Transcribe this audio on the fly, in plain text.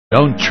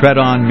Don't tread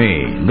on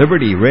me.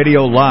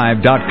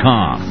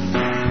 LibertyRadioLive.com.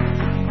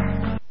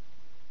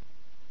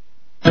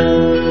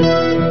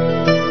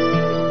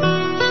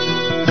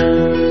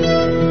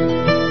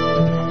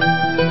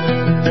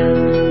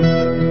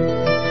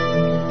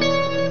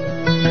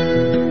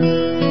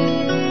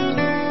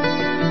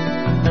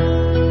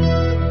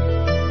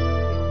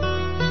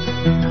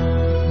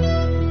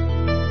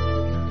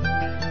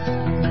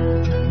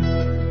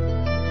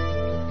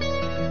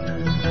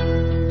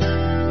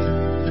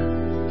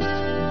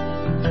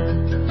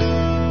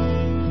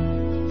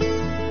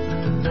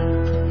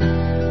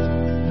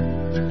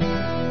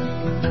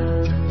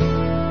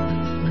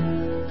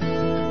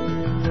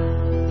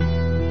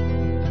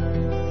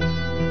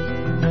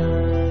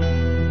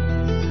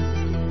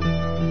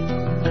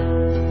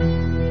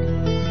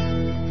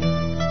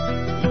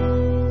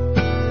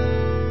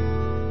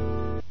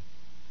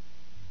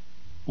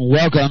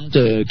 Welcome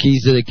to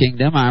Keys to the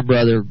Kingdom. I'm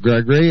Brother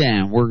Gregory,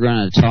 and we're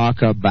going to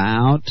talk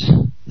about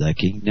the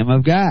Kingdom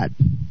of God.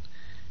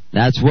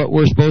 That's what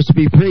we're supposed to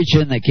be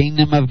preaching. The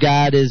Kingdom of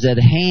God is at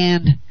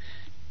hand.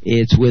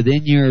 It's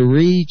within your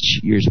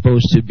reach. You're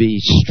supposed to be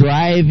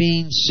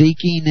striving,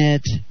 seeking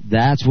it.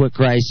 That's what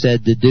Christ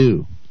said to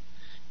do.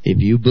 If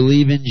you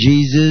believe in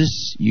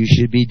Jesus, you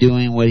should be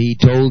doing what He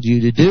told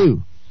you to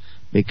do.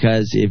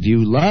 Because if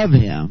you love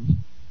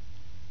Him,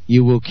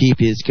 you will keep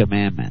His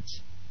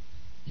commandments.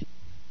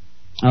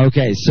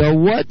 Okay, so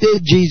what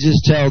did Jesus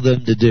tell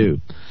them to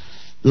do?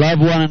 Love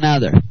one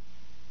another.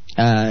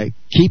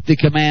 Keep the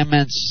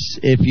commandments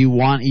if you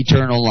want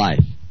eternal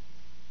life.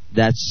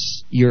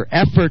 That's your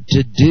effort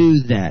to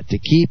do that, to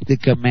keep the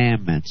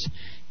commandments,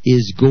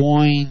 is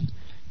going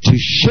to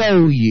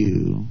show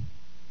you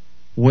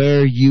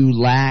where you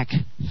lack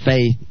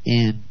faith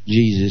in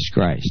Jesus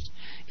Christ.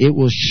 It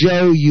will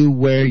show you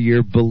where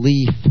your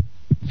belief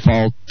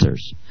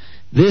falters.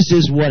 This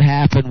is what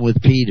happened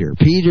with Peter.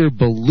 Peter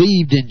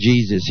believed in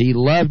Jesus. He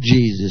loved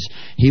Jesus.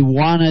 He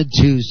wanted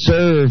to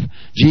serve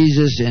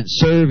Jesus and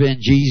serve in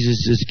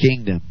Jesus'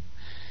 kingdom.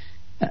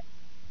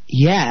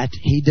 Yet,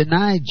 he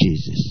denied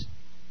Jesus.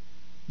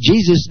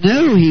 Jesus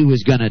knew he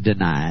was going to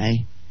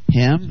deny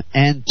Him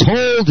and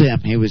told him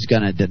he was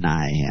going to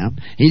deny Him.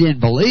 He didn't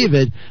believe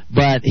it,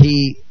 but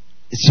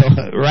so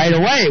right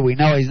away we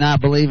know he's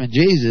not believing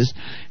Jesus.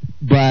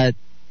 But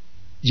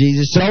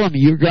Jesus told him,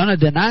 you're going to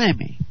deny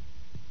me.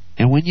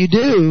 And when you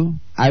do,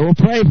 I will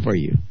pray for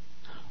you.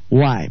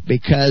 Why?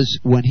 Because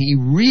when he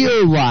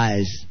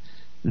realized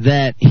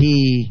that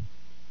he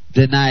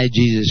denied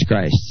Jesus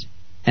Christ,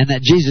 and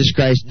that Jesus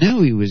Christ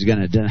knew he was going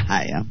to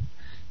deny Him,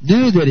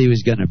 knew that he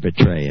was going to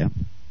betray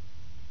Him,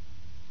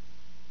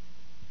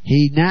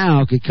 he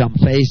now could come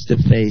face to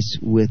face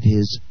with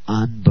his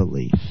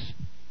unbelief.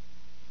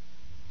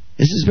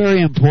 This is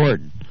very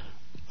important.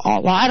 A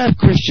lot of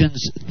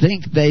Christians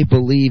think they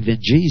believe in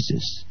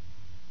Jesus,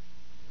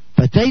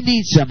 but they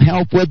need some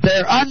help with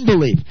their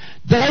unbelief.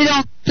 They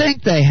don't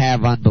think they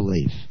have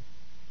unbelief,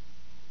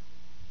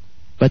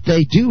 but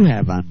they do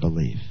have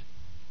unbelief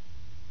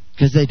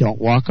because they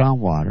don't walk on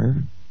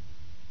water.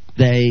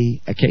 They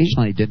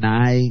occasionally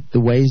deny the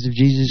ways of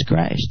Jesus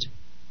Christ.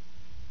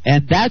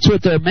 And that's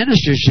what their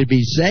ministers should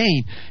be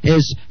saying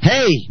is,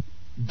 hey,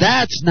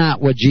 that's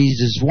not what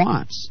Jesus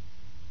wants.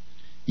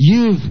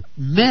 You've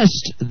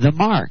missed the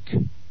mark.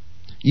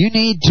 You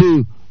need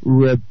to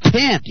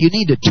repent. You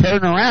need to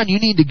turn around. You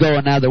need to go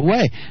another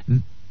way.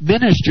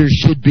 Ministers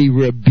should be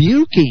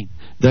rebuking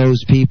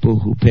those people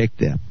who pick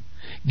them,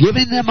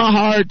 giving them a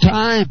hard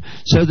time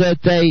so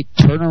that they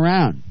turn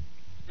around,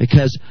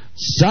 because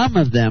some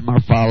of them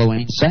are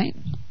following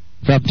Satan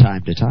from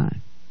time to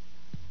time.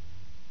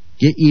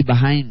 Get ye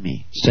behind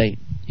me, Satan,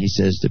 he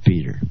says to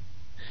Peter.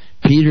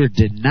 Peter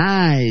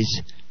denies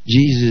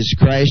Jesus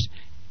Christ.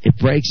 It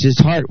breaks his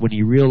heart when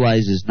he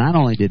realizes, not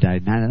only did I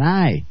not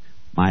deny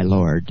my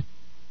Lord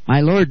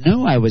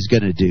knew I was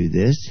going to do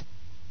this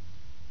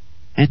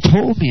and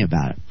told me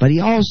about it, but he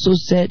also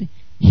said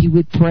he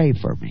would pray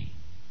for me.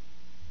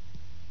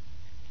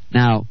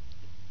 Now,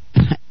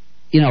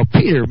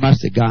 Peter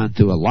must have gone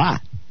through a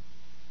lot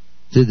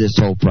through this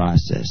whole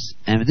process.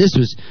 And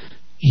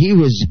he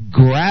was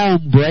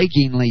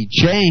groundbreakingly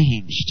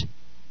changed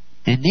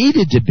and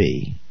needed to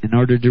be in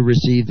order to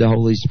receive the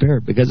Holy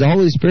Spirit, because the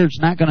Holy Spirit's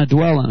not going to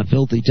dwell in a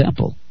filthy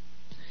temple.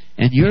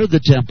 And you're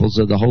the temples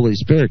of the Holy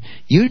Spirit.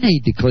 You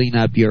need to clean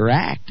up your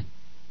act,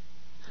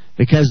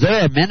 because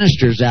there are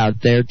ministers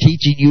out there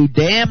teaching you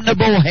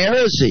damnable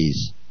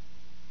heresies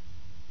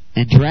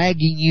and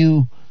dragging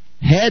you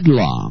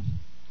headlong,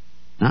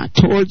 not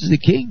towards the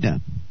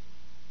kingdom,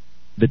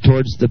 but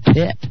towards the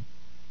pit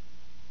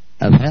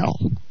of hell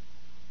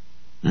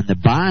and the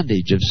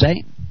bondage of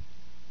Satan.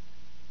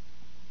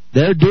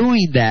 They're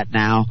doing that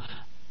now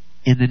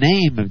in the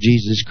name of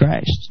Jesus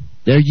Christ.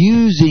 They're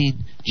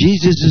using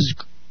Jesus'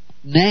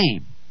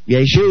 name,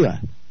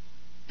 Yeshua.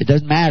 It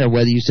doesn't matter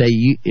whether you say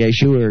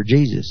Yeshua or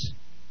Jesus.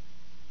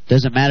 It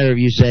doesn't matter if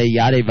you say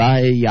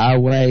Yadevah,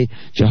 Yahweh,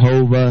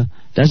 Jehovah.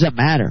 It doesn't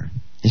matter.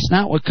 It's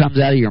not what comes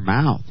out of your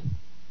mouth.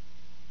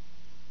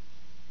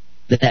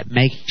 that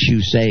makes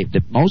you saved.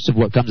 Most of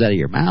what comes out of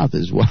your mouth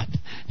is what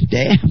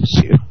damns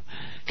you.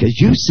 Because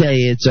you say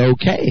it's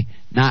okay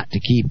not to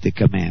keep the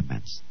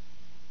commandments.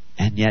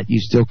 And yet you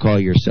still call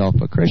yourself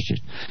a Christian.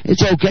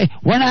 It's okay.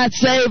 We're not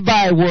saved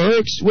by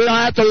works. We don't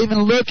have to even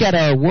look at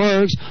our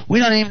works. We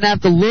don't even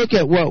have to look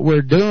at what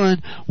we're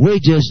doing. We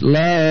just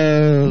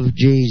love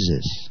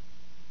Jesus.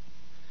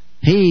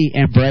 He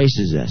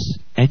embraces us.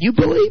 And you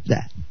believe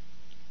that.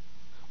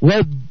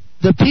 Well,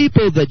 the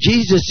people that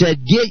Jesus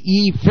said, "Get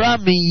ye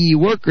from me, ye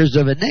workers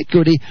of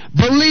iniquity,"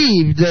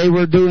 believed they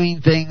were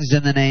doing things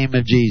in the name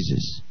of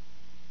Jesus.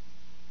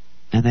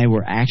 And they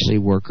were actually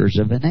workers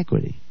of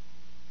iniquity.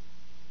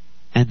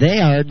 And they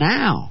are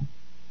now.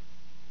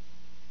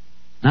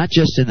 Not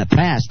just in the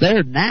past.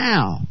 They're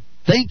now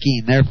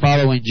thinking they're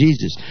following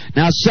Jesus.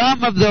 Now,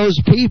 some of those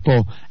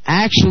people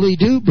actually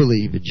do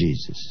believe in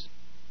Jesus.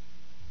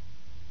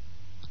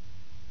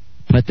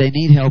 But they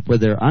need help with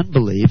their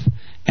unbelief,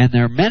 and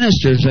their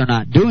ministers are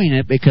not doing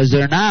it because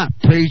they're not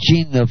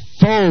preaching the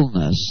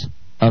fullness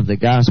of the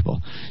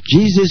gospel.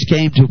 Jesus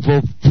came to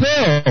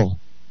fulfill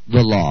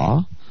the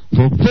law,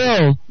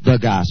 fulfill the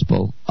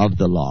gospel of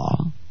the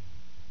law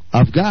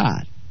of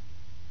God.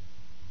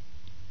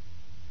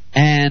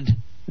 And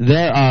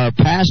there are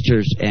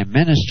pastors and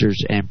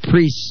ministers and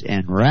priests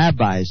and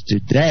rabbis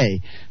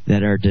today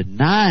that are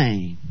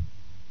denying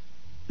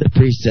the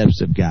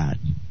precepts of God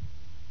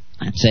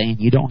and saying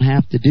you don't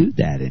have to do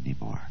that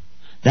anymore.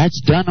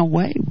 That's done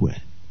away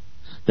with.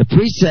 The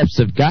precepts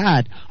of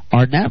God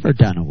are never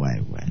done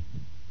away with.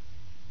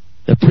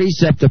 The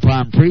precept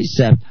upon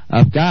precept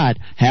of God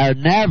are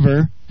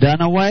never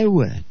done away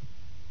with.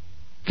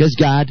 Because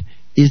God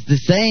is the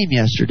same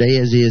yesterday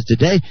as He is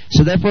today,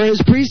 so therefore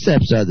His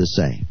precepts are the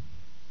same.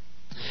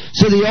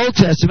 So the Old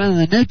Testament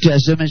and the New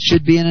Testament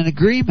should be in an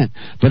agreement.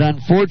 But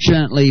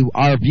unfortunately,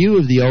 our view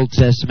of the Old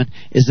Testament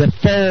is a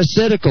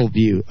Pharisaical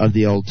view of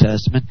the Old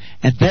Testament,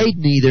 and they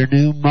neither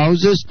knew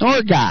Moses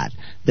nor God.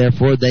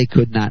 Therefore, they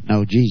could not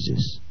know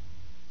Jesus.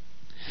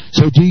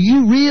 So do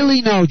you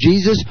really know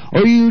Jesus,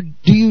 or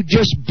do you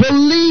just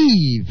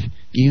believe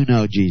you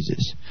know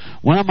Jesus?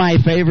 One of my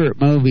favorite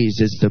movies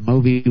is the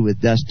movie with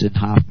Dustin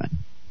Hoffman.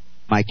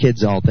 My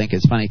kids all think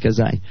it's funny because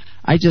I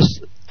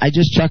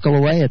just chuckle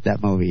away at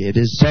that movie. It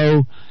is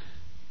so,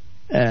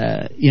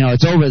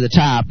 it's over the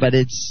top, but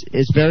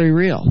it's very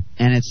real.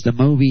 And it's the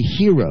movie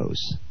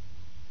Heroes,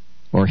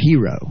 or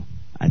Hero,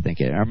 I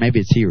think, or maybe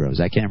it's Heroes.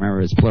 I can't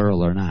remember if it's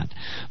plural or not.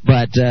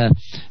 But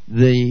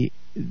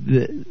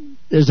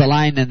there's a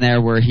line in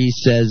there where he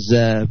says,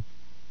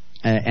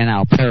 and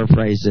I'll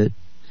paraphrase it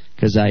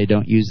because I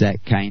don't use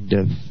that kind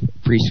of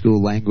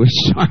preschool language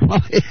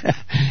normally,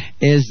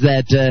 is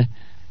that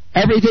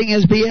everything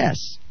is BS.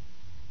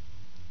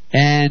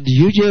 And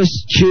you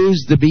just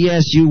choose the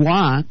BS you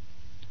want,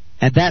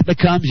 and that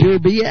becomes your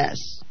BS.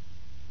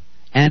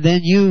 And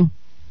then you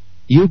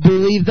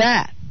believe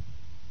that.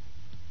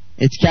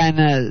 It's kind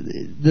of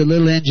the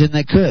little engine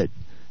that could.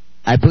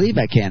 I believe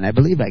I can. I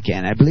believe I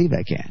can. I believe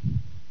I can.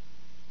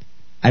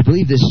 I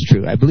believe this is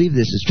true. I believe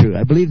this is true.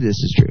 I believe this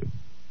is true.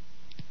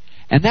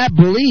 And that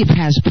belief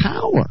has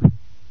power.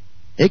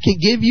 It can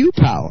give you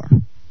power.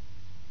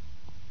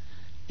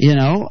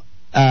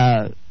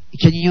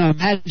 Can you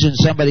imagine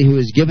somebody who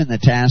is given the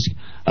task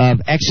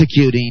of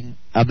executing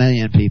 1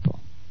 million people?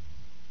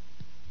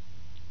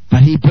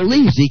 But he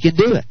believes he can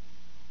do it.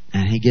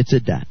 And he gets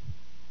it done.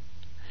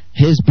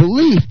 His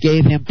belief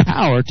gave him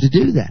power to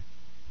do that.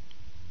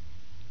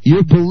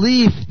 Your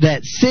belief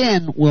that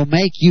sin will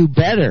make you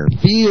better,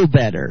 feel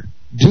better,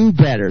 do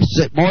better,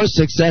 more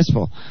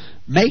successful,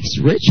 makes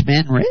rich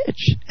men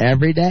rich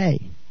every day.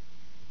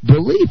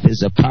 Belief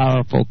is a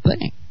powerful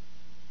thing.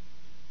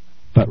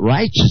 But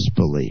righteous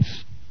belief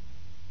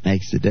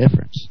makes the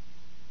difference.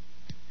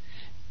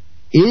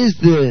 Is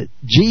the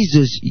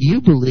Jesus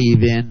you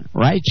believe in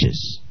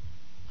righteous?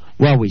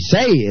 Well, we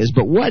say he is,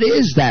 but what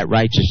is that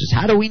righteousness?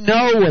 How do we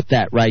know what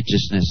that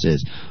righteousness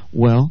is?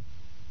 Well,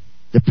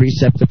 the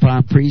precept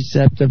upon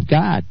precept of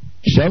God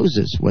shows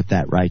us what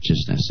that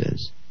righteousness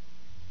is.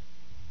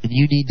 And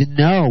you need to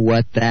know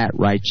what that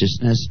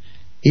righteousness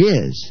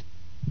is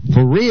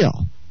for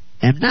real.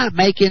 And not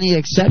make any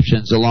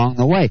exceptions along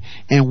the way.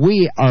 And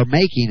we are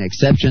making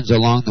exceptions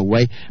along the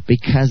way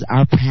because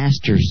our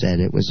pastor said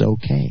it was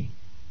okay.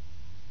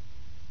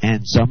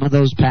 And some of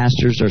those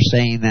pastors are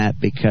saying that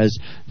because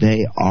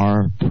they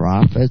are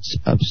prophets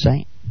of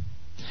Satan.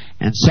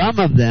 And some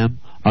of them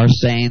are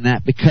saying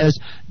that because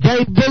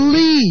they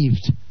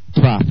believed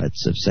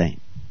prophets of Satan.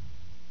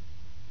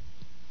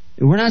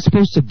 We're not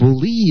supposed to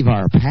believe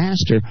our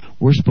pastor.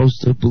 We're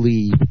supposed to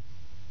believe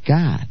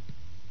God.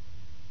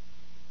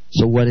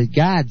 So what did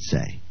God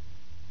say?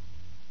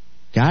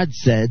 God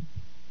said,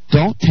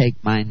 don't take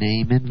my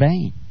name in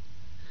vain.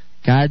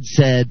 God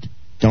said,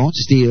 don't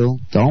steal,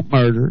 don't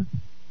murder.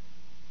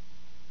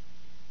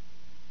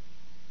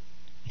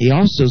 He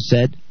also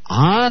said,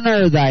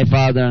 honor thy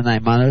father and thy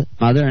mother.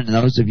 And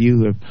those of you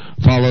who have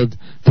followed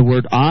the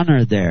word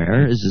honor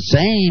there is the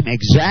same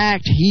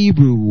exact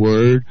Hebrew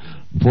word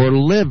for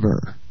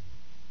liver.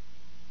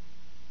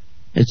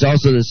 It's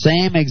also the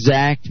same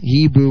exact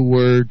Hebrew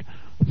word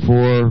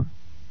for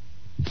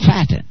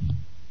fatten.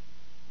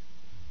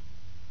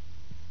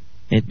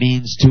 It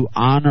means to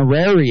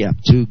honorarium,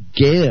 to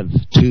give,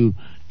 to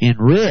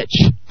enrich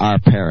our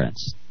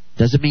parents.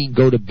 Doesn't mean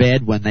go to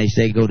bed when they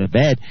say go to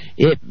bed.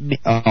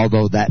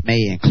 Although that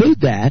may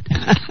include that.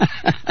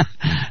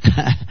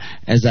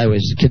 As I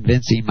was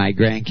convincing my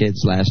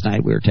grandkids last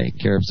night, we were taking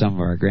care of some of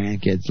our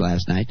grandkids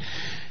last night.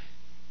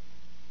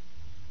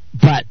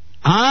 But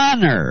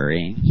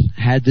honoring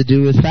had to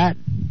do with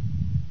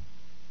fatten.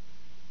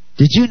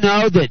 Did you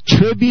know that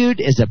tribute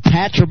is a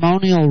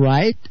patrimonial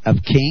right of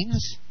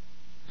kings?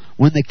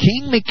 When the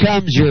king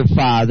becomes your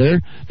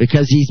father,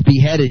 because he's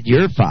beheaded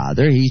your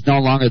father, he's no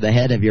longer the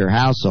head of your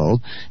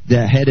household.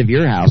 The head of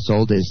your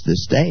household is the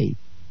state.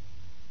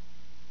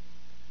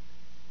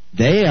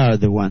 They are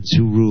the ones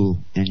who rule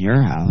in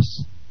your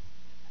house.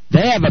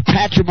 They have a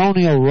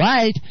patrimonial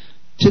right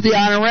to the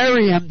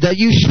honorarium that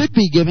you should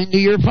be giving to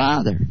your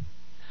father.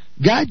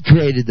 God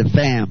created the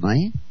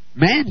family.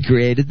 Man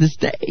created the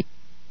state.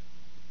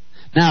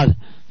 Now,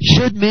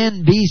 should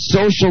men be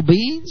social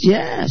beings?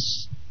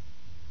 Yes.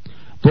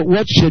 But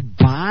what should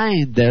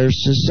bind their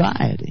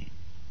society?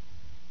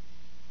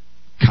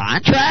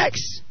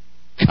 Contracts?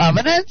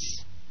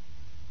 Covenants?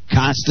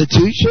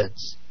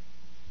 Constitutions?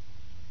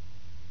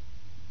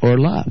 Or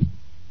love?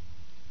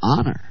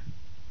 Honor?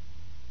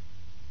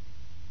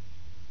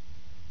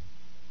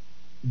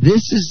 This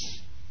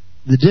is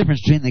the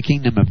difference between the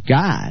kingdom of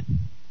God,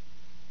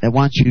 that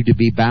wants you to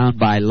be bound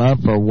by love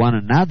for one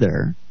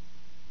another,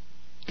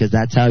 because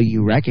that's how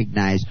you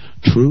recognize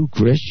true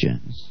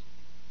Christians.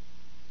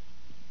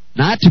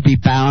 Not to be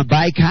bound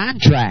by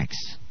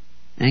contracts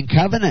and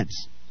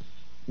covenants,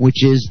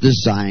 which is the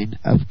sign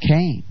of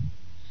Cain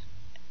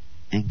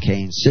and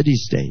Cain's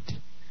city-state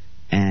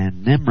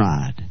and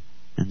Nimrod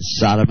and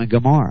Sodom and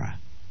Gomorrah.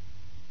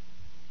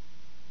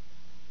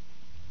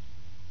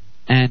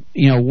 And,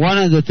 one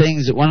of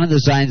the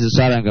signs of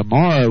Sodom and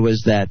Gomorrah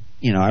was that,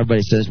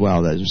 everybody says,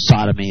 well,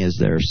 sodomy is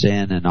their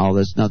sin and all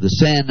this. No, the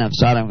sin of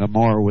Sodom and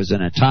Gomorrah was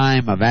in a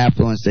time of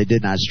affluence. They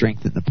did not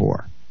strengthen the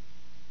poor.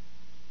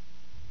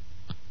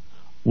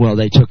 Well,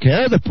 they took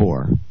care of the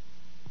poor,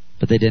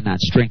 but they did not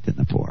strengthen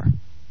the poor.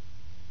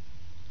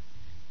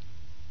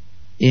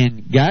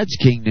 In God's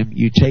kingdom,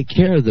 you take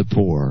care of the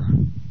poor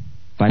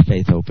by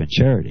faith, hope, and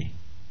charity.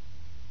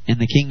 In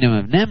the kingdom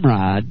of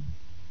Nimrod,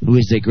 who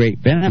is a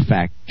great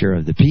benefactor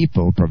of the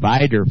people,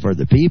 provider for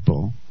the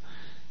people,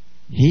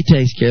 he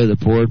takes care of the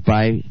poor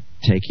by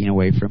taking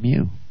away from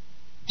you,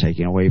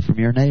 taking away from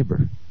your neighbor.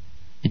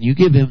 And you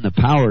give him the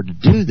power to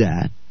do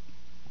that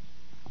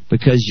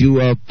because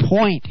you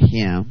appoint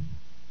him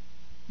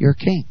your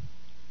king.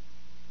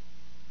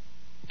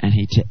 And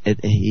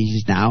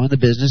he's now in the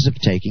business of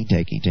taking.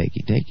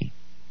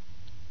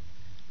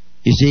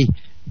 You see,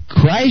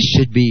 Christ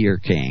should be your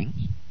king,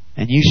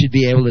 and you should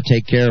be able to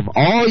take care of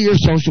all your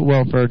social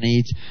welfare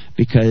needs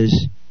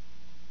because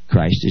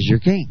Christ is your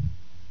king.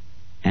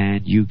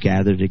 And you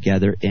gather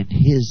together in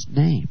his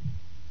name.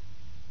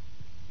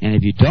 And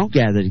if you don't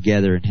gather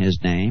together in his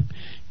name,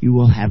 you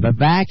will have a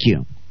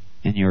vacuum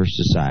in your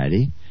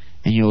society,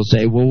 and you will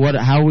say, well,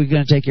 how are we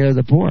going to take care of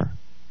the poor?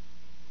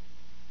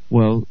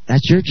 Well,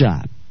 that's your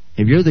job.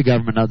 If you're the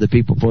government of the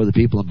people, for the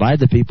people, and by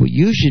the people,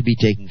 you should be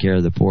taking care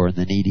of the poor and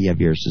the needy of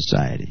your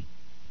society.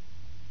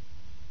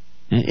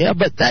 Yeah,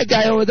 but that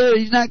guy over there,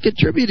 he's not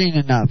contributing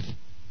enough.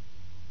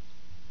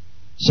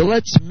 So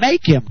let's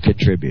make him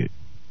contribute.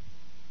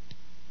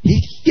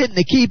 He's getting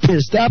to keep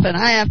his stuff, and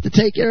I have to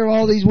take care of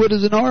all these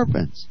widows and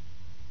orphans.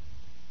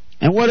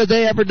 And what have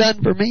they ever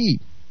done for me?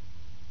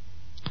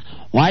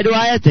 Why do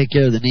I have to take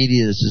care of the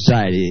needy of the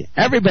society?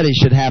 Everybody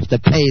should have to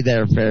pay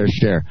their fair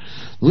share.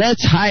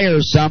 Let's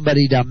hire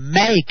somebody to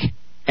make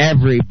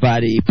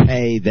everybody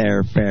pay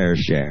their fair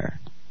share.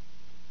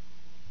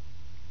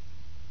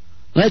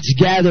 Let's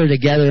gather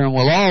together and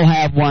we'll all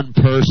have one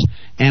purse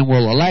and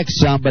we'll elect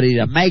somebody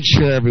to make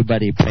sure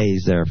everybody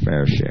pays their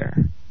fair share.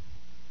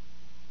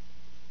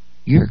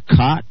 You're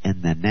caught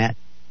in the net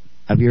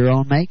of your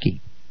own making.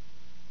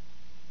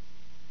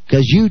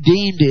 Because you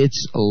deemed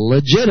it's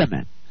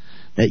legitimate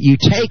that you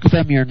take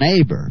from your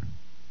neighbor,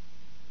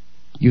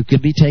 you can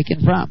be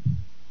taken from.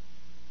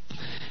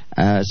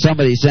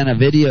 Somebody sent a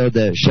video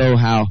to show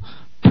how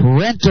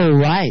parental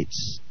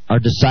rights are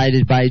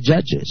decided by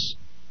judges.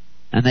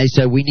 And they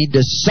said, we need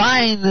to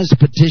sign this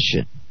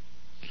petition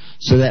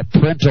so that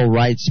parental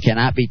rights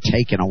cannot be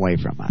taken away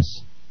from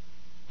us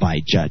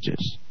by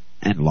judges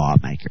and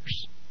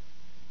lawmakers.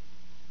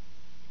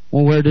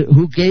 Well,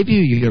 who gave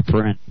you your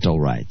parental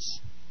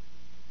rights?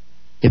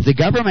 If the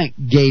government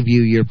gave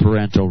you your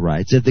parental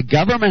rights, if the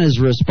government is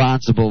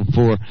responsible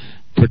for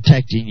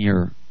protecting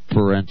your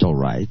parental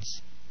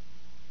rights,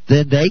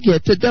 then they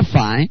get to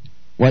define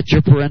what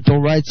your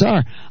parental rights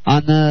are.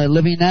 On the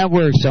Living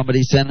Network,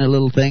 somebody sent a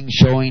little thing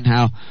showing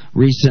how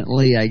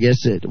recently, I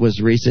guess it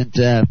was recent,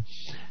 a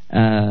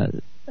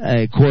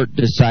court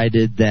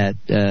decided that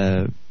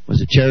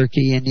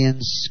Cherokee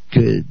Indians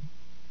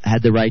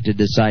had the right to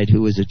decide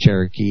who was a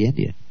Cherokee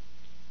Indian.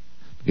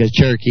 because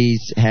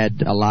Cherokees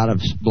had a lot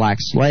of black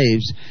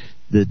slaves.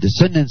 The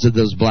descendants of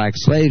those black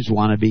slaves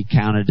want to be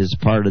counted as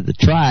part of the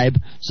tribe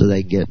so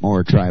they can get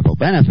more tribal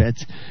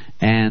benefits.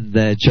 And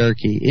the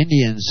Cherokee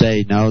Indians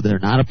say, no, they're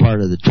not a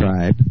part of the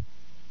tribe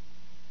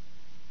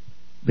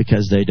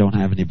because they don't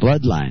have any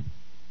bloodline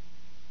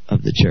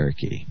of the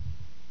Cherokee.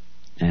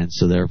 And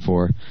so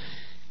therefore,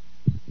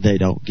 they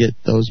don't get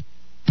those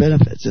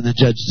benefits. And the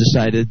judge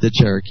decided the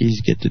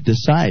Cherokees get to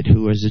decide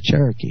who is a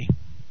Cherokee.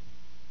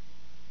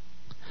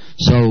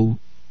 So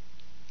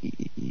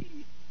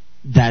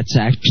that's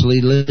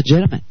actually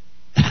legitimate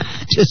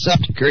to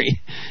some degree.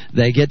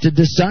 They get to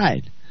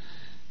decide.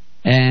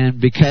 And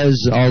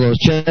because all those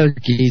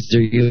Cherokees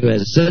are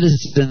U.S.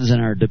 citizens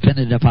and are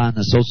dependent upon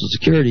the Social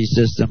Security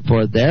system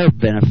for their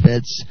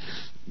benefits,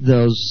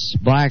 those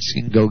blacks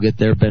can go get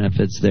their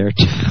benefits there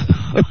too.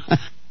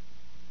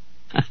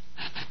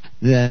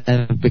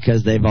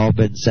 Because they've all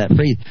been set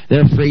free.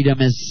 Their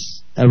freedom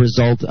is a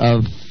result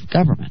of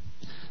government.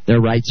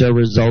 Their rights are a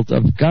result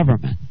of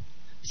government.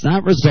 It's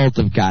not a result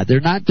of God. They're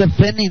not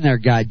defending their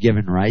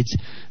God-given rights.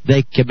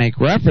 They can make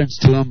reference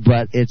to them,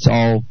 but it's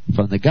all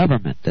from the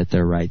government that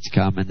their rights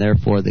come, and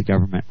therefore the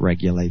government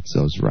regulates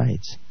those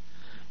rights.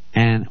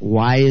 And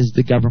why does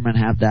the government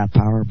have that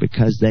power?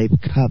 Because they've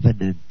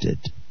covenanted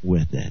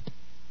with it.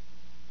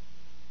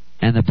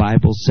 And the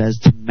Bible says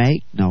to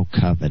make no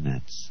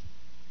covenants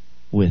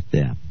with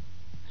them.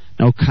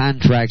 No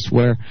contracts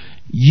where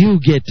you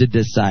get to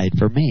decide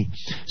for me.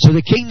 So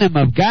the kingdom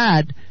of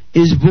God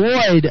is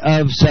void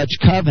of such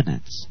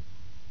covenants.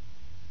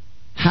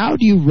 How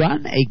do you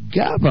run a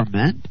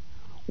government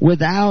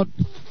without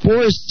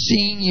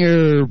forcing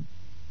your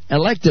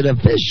elected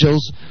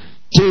officials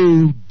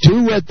to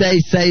do what they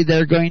say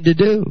they're going to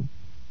do?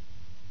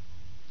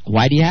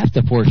 Why do you have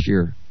to force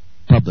your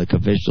public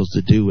officials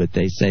to do what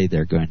they say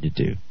they're going to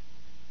do?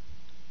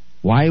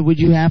 Why would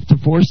you have to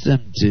force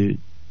them to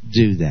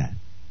do that?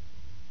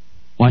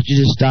 Why don't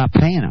you just stop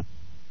paying them?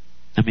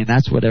 I mean,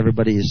 that's what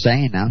everybody is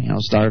saying now. You know,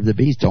 starve the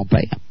beast, don't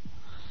pay them.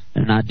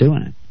 They're not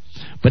doing it.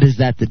 But is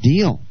that the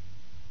deal?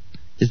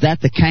 Is that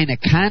the kind of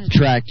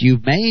contract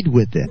you've made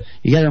with it?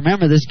 You got to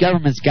remember, this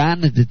government's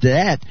gone into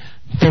debt,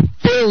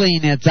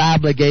 fulfilling its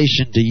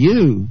obligation to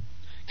you.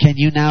 Can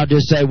you now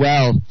just say,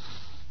 well,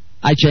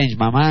 I changed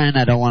my mind,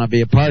 I don't want to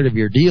be a part of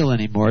your deal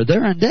anymore?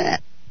 They're in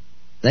debt.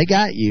 They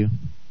got you.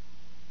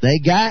 They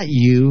got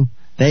you.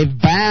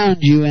 They've bound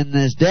you in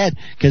this debt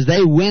because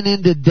they went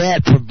into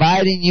debt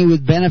providing you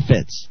with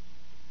benefits.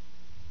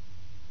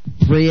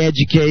 Free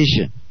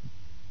education.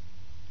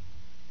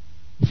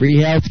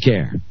 Free health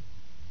care.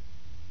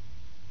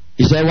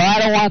 You say, well, I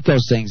don't want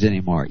those things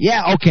anymore.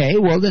 Yeah, okay,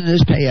 well then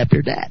just pay up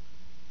your debt.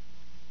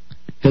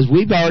 Because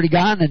we've already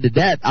gone into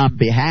debt on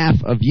behalf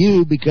of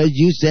you because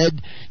you said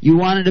you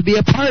wanted to be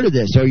a part of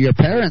this, or your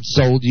parents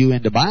sold you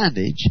into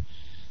bondage,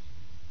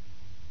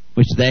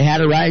 which they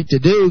had a right to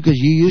do because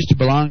you used to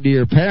belong to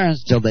your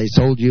parents till they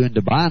sold you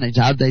into bondage.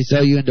 How did they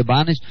sell you into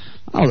bondage?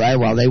 Oh,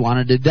 well, they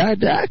wanted to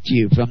deduct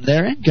you from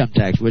their income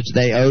tax, which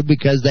they owed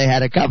because they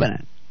had a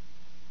covenant.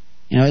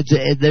 You know,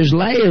 there's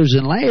layers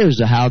and layers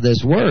of how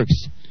this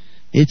works.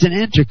 It's an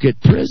intricate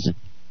prison.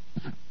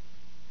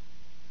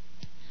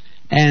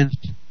 And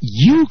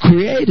you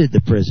created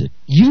the prison.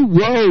 You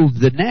wove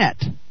the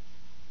net.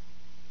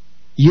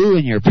 You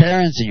and your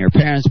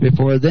parents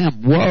before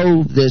them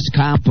wove this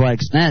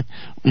complex net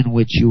in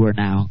which you are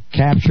now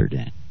captured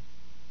in.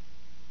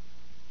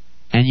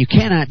 And you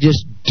cannot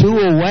just do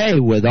away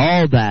with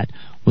all that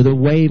with a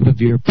wave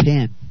of your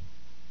pen.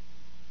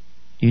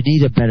 You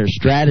need a better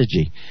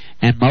strategy.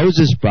 And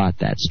Moses brought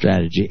that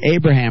strategy.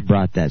 Abraham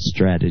brought that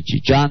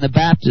strategy. John the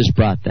Baptist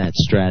brought that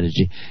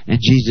strategy. And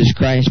Jesus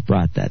Christ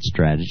brought that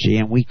strategy.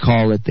 And we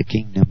call it the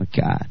kingdom of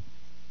God.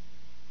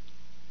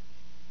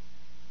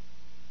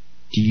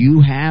 Do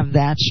you have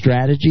that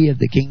strategy of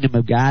the kingdom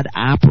of God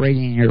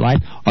operating in your life?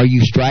 Are you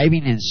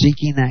striving and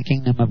seeking that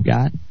kingdom of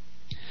God?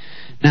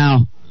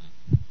 Now,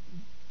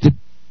 the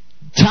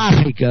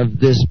topic of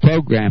this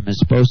program is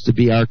supposed to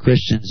be Are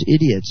Christians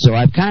Idiots? So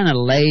I've kind of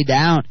laid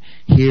out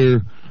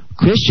here,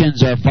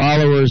 Christians are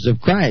followers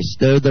of Christ.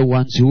 They're the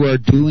ones who are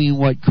doing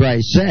what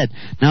Christ said.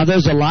 Now,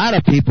 there's a lot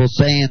of people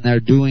saying they're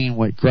doing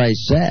what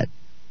Christ said.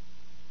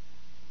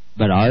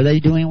 But are they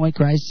doing what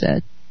Christ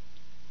said?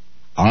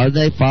 Are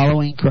they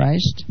following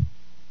Christ?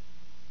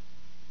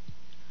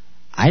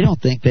 I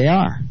don't think they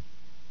are.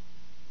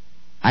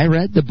 I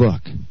read the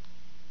book.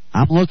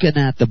 I'm looking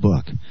at the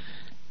book.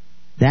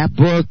 That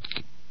book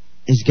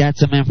has got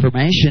some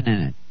information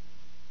in it,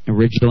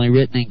 originally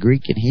written in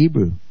Greek and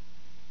Hebrew.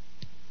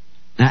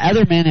 Now,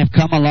 other men have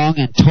come along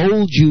and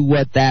told you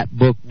what that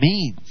book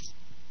means,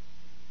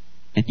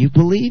 and you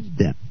believed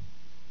them.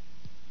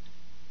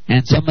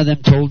 And some of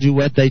them told you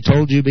what they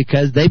told you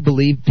because they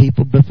believed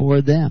people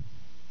before them.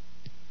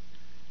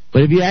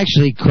 But if you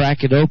actually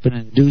crack it open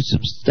and do some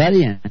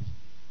studying,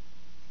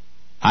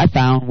 I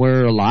found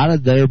where a lot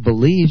of their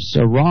beliefs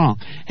are wrong.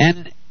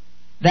 And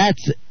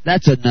that's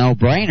a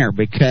no-brainer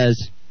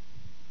because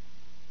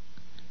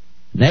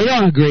they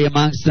don't agree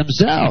amongst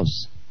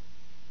themselves.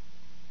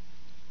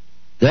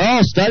 They're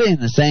all studying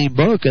the same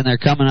book, and they're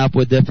coming up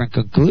with different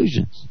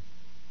conclusions.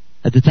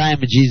 At the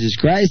time of Jesus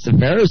Christ, the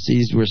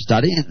Pharisees were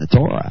studying the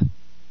Torah.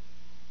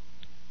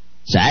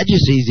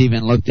 Sadducees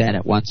even looked at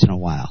it once in a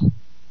while.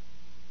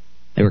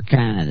 They were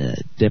kind of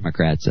the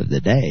Democrats of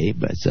the day,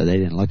 but so they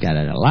didn't look at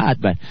it a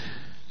lot. But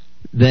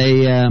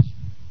they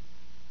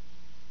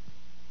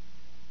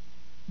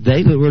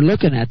were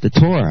looking at the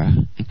Torah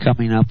and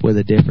coming up with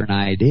a different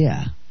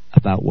idea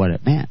about what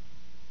it meant.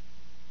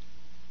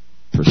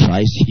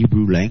 Precise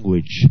Hebrew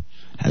language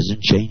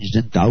hasn't changed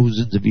in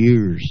thousands of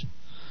years,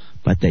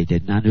 but they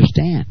didn't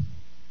understand,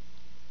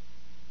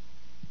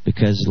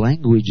 because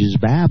language is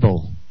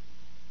Babel.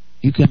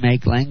 You can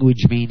make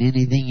language mean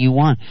anything you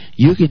want.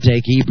 You can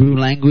take Hebrew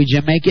language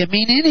and make it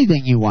mean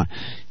anything you want.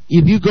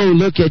 If you go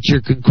look at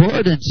your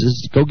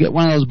concordances, go get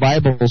one of those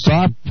Bible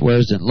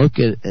softwares and look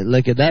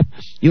it up,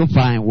 you'll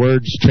find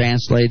words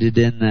translated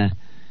in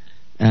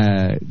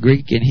the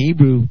Greek and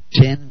Hebrew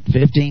 10,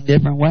 15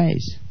 different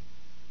ways.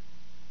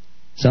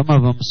 Some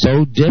of them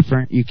so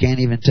different you can't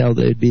even tell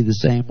they'd be the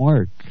same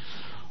word.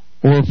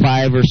 Or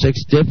 5 or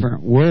 6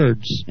 different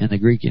words in the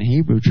Greek and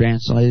Hebrew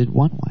translated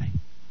one way.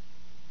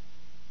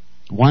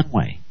 One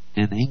way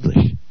in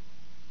English.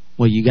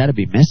 Well, you got to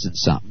be missing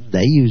something.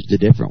 They used a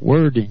different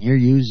word, and you're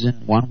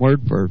using one word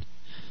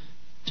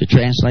to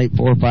translate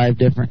 4 or 5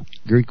 different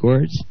Greek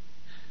words.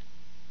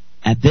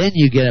 And then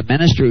you get a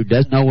minister who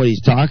doesn't know what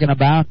he's talking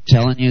about,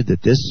 telling you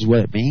that this is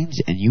what it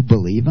means, and you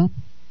believe him.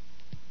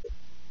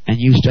 And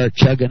you start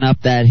chugging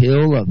up that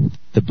hill of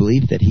the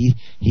belief that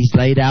he's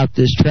laid out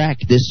this track.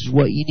 This is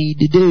what you need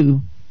to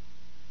do.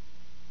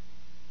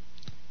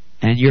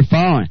 And you're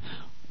following.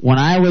 When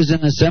I was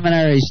in the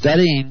seminary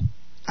studying,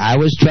 I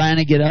was trying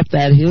to get up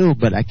that hill,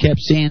 but I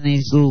kept seeing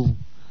these little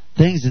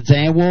things and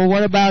saying, well,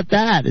 what about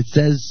that? It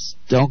says,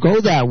 don't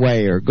go that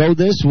way or go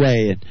this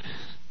way.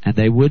 And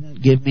they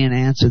wouldn't give me an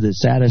answer that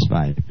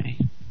satisfied me.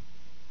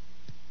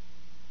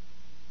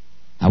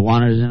 I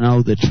wanted to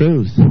know the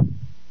truth.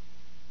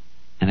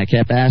 And I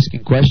kept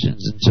asking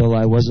questions until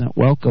I wasn't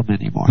welcome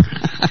anymore.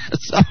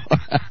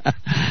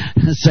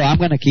 So I'm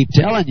going to keep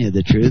telling you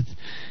the truth.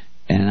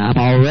 And I'm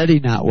already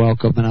not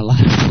welcome in a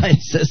lot of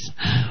places.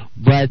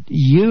 But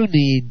you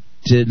need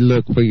to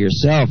look for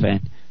yourself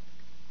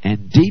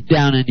and deep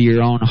down into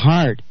your own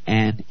heart.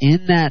 And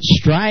in that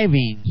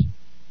striving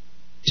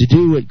to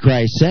do what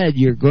Christ said,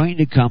 you're going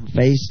to come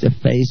face to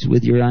face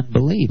with your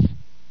unbelief.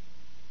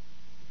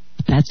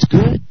 That's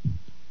good.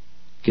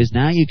 Because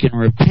now you can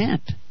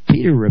repent.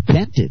 Peter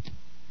repented.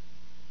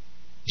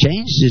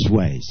 Changed his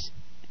ways.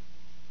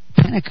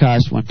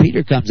 Pentecost, when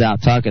Peter comes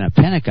out talking at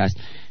Pentecost,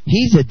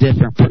 he's a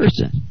different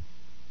person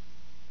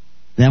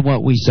than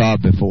what we saw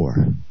before.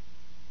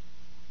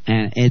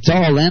 And it's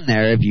all in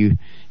there if you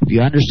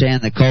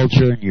understand the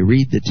culture and you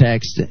read the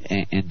text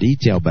in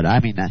detail. But I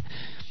mean,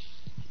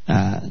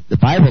 the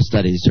Bible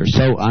studies are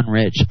so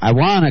unrich. I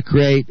want to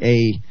create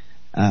a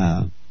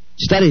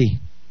study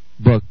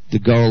book to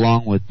go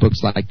along with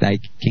books like Thy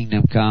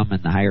Kingdom Come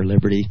and The Higher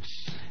Liberty,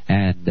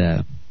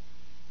 and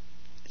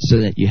so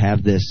that you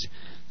have this,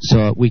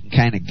 so we can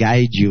kind of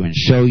guide you and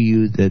show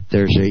you that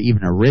there's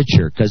even a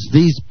richer, because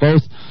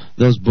both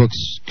those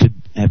books could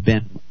have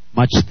been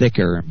much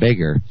thicker and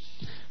bigger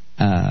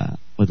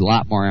with a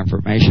lot more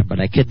information, but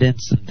I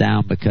condensed them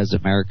down because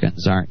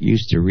Americans aren't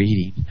used to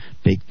reading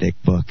big, thick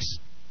books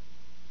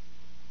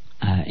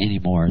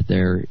anymore.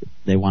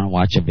 They want to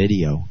watch a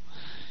video.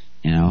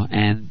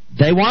 And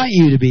they want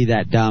you to be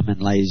that dumb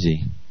and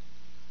lazy.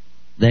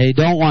 They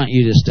don't want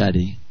you to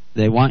study.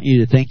 They want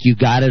you to think you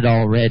got it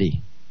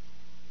already.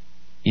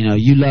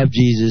 You love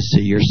Jesus, so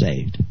you're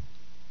saved.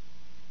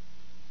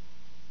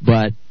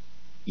 But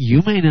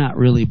you may not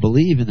really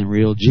believe in the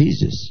real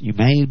Jesus. You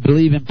may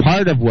believe in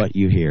part of what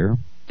you hear,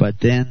 but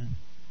then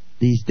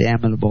these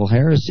damnable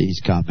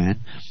heresies come in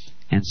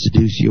and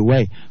seduce you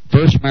away.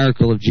 First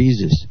miracle of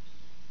Jesus,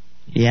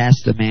 he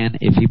asked the man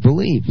if he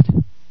believed.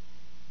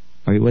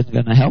 Or he wasn't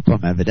going to help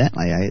him,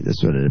 evidently.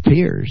 That's what it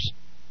appears.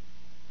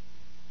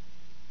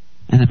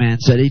 And the man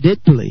said he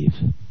did believe.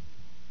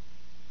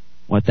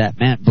 What that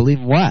meant, believe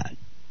what?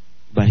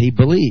 But he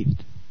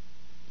believed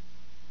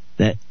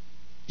that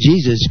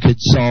Jesus could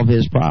solve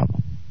his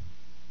problem.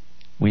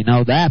 We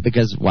know that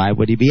because why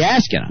would he be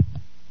asking him?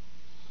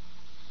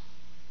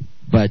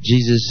 But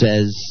Jesus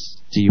says,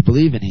 do you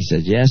believe? And he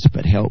says, yes,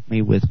 but help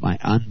me with my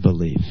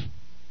unbelief.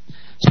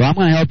 So I'm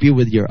going to help you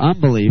with your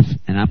unbelief,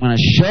 and I'm going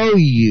to show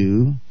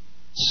you,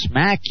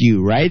 smack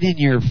you right in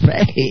your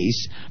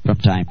face from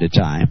time to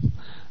time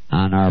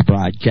on our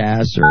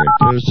broadcasts or in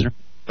person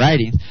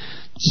writings,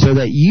 so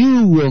that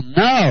you will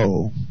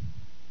know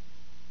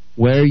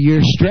where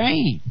you're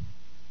straying,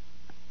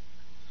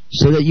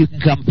 so that you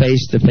can come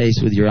face to face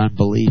with your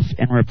unbelief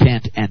and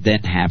repent and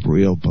then have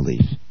real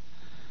belief,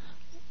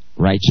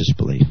 righteous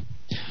belief.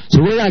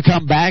 So we're going to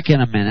come back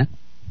in a minute,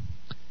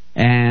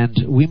 and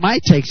we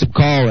might take some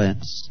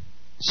call-ins,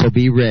 so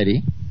be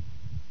ready.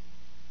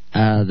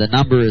 The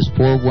number is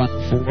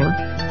 414.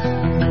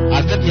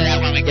 I'll give you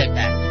that when we get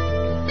back.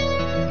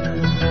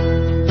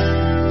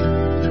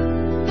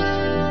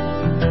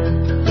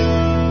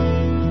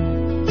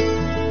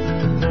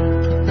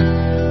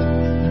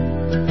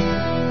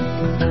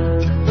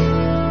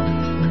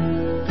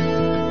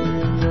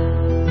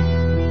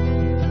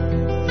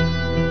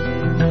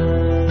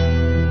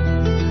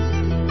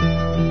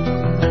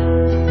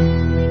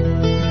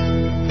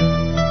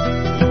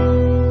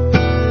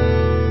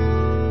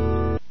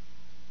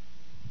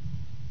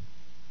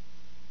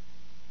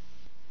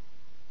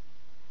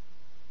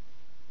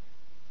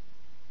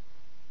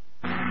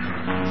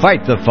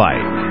 Fight the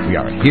fight. We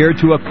are here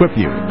to equip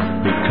you.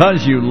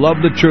 Because you love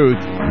the truth,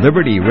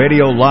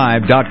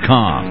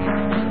 LibertyRadioLive.com.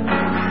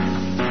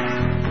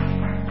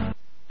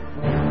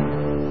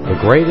 The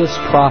Greatest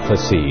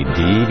Prophecy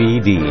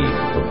DVD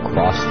from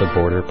Cross the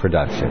Border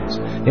Productions.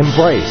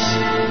 Embrace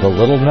the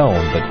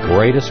little-known but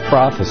greatest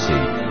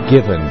prophecy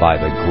given by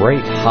the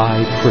great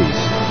high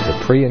priest. The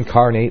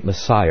pre-incarnate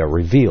Messiah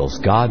reveals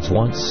God's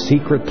once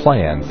secret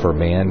plan for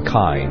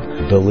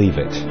mankind. Believe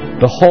it.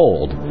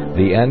 Behold,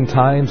 the end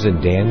times in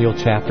Daniel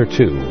chapter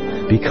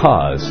 2,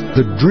 because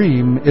the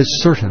dream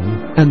is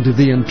certain, and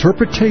the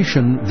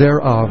interpretation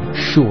thereof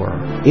sure.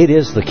 It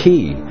is the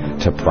key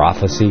to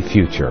prophecy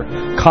future.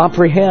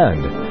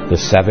 Comprehend the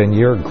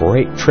 7-year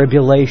Great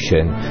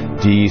Tribulation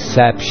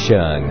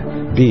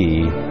deception.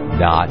 Be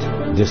not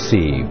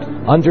deceived.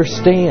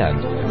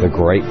 Understand the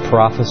great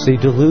prophecy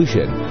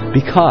delusion,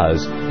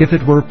 because if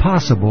it were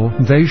possible,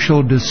 they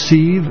shall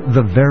deceive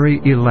the very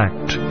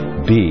elect.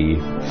 Be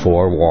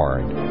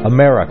forewarned.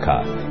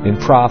 America in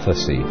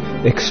prophecy,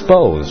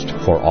 exposed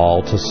for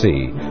all to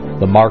see.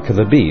 The mark of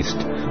the beast.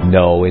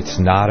 No, it's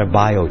not a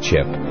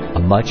biochip. A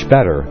much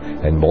better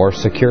and more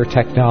secure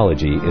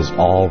technology is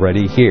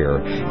already here,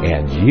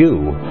 and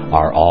you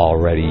are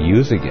already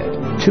using it.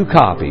 2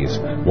 copies,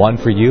 one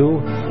for you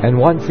and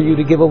one for you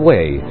to give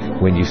away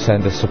when you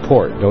send a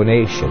support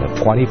donation of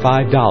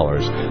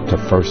 $25 to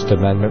First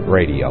Amendment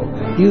Radio.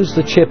 Use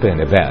the chip-in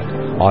event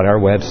on our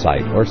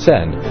website or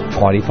send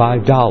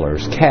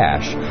 $25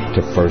 cash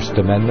to First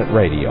Amendment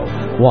Radio,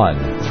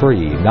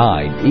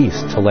 139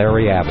 East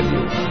Tulare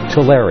Avenue,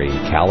 Tulare,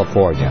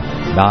 California,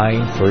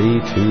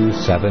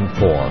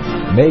 93274.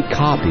 Make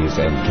copies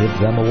and give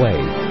them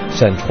away.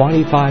 Send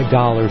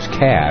 $25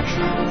 cash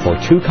for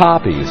 2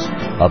 copies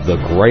of The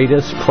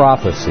Greatest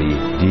Prophecy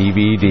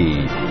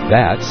DVD.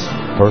 That's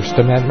First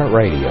Amendment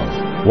Radio,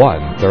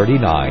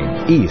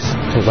 139 East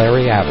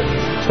Tulare Avenue,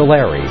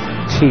 Tulare,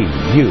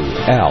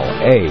 Tulare,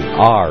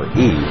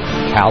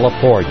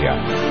 California,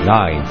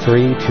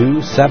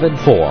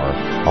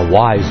 93274. A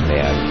wise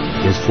man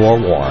is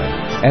forewarned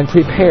and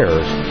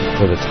prepares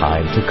for the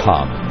time to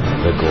come.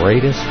 The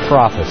Greatest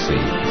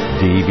Prophecy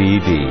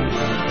DVD.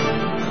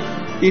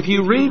 If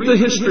you read the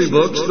history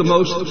books, the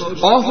most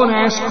often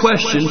asked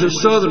question to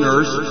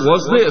Southerners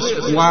was this: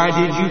 why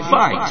did you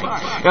fight?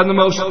 And the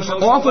most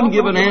often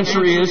given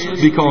answer is,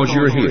 because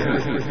you're here.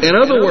 In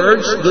other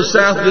words, the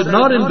South did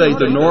not invade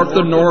the North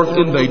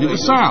invaded the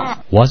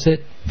South. Was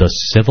it the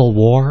Civil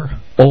War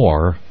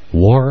or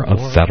War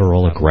of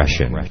Federal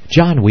Aggression?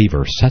 John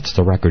Weaver sets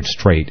the record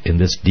straight in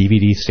this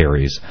DVD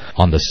series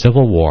on the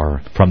Civil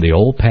War from the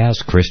Old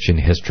Past Christian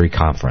History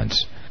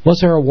Conference. Was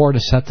there a war to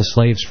set the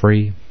slaves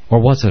free? Or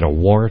was it a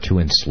war to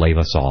enslave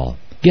us all?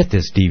 Get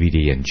this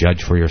DVD and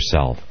judge for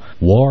yourself.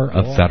 War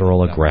of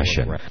Federal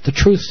Aggression. The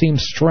truth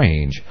seems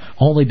strange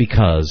only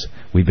because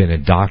we've been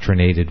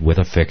indoctrinated with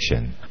a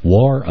fiction.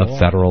 War of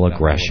Federal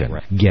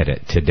Aggression. Get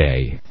it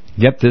today.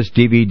 Get this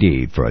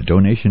DVD for a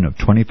donation of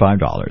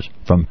 $25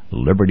 from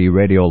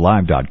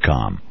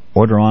LibertyRadioLive.com.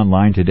 Order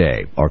online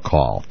today or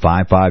call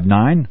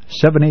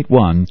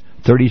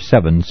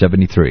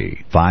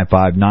 559-781-3773.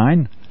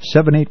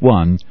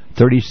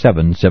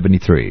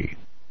 559-781-3773.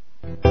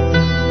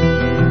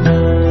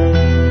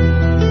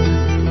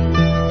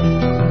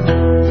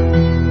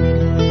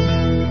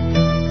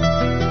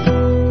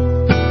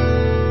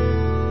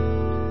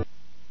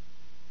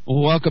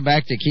 Welcome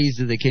back to Keys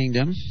to the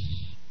Kingdom.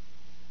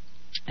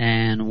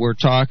 And we're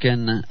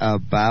talking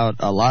about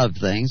a lot of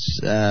things.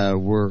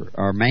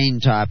 Our main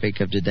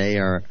topic of today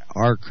are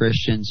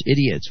Christians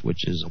idiots,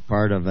 which is a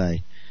part of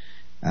a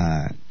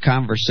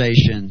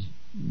conversation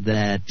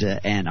that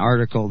an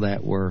article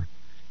that we're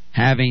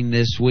having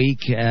this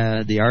week.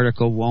 The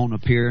article won't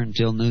appear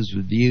until News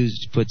with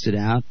Views puts it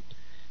out,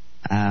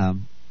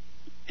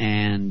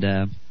 and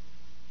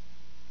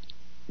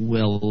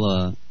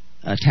we'll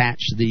attach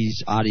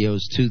these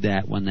audios to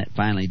that when that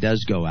finally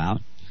does go out,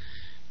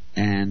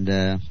 and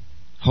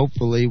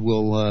hopefully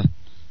we'll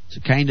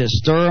kind of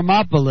stir them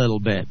up a little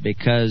bit,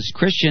 because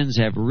Christians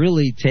have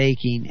really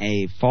taken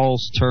a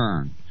false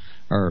turn,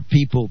 or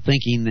people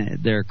thinking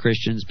that they're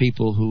Christians,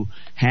 people who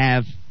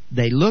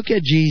they look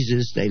at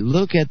Jesus, they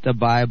look at the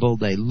Bible,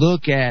 they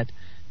look at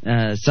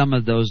some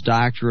of those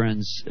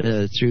doctrines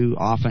through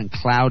often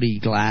cloudy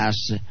glass,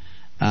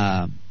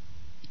 but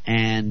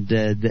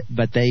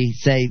they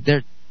say,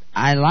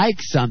 I like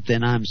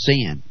something I'm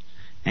seeing,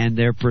 and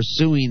they're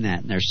pursuing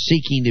that, and they're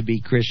seeking to be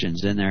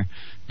Christians, and they're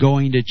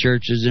going to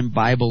churches and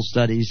Bible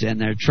studies, and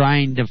they're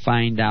trying to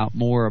find out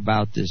more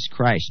about this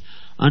Christ.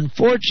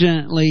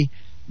 Unfortunately,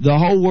 the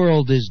whole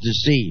world is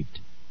deceived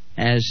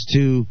as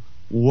to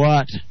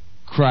what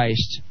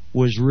Christ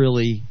was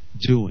really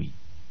doing.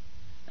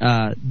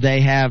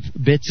 They have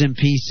bits and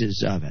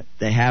pieces of it.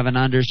 They have an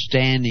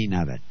understanding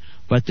of it.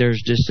 But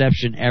there's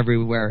deception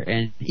everywhere.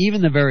 And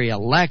even the very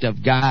elect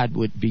of God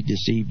would be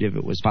deceived if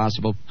it was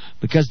possible,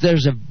 because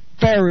there's a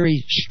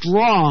very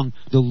strong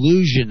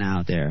delusion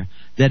out there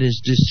that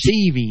is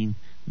deceiving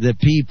the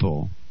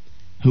people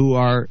who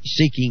are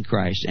seeking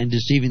Christ and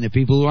deceiving the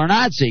people who are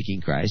not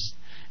seeking Christ.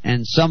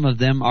 and some of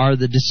them are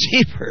the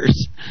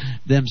deceivers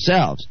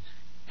themselves.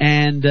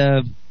 And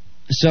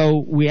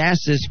so we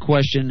ask this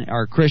question,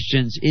 are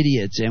Christians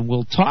idiots? And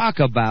we'll talk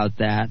about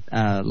that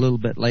a little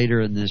bit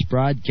later in this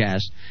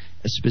broadcast,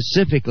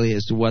 specifically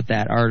as to what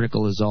that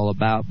article is all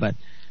about. But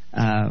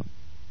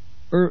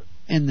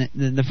in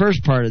the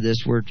first part of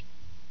this,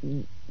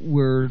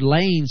 we're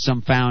laying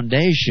some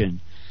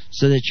foundation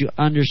so that you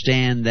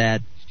understand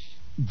that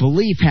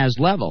belief has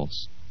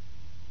levels.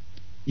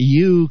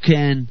 You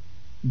can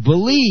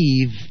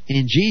believe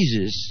in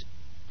Jesus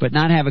but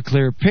not have a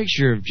clear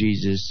picture of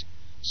Jesus,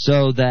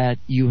 so that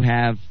you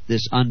have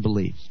this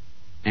unbelief.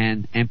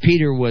 And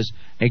Peter was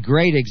a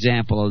great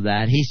example of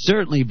that. He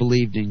certainly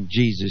believed in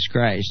Jesus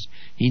Christ.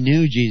 He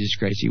knew Jesus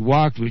Christ. He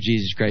walked with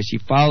Jesus Christ. He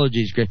followed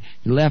Jesus Christ.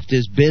 He left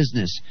his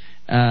business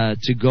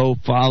to go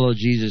follow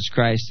Jesus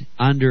Christ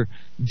under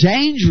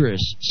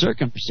dangerous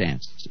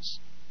circumstances.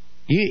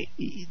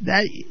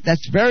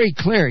 That's very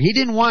clear. He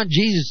didn't want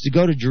Jesus to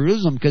go to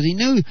Jerusalem because he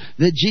knew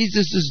that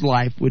Jesus'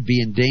 life would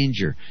be in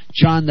danger.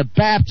 John the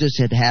Baptist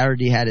had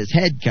already had his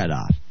head cut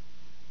off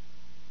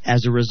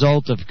as a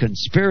result of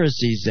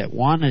conspiracies that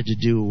wanted to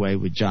do away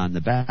with John the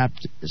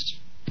Baptist.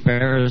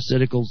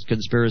 Pharisaical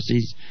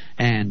conspiracies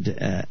and,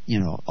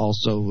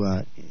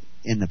 also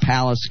in the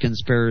palace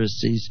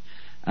conspiracies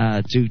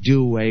to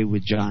do away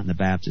with John the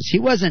Baptist. He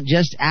wasn't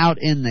just out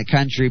in the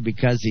country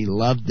because he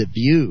loved the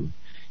view.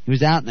 He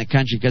was out in the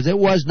country because it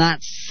was not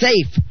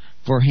safe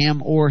for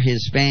him or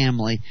his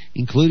family,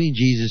 including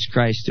Jesus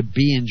Christ, to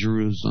be in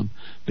Jerusalem,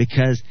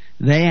 because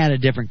they had a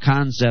different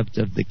concept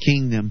of the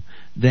kingdom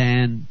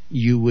than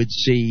you would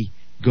see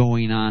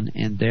going on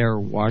in their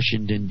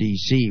Washington,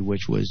 D.C.,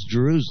 which was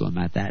Jerusalem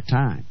at that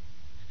time.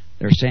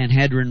 Their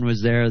Sanhedrin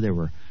was there. There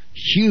were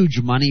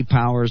huge money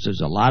powers.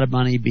 There's a lot of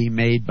money being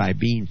made by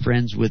being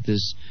friends with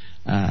this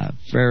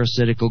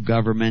Pharisaical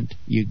government.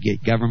 You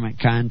get government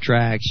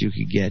contracts. You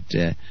could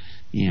get...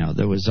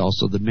 there was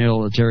also the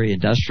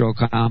military-industrial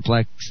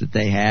complex that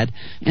they had.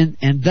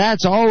 And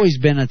that's always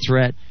been a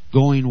threat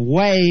going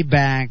way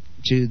back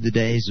to the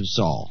days of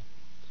Saul,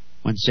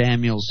 when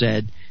Samuel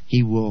said,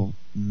 he will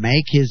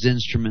make his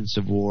instruments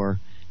of war,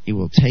 he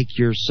will take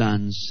your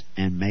sons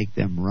and make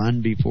them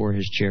run before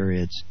his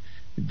chariots.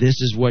 This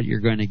is what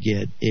you're going to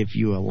get if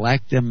you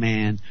elect a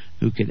man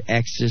who could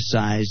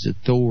exercise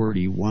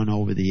authority one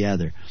over the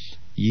other.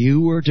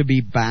 You were to be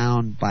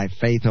bound by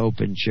faith, hope,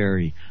 and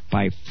charity,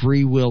 by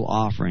free will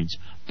offerings,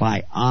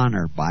 by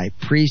honor, by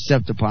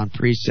precept upon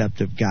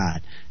precept of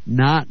God,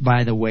 not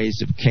by the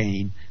ways of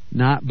Cain,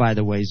 not by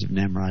the ways of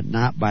Nimrod,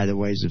 not by the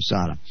ways of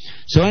Sodom.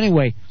 So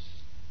anyway,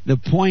 the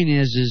point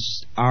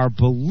is our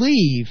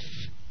belief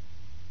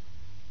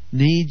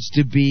needs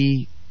to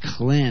be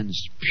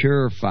cleansed,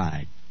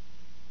 purified.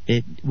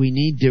 We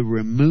need to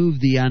remove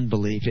the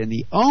unbelief, and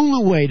the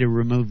only way to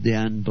remove the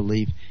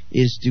unbelief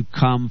is to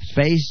come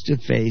face to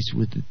face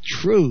with the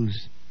truth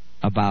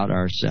about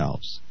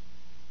ourselves.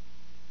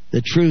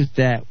 The truth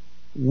that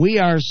we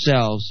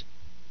ourselves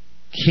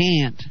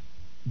can't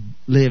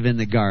live in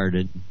the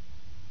garden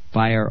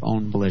by our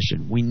own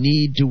volition. We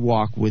need to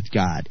walk with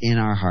God in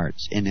our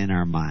hearts and in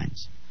our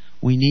minds.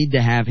 We need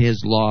to have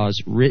His laws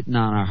written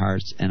on our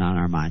hearts and on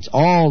our minds.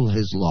 All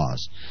His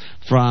laws,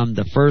 from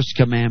the first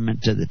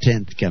commandment to the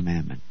 10th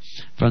commandment,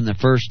 from the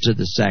first to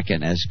the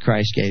second, as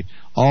Christ gave.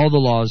 All the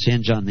laws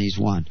hinge on these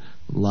one.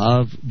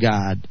 Love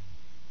God,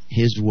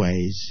 His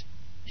ways,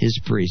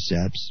 His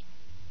precepts,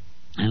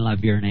 and love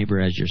your neighbor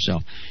as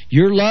yourself.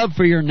 Your love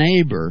for your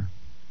neighbor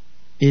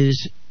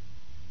is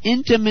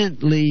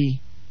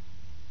intimately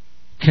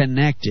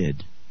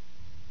connected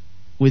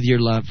with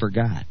your love for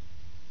God.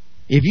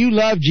 If you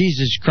love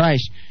Jesus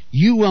Christ,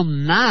 you will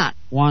not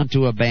want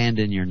to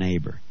abandon your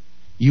neighbor.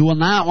 You will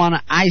not want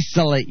to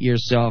isolate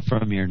yourself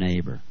from your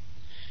neighbor.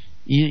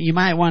 You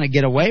might want to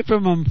get away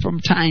from them from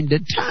time to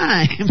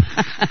time.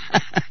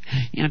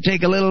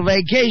 Take a little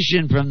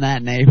vacation from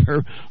that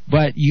neighbor,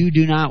 but you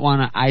do not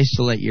want to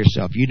isolate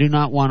yourself. You do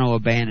not want to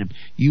abandon him.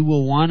 You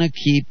will want to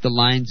keep the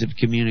lines of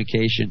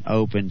communication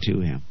open to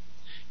him.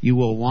 You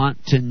will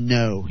want to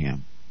know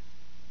him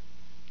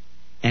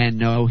and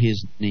know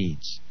his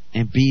needs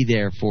and be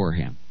there for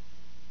him.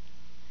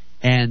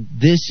 And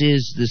this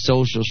is the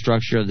social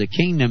structure of the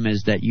kingdom,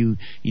 is that you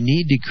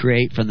need to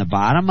create from the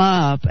bottom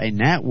up a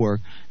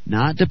network,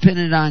 not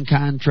dependent on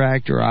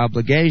contract or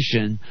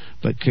obligation,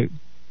 but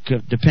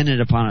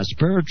dependent upon a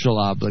spiritual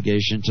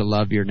obligation to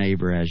love your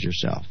neighbor as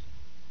yourself.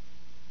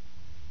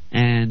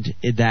 And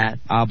that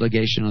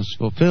obligation is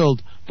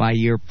fulfilled by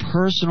your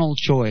personal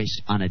choice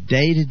on a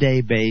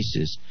day-to-day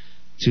basis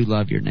to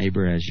love your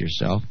neighbor as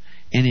yourself.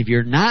 And if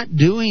you're not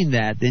doing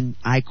that, then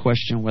I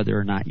question whether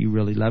or not you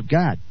really love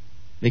God.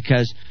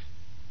 Because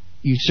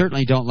you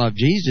certainly don't love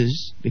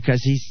Jesus,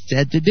 because He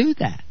said to do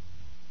that.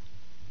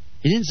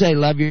 He didn't say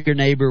love your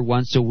neighbor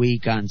once a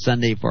week on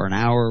Sunday for an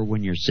hour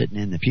when you're sitting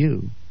in the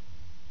pew.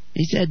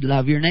 He said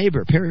love your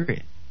neighbor,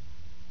 period.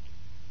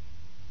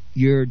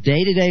 Your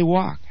day-to-day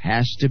walk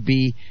has to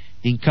be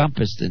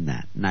encompassed in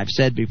that. And I've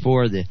said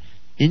before, the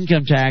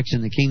income tax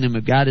in the kingdom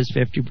of God is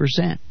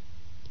 50%.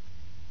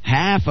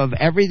 half of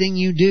everything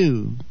you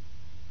do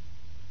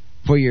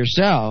for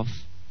yourself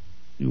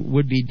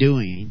would be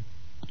doing.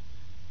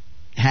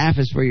 Half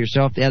is for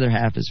yourself, the other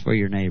half is for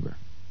your neighbor.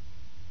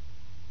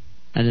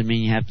 That doesn't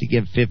mean you have to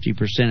give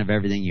 50% of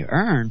everything you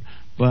earn,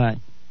 but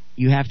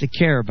you have to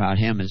care about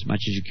him as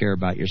much as you care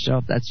about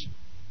yourself. That's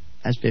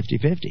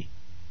 50-50.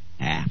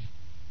 Half.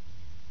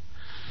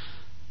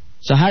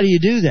 So how do you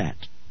do that?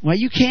 Well,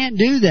 you can't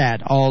do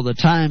that all the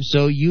time,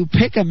 so you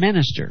pick a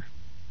minister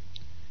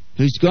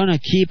who's going to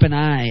keep an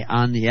eye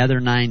on the other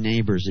 9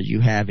 neighbors that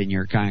you have in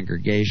your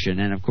congregation.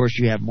 And, of course,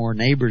 you have more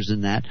neighbors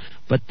than that,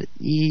 but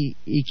you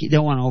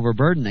don't want to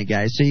overburden the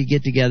guy. So you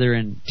get together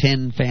in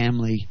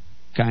 10-family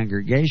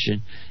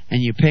congregation,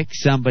 and you pick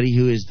somebody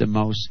who is the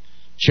most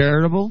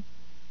charitable,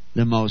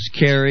 the most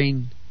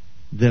caring,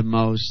 the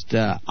most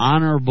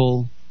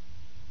honorable,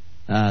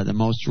 the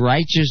most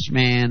righteous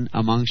man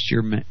amongst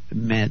your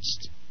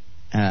midst,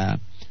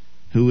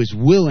 who is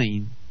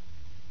willing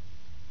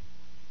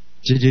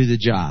to do the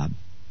job,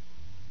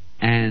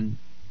 and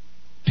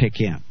pick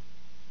him.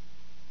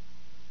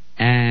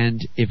 And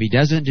if he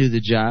doesn't do the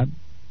job,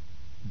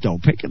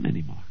 don't pick him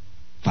anymore.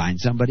 Find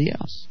somebody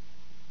else.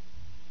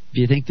 If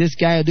you think this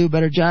guy will do a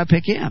better job,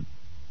 pick him.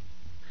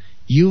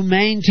 You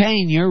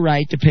maintain your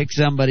right to pick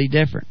somebody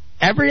different.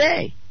 Every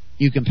day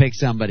you can pick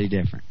somebody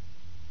different.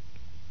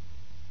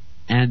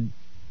 And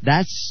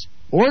that's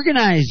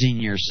organizing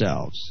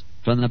yourselves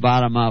from the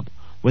bottom up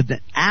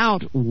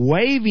without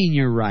waiving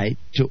your right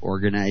to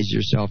organize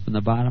yourself from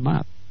the bottom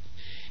up.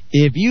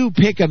 If you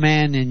pick a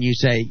man and you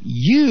say,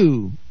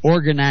 you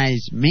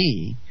organize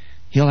me,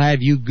 he'll have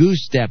you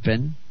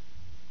goose-stepping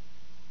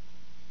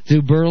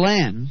through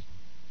Berlin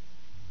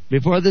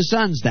before the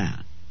sun's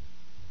down.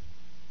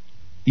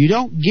 You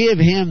don't give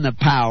him the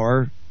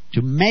power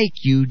to make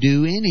you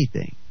do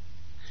anything.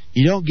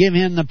 You don't give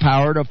him the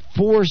power to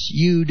force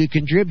you to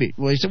contribute.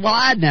 Well, he said, well,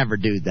 I'd never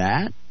do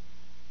that.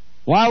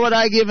 Why would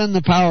I give him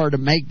the power to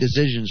make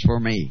decisions for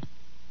me?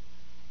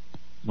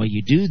 Well,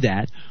 you do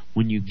that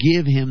when you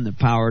give him the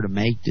power to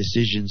make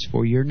decisions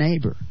for your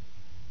neighbor.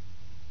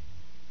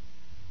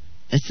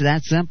 It's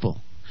that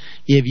simple.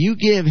 If you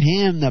give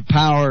him the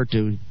power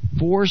to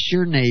force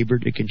your neighbor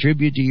to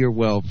contribute to your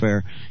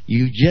welfare,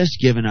 you've just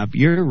given up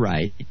your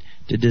right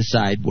to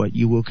decide what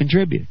you will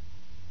contribute.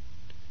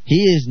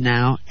 He is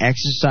now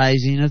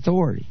exercising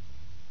authority.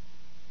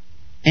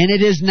 And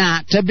it is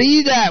not to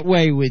be that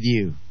way with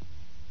you.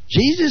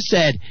 Jesus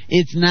said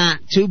it's not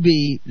to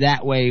be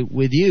that way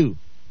with you.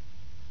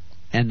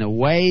 And the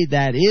way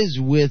that is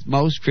with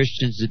most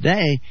Christians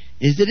today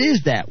is it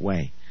is that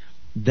way.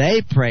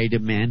 They pray to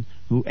men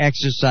who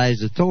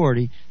exercise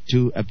authority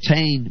to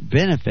obtain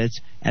benefits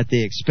at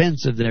the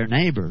expense of their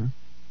neighbor.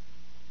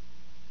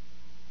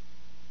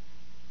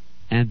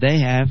 And they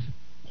have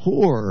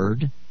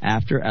whored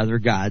after other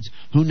gods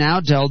who now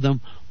tell them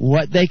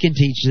what they can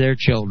teach their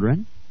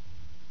children,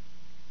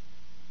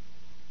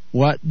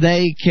 what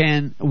they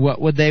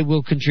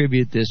will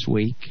contribute this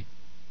week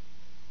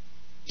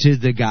to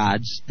the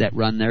gods that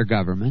run their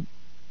government.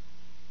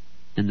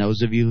 And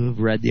those of you who have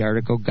read the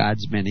article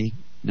Gods Many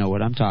know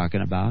what I'm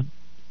talking about,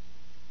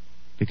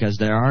 because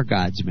there are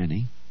gods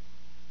many.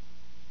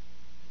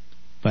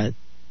 But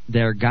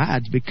they're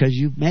gods because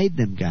you've made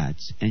them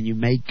gods and you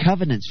made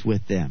covenants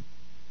with them,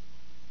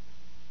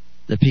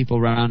 the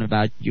people round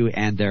about you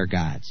and their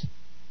gods.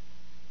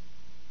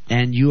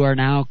 And you are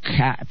now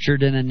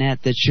captured in a net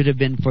that should have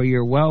been for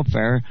your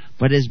welfare,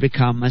 but has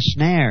become a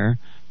snare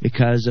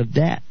because of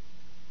debt.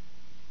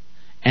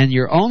 And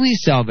your only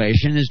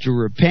salvation is to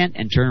repent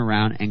and turn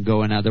around and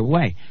go another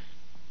way.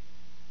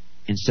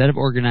 Instead of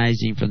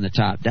organizing from the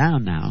top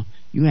down now,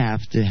 you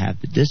have to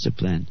have the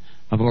discipline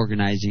of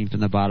organizing from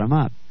the bottom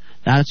up.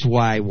 That's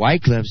why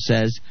Wycliffe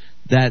says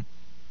that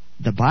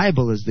the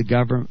Bible is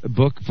the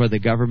book for the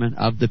government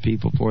of the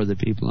people, for the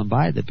people, and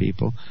by the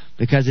people,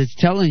 because it's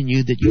telling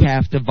you that you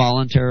have to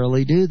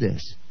voluntarily do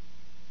this.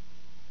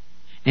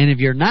 And if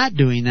you're not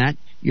doing that,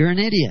 you're an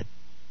idiot.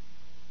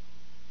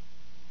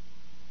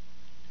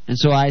 And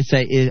so I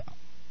say,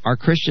 are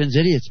Christians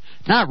idiots?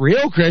 Not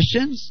real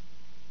Christians.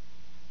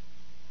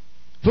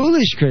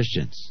 Foolish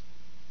Christians.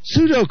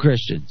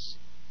 Pseudo-Christians.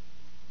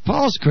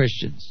 False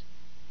Christians.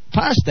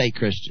 Apostate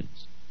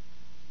Christians.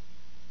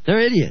 They're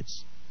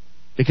idiots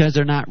because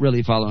they're not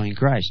really following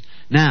Christ.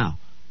 Now,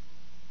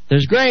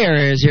 there's gray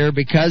areas here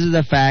because of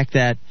the fact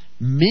that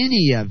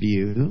many of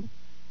you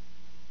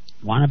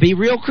want to be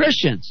real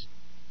Christians.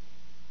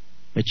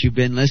 But you've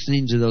been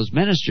listening to those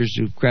ministers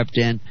who've crept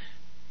in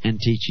and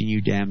teaching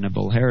you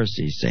damnable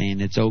heresies,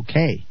 saying it's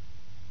okay.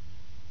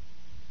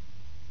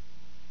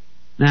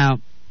 Now,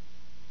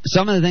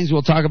 some of the things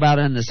we'll talk about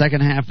in the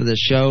second half of the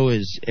show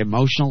is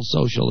emotional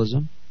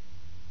socialism,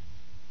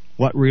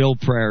 what real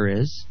prayer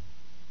is,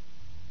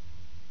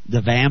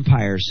 the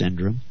vampire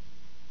syndrome.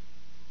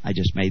 I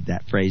just made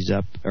that phrase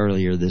up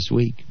earlier this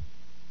week.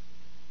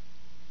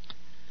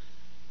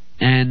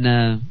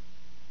 And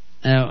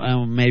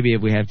maybe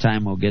if we have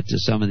time, we'll get to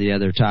some of the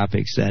other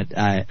topics that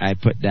I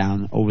put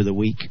down over the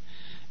week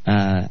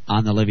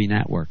on the Living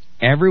Network.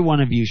 Every one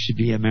of you should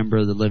be a member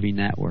of the Living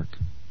Network.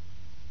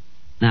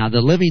 Now,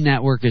 the Living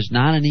Network is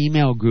not an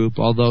email group,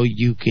 although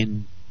you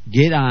can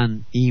get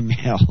on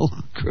email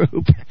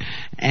group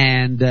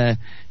and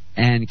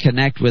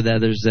connect with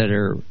others that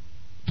are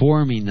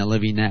forming the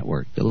Living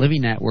Network. The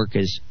Living Network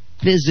is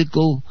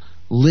physical,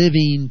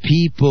 living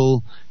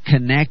people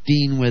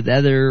connecting with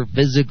other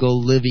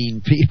physical,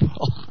 living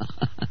people.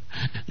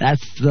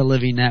 That's the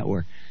Living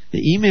Network.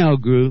 The email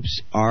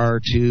groups are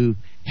to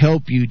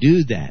help you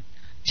do that.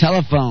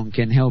 Telephone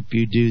can help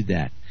you do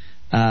that.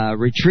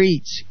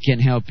 Retreats can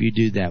help you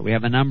do that. We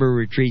have a number of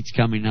retreats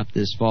coming up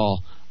this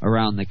fall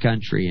around the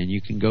country, and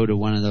you can go to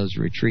one of those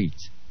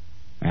retreats.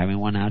 We're having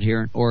one out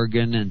here in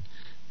Oregon, and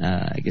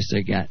I guess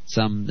they got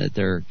some that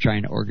they're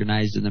trying to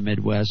organize in the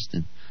Midwest,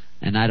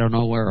 and I don't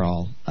know where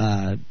all.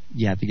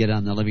 You have to get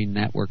on the Living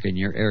Network in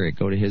your area.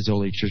 Go to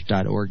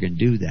hisholychurch.org and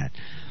do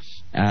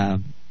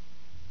that.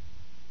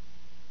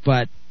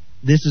 But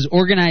this is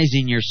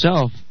organizing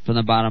yourself from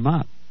the bottom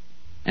up.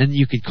 And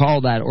you could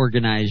call that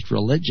organized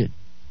religion.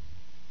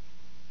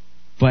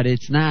 But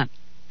it's not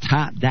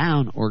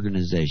top-down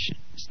organization.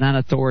 It's not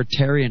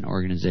authoritarian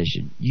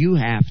organization. You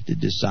have to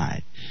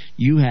decide.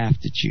 You have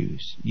to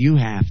choose. You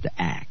have to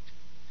act.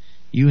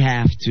 You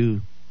have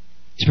to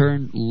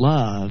turn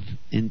love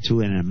into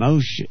an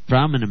emotion,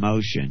 from an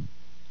emotion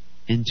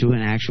into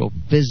an actual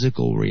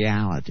physical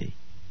reality,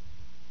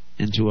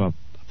 into a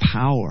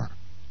power.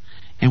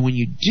 And when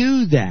you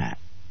do that,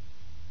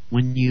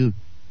 when you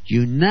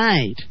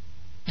unite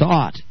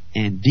thought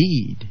and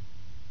deed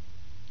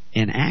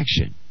in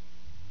action,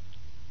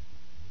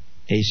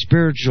 a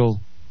spiritual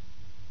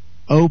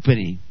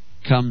opening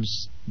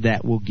comes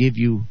that will give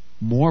you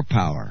more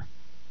power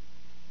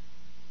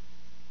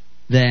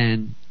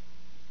than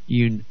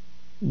you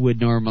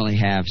would normally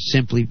have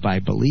simply by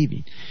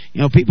believing.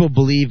 You know, people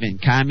believe in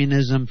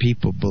communism,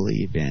 people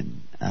believe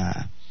in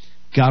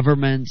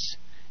governments,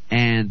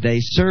 and they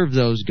serve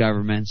those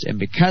governments, and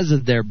because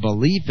of their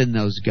belief in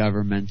those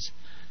governments,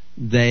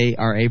 they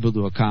are able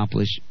to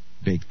accomplish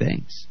big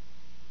things.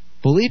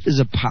 Belief is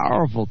a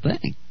powerful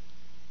thing.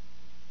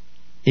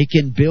 It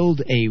can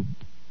build a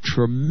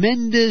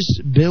tremendous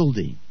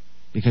building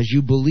because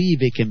you believe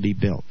it can be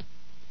built.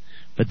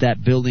 But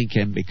that building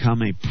can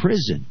become a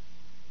prison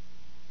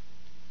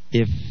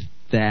if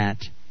that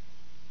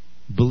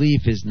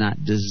belief is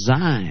not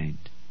designed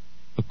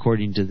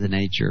according to the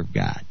nature of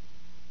God.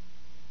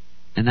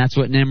 And that's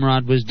what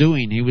Nimrod was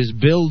doing. He was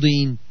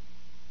building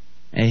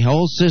a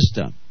whole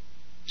system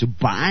to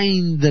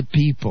bind the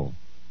people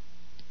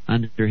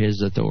under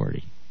his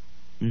authority.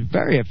 It was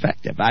very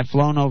effective. I've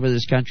flown over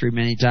this country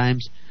many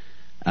times,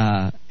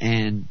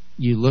 and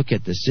you look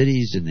at the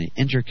cities and the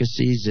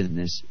intricacies in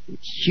this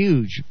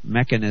huge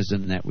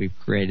mechanism that we've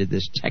created,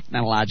 this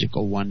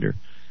technological wonder,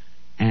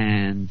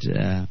 and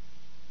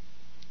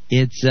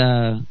it's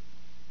a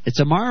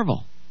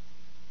marvel.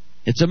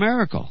 It's a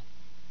miracle.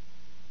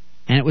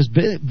 And it was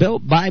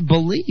built by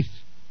belief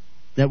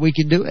that we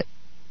can do it.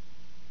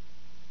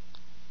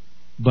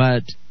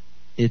 But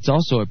it's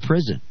also a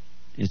prison.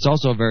 It's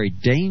also a very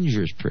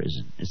dangerous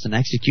prison. It's an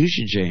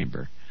execution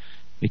chamber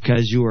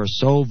because you are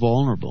so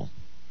vulnerable,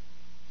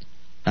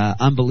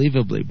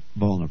 unbelievably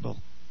vulnerable.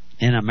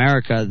 In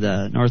America,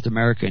 the North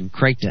American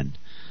Creighton,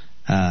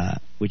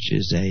 which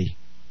is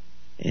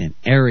an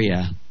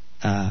area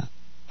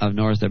of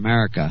North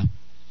America,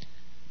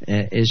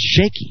 is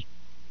shaky.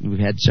 We've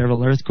had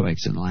several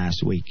earthquakes in the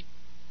last week.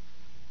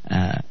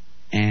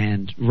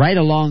 And right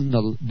along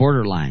the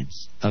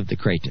borderlines of the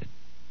Creighton.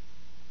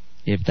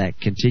 If that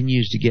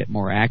continues to get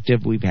more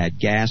active, we've had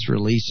gas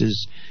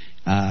releases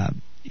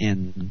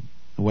in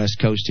the West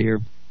Coast here.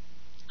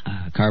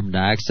 Carbon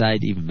dioxide,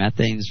 even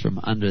methanes from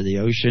under the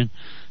ocean.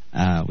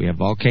 We have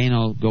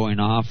volcano going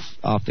off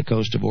the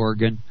coast of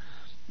Oregon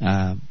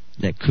that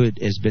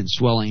has been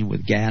swelling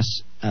with gas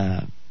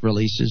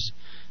releases.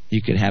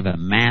 You could have a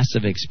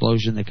massive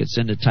explosion that could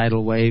send a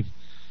tidal wave,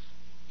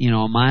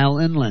 a mile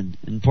inland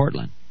in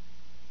Portland.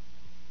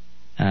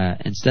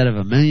 Instead of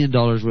 $1 million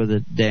worth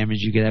of damage,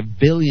 you could have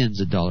billions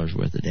of dollars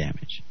worth of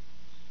damage.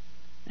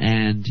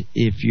 And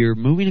if you're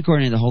moving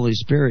according to the Holy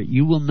Spirit,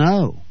 you will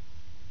know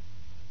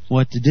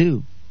what to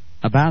do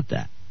about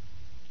that.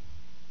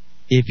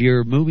 If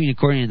you're moving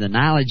according to the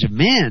knowledge of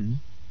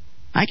men,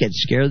 I could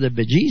scare the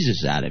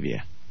bejesus out of you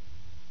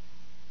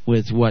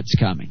with what's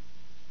coming.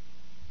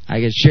 I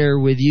could share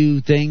with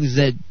you things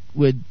that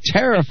would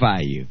terrify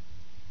you.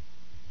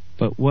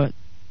 But what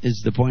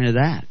is the point of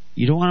that?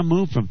 You don't want to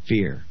move from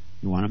fear.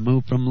 You want to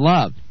move from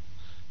love,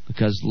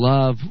 because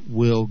love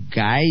will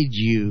guide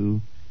you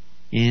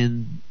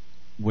in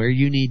where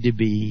you need to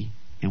be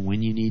and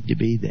when you need to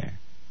be there.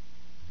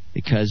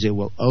 Because it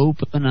will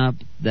open up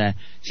that.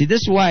 See, this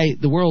is why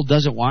the world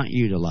doesn't want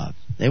you to love.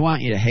 They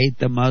want you to hate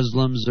the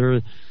Muslims or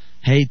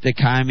hate the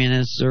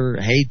communists or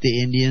hate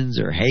the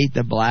Indians or hate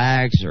the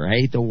blacks or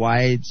hate the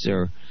whites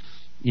or,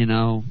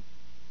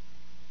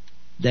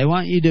 they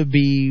want you to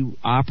be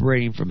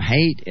operating from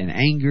hate and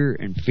anger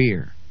and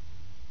fear.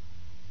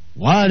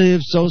 What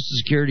if Social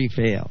Security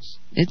fails?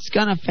 It's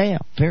going to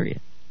fail,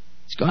 period.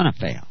 It's going to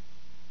fail.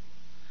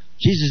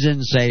 Jesus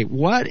didn't say,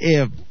 what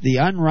if the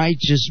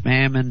unrighteous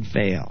mammon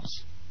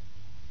fails?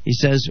 He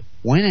says,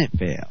 when it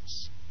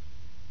fails,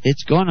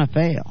 it's going to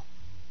fail.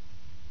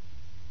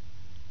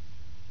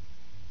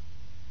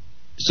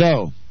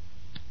 So,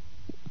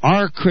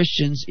 are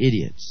Christians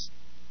idiots?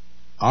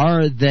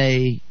 Are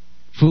they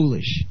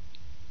foolish?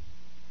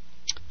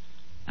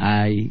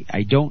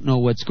 I don't know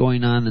what's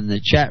going on in the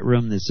chat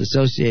room that's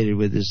associated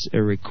with this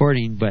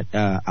recording, but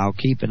I'll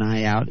keep an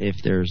eye out if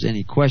there's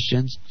any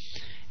questions.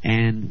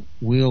 And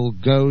we'll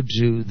go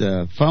to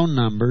the phone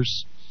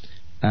numbers,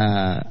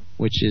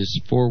 which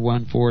is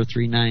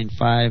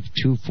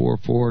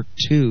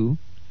 414-395-2442.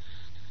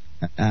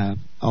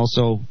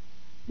 Also,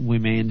 we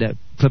may end up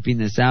clipping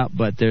this out,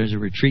 but there's a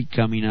retreat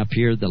coming up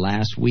here the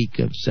last week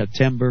of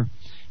September.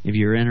 If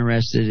you're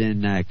interested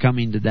in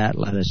coming to that,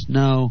 let us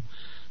know.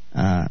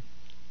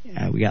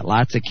 We got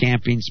lots of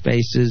camping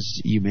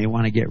spaces. You may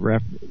want to get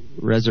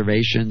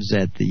reservations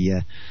at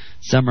the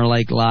Summer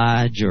Lake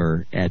Lodge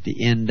or at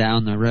the inn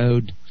down the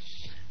road.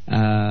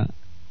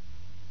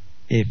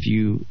 If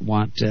you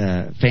want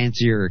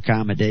fancier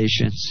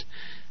accommodations.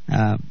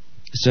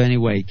 So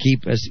anyway,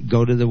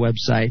 go to the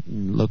website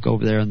and look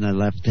over there on the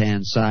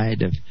left-hand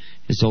side of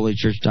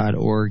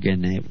hisholychurch.org,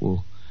 and it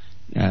will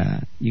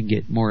you can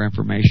get more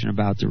information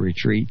about the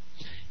retreat.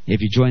 If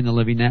you join the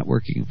Living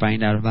Network, you can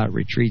find out about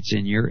retreats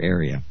in your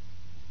area.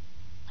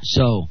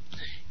 So,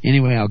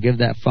 anyway, I'll give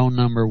that phone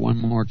number one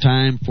more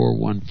time,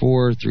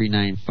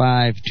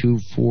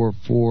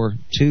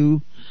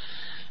 414-395-2442.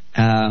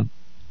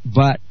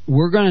 But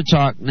we're going to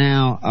talk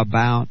now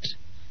about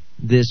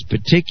this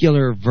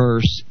particular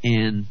verse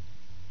in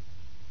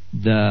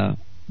the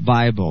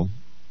Bible,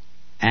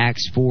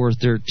 Acts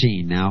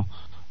 4:13. Now,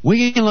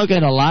 we can look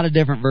at a lot of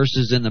different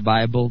verses in the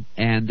Bible,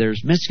 and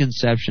there's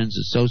misconceptions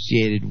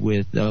associated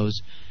with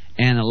those,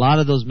 and a lot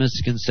of those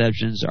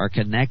misconceptions are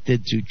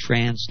connected to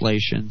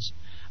translations.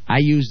 I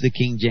use the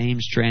King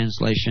James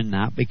translation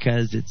not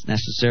because it's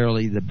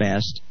necessarily the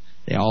best.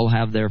 They all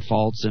have their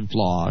faults and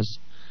flaws.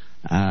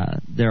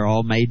 They're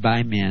all made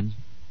by men.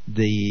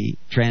 The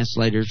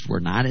translators were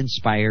not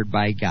inspired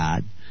by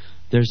God.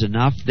 There's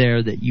enough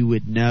there that you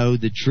would know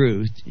the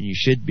truth, and you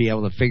should be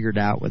able to figure it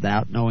out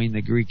without knowing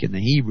the Greek and the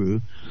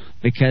Hebrew,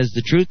 because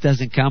the truth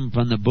doesn't come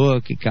from the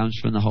book, it comes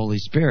from the Holy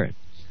Spirit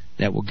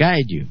that will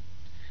guide you.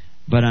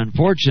 But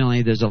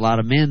unfortunately, there's a lot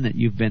of men that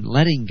you've been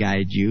letting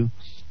guide you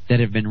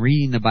that have been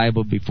reading the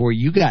Bible before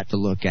you got to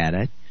look at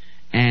it,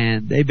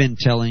 and they've been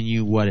telling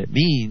you what it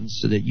means,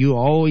 so that you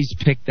always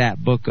pick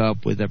that book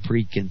up with a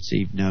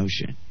preconceived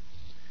notion.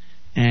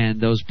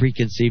 And those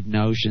preconceived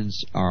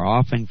notions are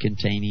often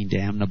containing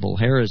damnable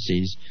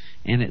heresies,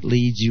 and it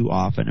leads you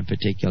off in a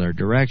particular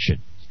direction.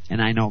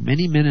 And I know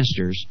many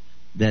ministers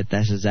that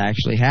this has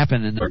actually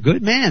happened, and they're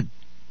good men,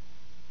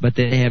 but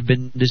they have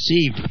been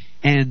deceived.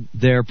 And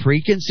their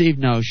preconceived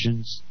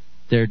notions,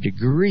 their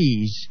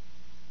degrees,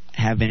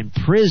 have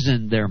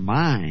imprisoned their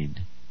mind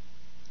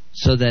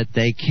so that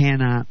they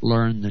cannot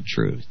learn the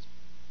truth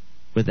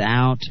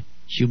without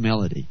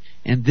humility.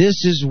 And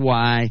this is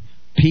why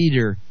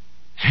Peter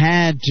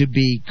had to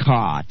be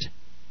caught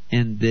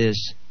in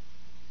this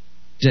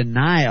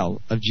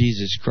denial of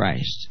Jesus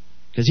Christ.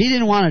 Because he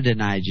didn't want to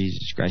deny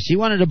Jesus Christ. He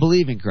wanted to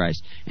believe in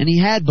Christ. And he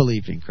had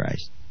belief in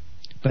Christ.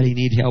 But he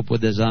needed help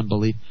with his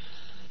unbelief.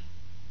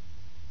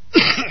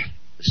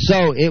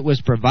 So it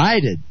was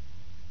provided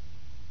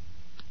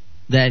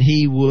that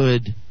he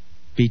would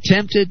be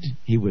tempted.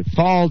 He would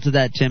fall to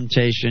that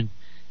temptation.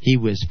 He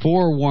was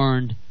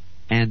forewarned.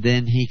 And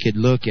then he could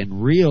look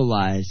and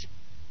realize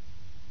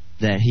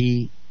that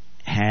he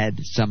had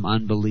some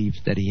unbelief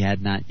that he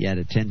had not yet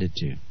attended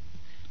to.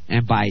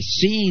 And by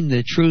seeing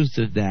the truth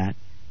of that,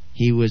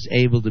 he was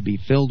able to be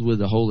filled with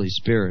the Holy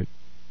Spirit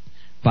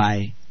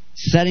by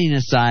setting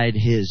aside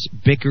his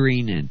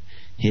bickering and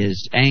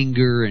his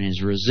anger and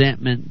his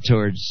resentment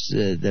towards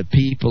the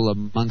people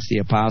amongst the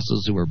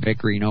apostles who were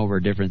bickering over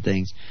different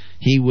things.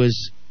 He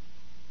was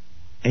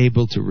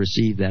able to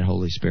receive that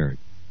Holy Spirit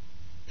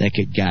that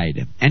could guide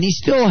him. And he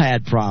still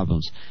had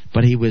problems,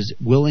 but he was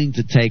willing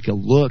to take a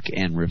look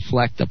and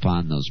reflect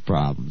upon those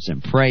problems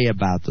and pray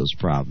about those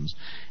problems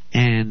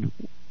and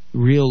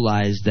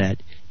realize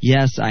that,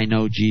 yes, I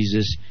know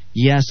Jesus,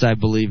 yes, I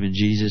believe in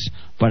Jesus,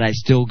 but I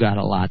still got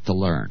a lot to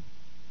learn.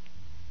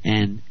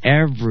 And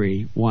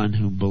everyone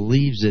who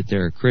believes that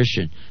they're a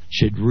Christian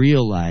should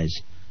realize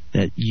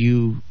that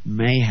you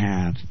may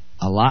have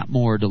a lot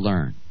more to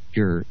learn.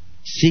 You're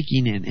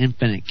seeking an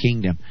infinite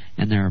kingdom,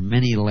 and there are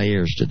many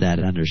layers to that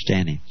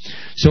understanding.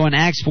 So in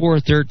Acts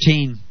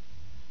 4:13,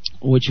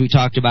 which we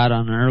talked about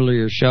on an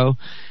earlier show,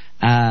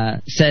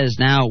 says,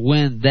 now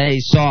when they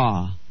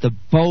saw the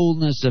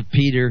boldness of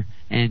Peter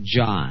and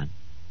John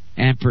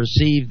and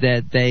perceived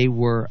that they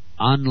were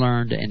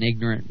unlearned and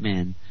ignorant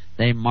men,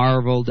 they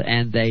marveled,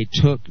 and they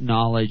took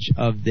knowledge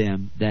of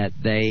them that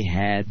they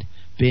had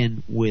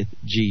been with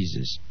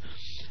Jesus.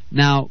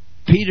 Now,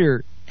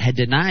 Peter had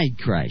denied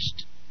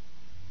Christ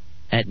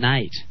at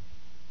night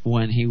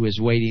when he was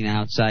waiting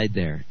outside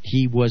there.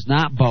 He was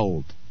not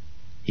bold.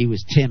 He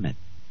was timid.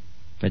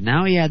 But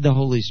now he had the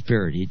Holy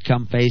Spirit. He'd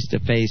come face to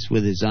face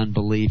with his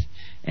unbelief,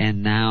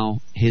 and now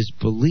his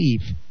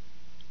belief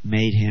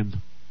made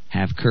him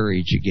have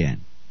courage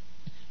again.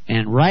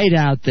 And right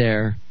out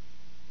there,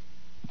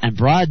 in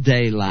broad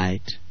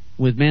daylight,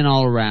 with men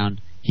all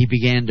around, he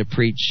began to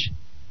preach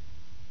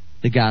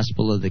the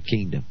gospel of the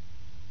kingdom.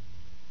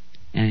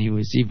 And he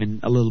was even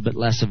a little bit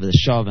less of a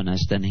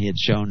chauvinist than he had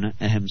shown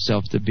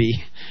himself to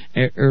be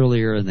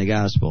earlier in the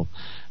gospel.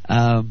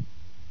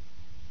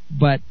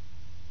 But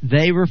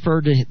they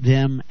refer to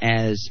them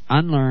as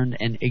unlearned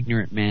and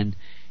ignorant men.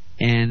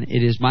 And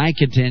it is my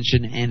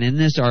contention, and in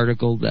this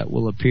article that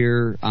will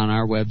appear on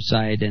our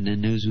website and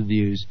in News with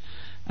Views,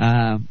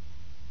 that's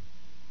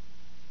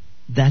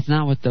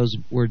not what those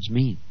words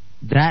mean.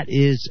 That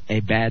is a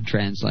bad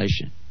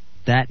translation.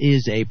 That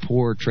is a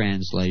poor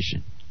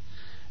translation.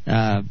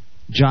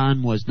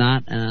 John was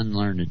not an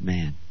unlearned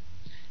man.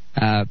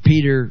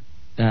 Peter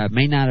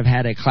may not have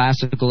had a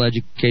classical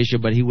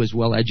education, but he was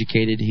well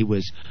educated. He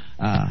was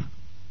a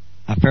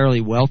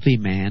fairly wealthy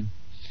man.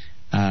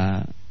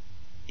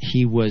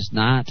 He was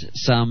not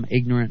some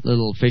ignorant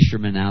little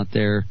fisherman out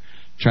there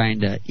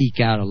trying to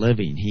eke out a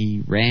living.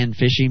 He ran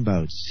fishing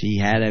boats. He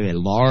had a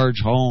large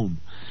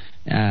home.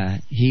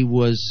 He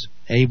was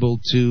able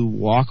to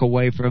walk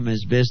away from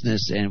his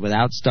business and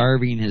without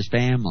starving his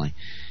family.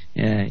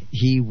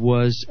 He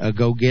was a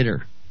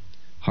go-getter,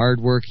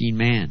 hard-working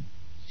man.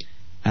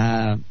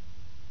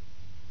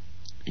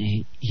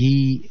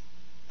 He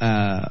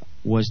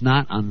was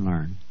not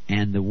unlearned,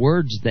 and the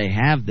words they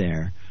have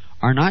there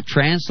are not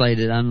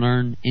translated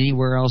unlearned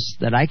anywhere else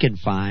that I can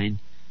find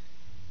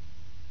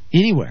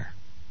anywhere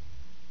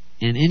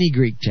in any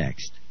Greek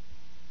text.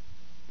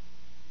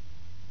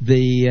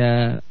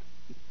 The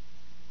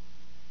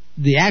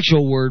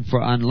actual word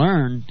for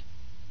unlearned,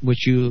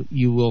 which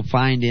you will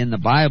find in the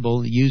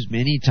Bible, used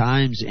many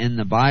times in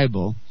the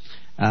Bible,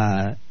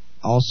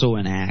 also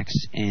in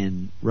Acts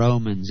and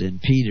Romans and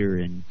Peter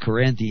and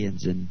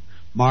Corinthians and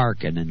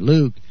Mark and in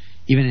Luke,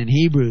 even in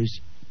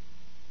Hebrews,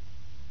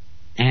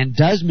 and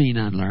does mean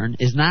unlearned,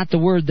 is not the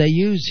word they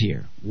use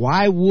here.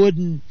 Why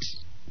wouldn't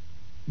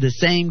the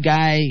same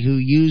guy who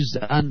used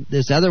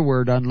this other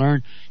word,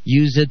 unlearned,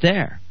 use it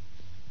there?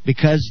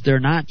 Because they're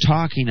not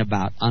talking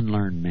about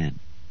unlearned men.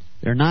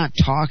 They're not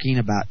talking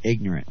about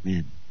ignorant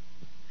men.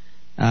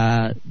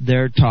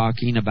 They're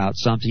talking about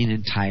something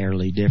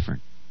entirely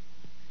different.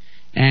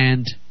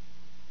 And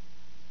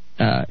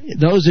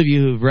those of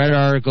you who've read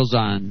articles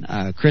on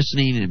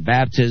christening and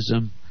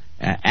baptism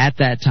at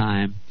that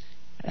time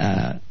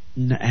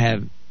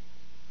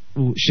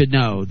should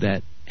know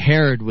that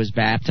Herod was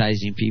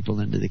baptizing people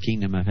into the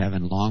kingdom of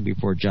heaven long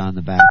before John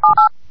the Baptist.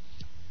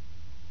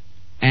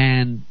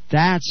 And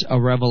that's a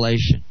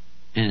revelation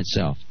in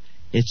itself.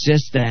 It's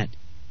just that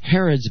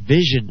Herod's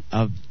vision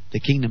of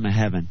the kingdom of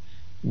heaven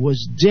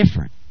was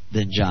different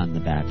than John the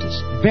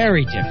Baptist.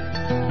 Very different.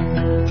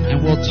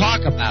 And we'll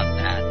talk about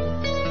that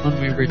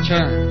when we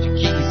return to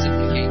Keys of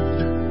the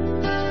Kingdom.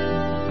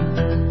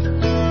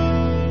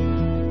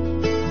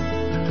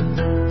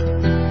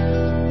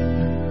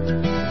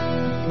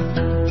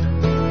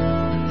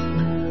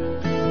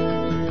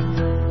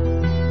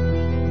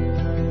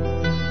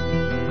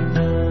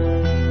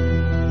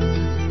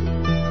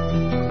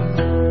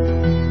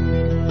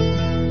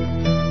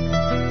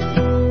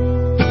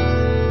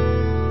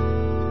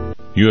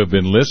 You have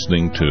been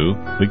listening to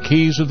The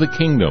Keys of the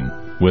Kingdom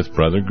with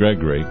Brother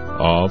Gregory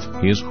of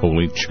His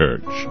Holy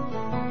Church.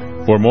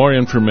 For more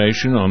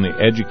information on the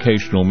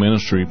educational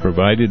ministry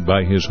provided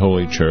by His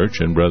Holy Church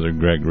and Brother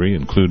Gregory,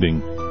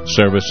 including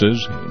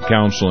services,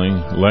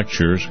 counseling,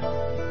 lectures,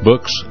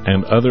 books,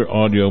 and other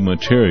audio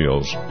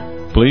materials,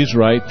 please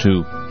write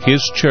to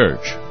His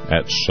Church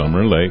at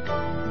Summer Lake,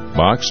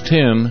 Box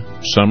 10,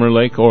 Summer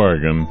Lake,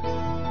 Oregon,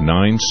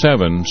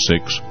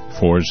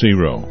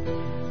 97640.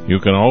 You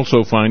can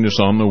also find us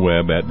on the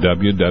web at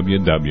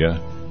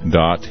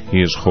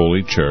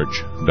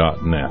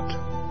www.hisholychurch.net.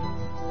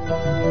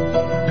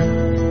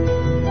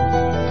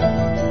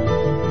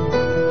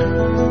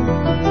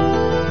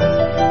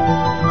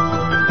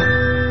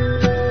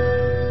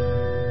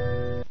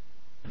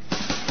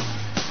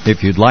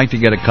 If you'd like to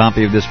get a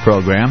copy of this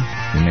program,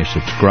 you may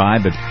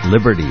subscribe at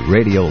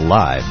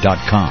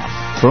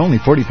LibertyRadioLive.com for only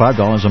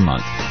 $45 a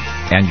month.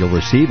 And you'll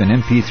receive an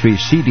MP3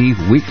 CD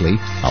weekly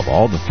of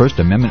all the First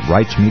Amendment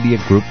Rights Media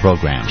Group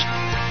programs.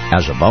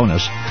 As a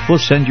bonus, we'll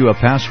send you a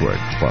password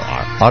for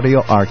our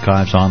audio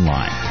archives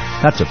online.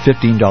 That's a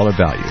 $15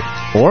 value.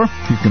 Or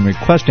you can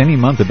request any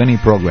month of any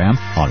program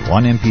on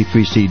one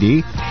MP3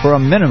 CD for a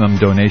minimum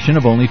donation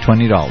of only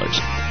 $20.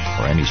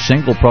 Or any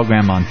single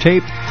program on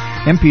tape,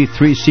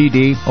 MP3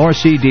 CD, or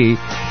CD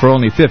for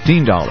only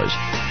 $15.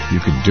 You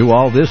can do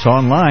all this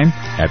online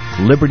at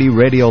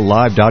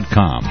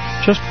LibertyRadioLive.com.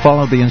 Just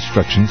follow the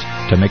instructions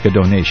to make a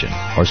donation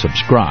or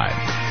subscribe.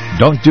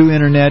 Don't do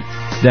internet?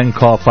 Then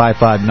call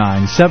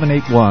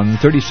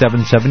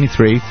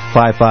 559-781-3773,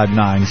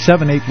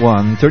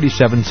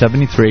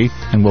 559-781-3773,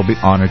 and we'll be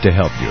honored to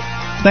help you.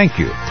 Thank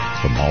you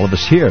from all of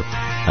us here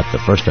at the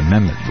First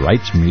Amendment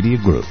Rights Media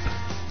Group.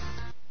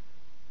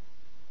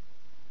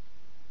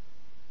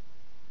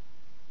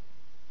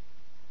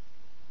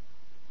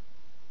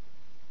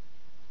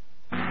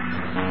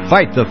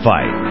 fight the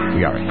fight.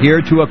 We are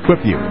here to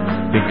equip you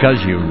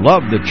because you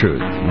love the truth.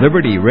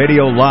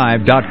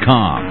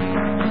 LibertyRadioLive.com.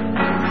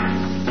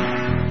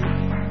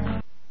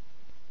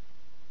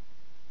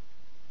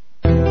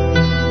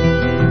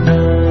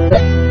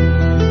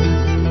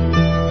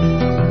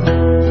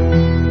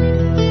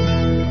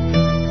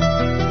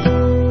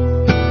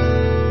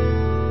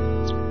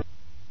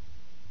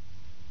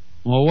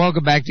 Well,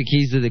 welcome back to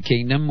Keys of the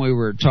Kingdom. We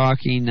were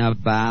talking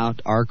about,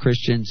 are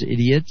Christians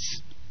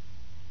idiots?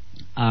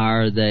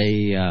 Are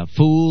they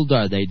fooled?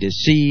 Are they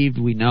deceived?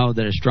 We know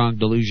that a strong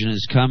delusion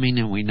is coming,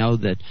 and we know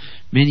that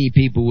many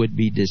people would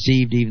be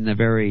deceived, even the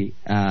very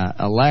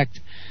elect.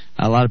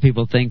 A lot of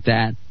people think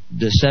that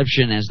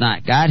deception has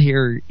not got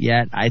here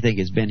yet. I think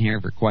it's been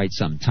here for quite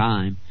some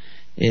time.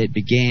 It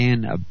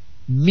began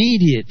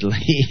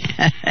immediately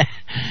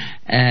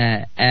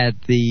at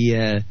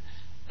the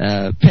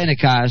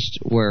Pentecost,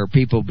 where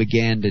people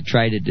began to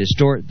try to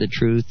distort the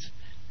truth.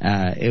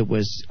 It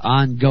was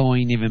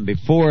ongoing even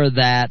before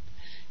that.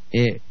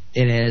 It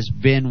has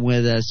been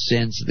with us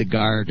since the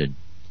garden.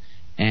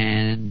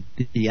 And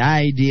the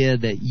idea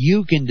that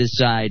you can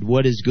decide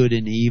what is good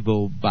and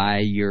evil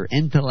by your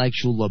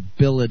intellectual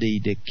ability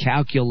to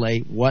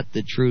calculate what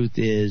the truth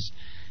is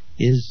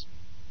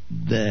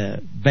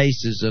the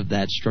basis of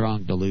that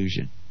strong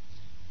delusion.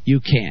 You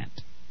can't.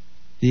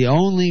 The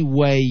only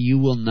way you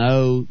will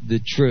know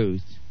the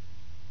truth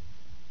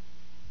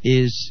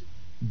is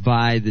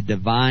by the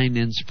divine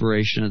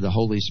inspiration of the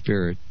Holy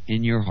Spirit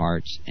in your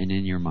hearts and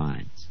in your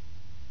minds.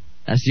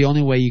 That's the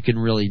only way you can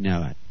really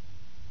know it.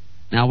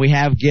 Now, we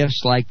have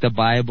gifts like the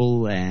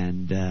Bible,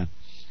 and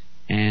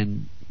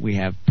we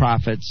have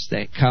prophets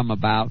that come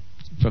about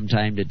from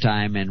time to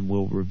time and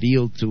will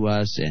reveal to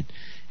us,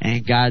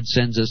 and God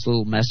sends us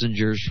little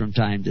messengers from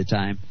time to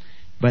time.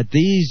 But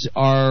these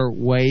are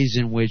ways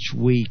in which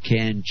we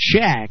can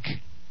check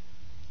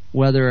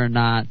whether or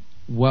not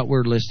what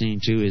we're listening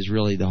to is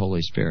really the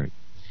Holy Spirit.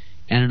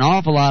 And an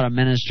awful lot of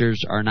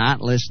ministers are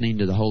not listening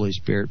to the Holy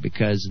Spirit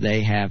because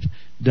they have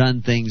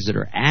done things that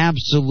are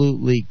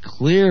absolutely,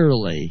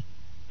 clearly,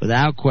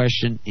 without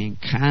question, in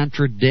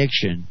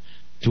contradiction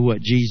to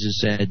what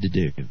Jesus said to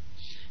do.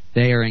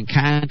 They are in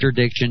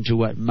contradiction to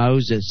what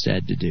Moses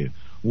said to do,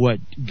 what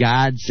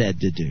God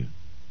said to do.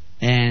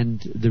 And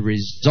the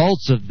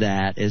results of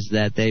that is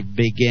that they've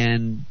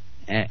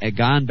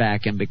gone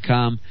back and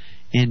become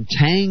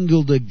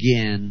entangled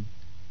again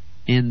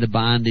in the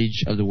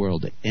bondage of the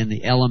world, in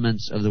the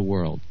elements of the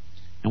world.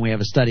 And we have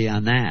a study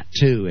on that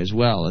too, as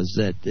well, is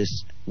that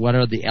what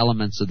are the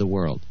elements of the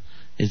world?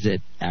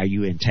 Are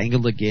you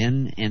entangled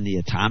again in the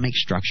atomic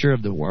structure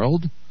of the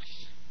world?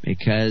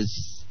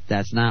 Because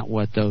that's not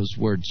what those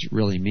words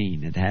really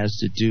mean. It has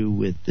to do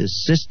with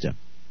this system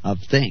of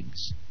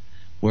things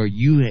where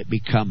you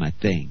become a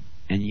thing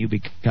and you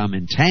become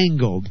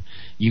entangled.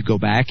 You go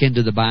back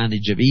into the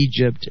bondage of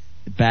Egypt,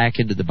 back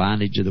into the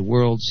bondage of the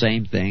world,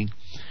 same thing.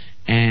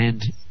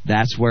 And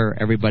that's where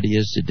everybody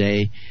is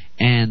today.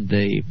 And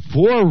the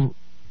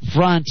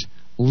forefront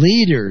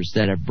leaders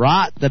that have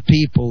brought the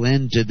people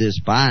into this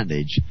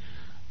bondage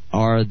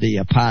are the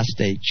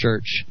apostate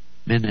church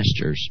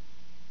ministers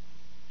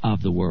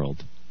of the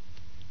world.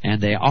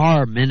 And they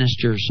are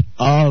ministers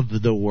of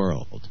the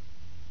world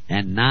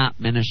and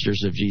not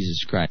ministers of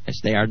Jesus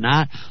Christ. They are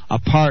not a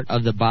part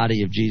of the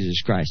body of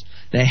Jesus Christ.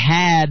 They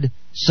had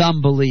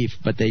some belief,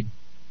 but they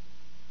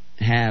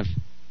have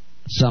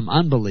some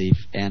unbelief,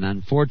 and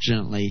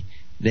unfortunately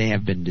they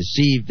have been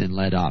deceived and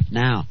led off.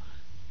 Now,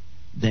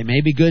 they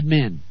may be good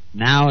men.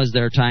 Now is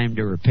their time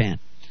to repent,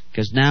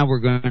 because now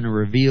we're going to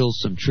reveal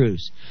some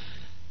truths.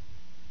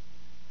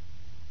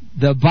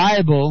 The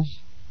Bible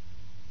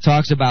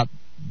talks about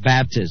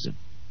baptism.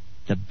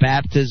 The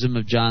baptism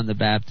of John the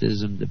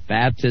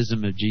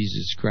baptism of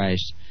Jesus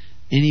Christ.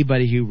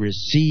 Anybody who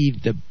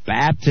received the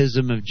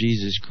baptism of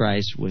Jesus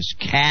Christ was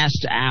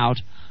cast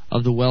out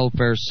of the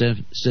welfare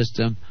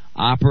system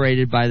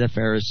operated by the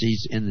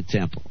Pharisees in the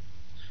temple.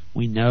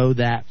 We know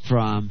that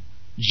from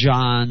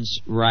John's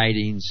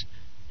writings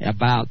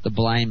about the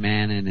blind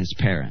man and his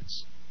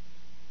parents,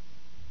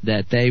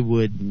 that they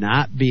would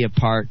not be a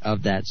part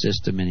of that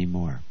system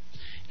anymore.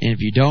 And if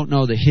you don't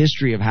know the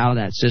history of how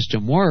that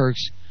system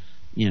works,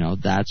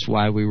 that's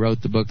why we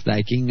wrote the book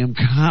Thy Kingdom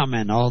Come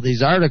and all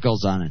these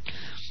articles on it.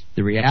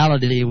 The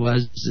reality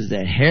was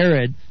that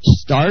Herod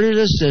started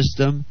a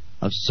system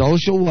of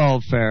social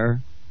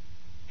welfare,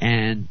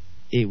 and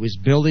it was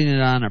building it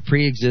on a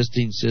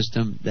pre-existing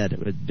system that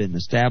had been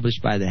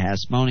established by the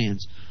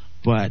Hasmoneans,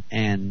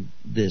 and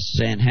this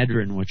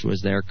Sanhedrin, which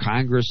was their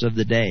Congress of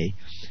the day.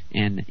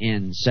 And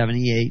in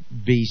 78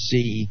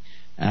 BC,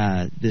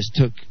 this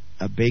took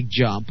a big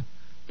jump,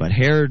 but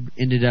Herod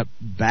ended up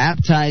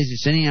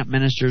sending up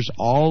ministers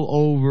all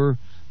over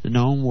the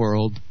known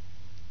world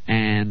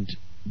and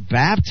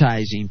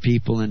baptizing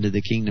people into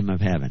the kingdom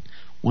of heaven.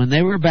 When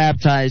they were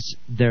baptized,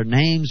 their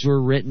names were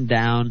written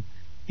down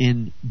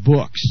in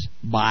books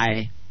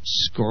by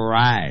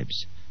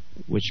scribes,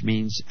 which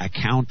means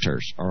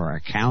accounters or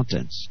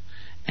accountants,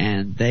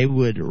 and they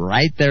would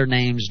write their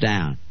names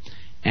down.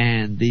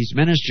 And these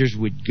ministers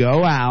would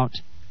go out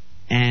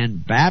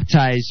and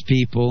baptize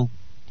people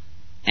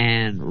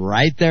and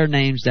write their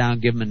names down,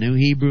 give them a new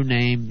Hebrew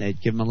name.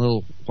 They'd give them a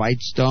little white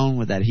stone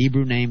with that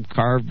Hebrew name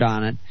carved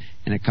on it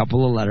and a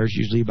couple of letters,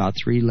 usually about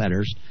 3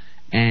 letters.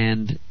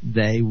 And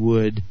they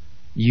would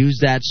use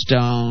that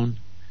stone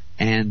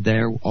and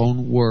their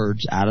own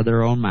words out of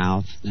their own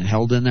mouth,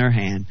 held in their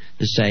hand,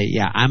 to say,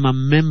 yeah, I'm a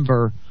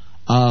member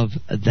of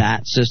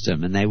that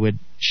system. And they would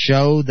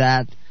show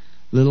that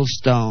little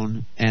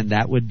stone, and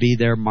that would be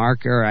their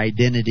marker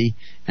identity.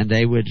 And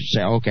they would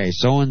say, okay,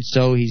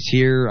 so-and-so, he's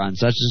here on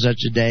such and such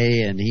a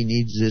day, and he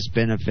needs this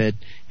benefit,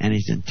 and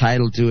he's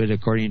entitled to it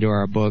according to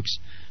our books,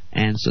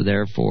 and so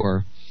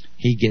therefore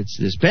he gets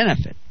this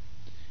benefit.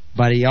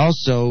 But he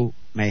also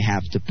may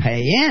have to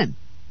pay in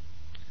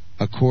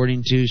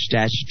according to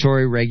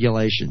statutory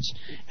regulations.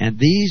 And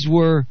these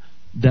were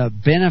the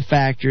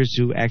benefactors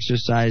who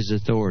exercised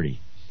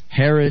authority.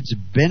 Herod's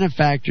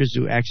benefactors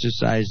who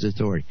exercised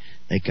authority.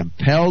 They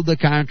compelled the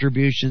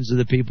contributions of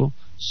the people,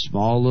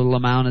 small little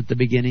amount at the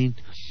beginning,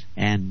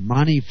 and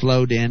money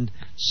flowed in,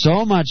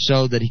 so much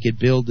so that he could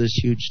build this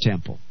huge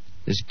temple,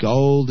 this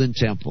golden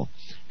temple.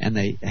 And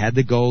they had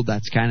the gold,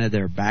 that's kind of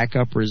their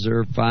backup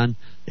reserve fund.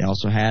 They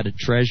also had a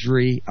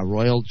treasury, a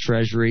royal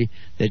treasury,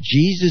 that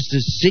Jesus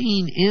is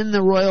seen in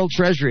the royal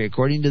treasury,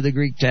 according to the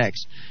Greek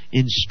text,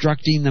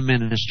 instructing the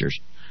ministers.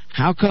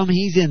 How come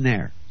he's in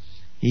there?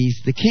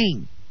 He's the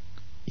king.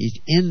 He's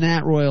in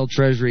that royal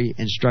treasury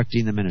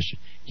instructing the minister.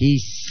 He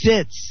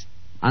sits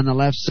on the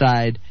left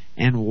side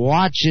and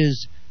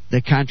watches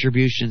the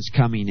contributions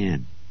coming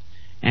in.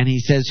 And he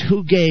says,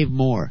 who gave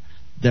more?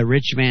 The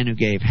rich man who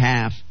gave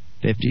half,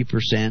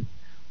 50%,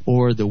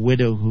 or the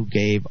widow who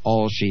gave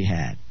all she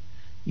had?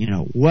 You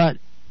know, what?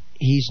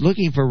 He's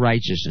looking for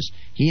righteousness.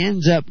 He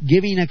ends up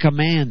giving a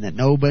command that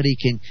nobody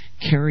can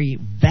carry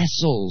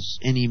vessels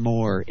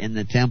anymore in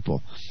the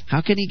temple.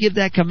 How can he give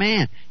that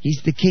command?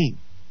 He's the king.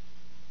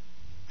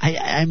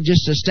 I'm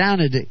just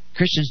astounded that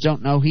Christians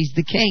don't know he's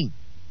the king.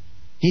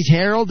 He's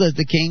heralded as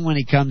the king when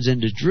he comes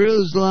into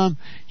Jerusalem.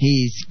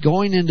 He's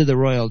going into the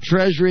royal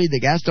treasury,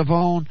 the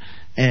Gastaphone,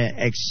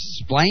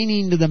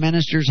 explaining to the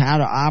ministers how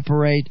to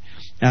operate.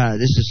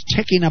 This is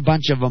ticking a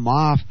bunch of them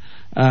off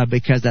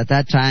because at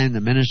that time the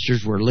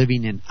ministers were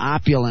living in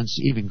opulence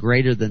even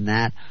greater than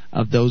that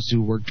of those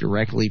who worked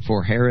directly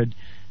for Herod.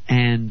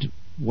 And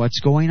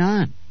what's going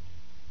on?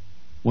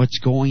 What's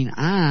going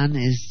on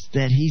is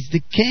that he's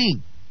the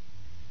king.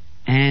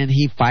 And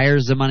he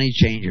fires the money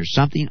changers,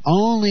 something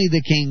only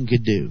the king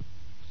could do,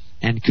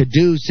 and could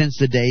do since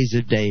the days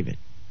of David.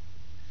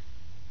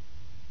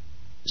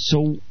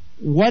 So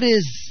what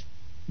is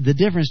the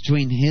difference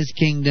between his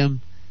kingdom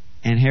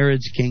and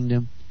Herod's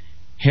kingdom?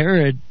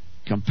 Herod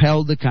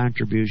compelled the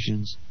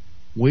contributions.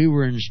 We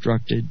were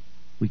instructed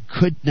we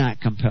could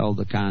not compel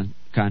the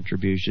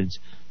contributions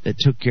that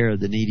took care of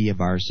the needy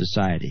of our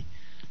society.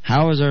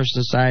 How is our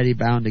society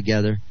bound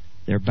together?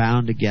 They're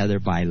bound together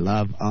by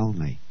love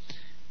only.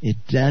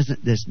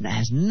 This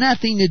has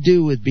nothing to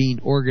do with being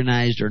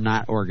organized or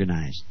not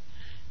organized.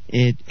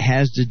 It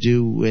has to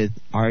do with,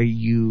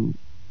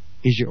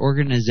 is your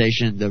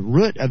organization, the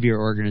root of your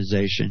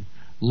organization,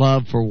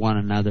 love for one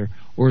another,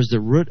 or is the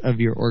root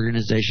of your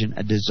organization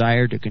a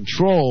desire to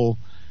control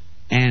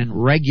and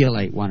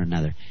regulate one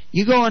another?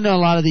 You go into a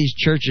lot of these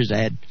churches. I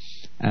had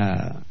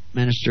a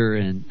minister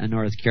in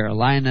North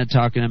Carolina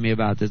talking to me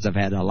about this. I've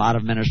had a lot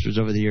of ministers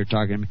over the year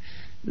talking to me,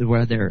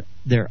 where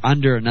they're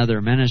under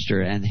another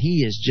minister, and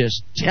he is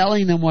just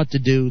telling them what to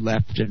do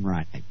left and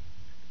right.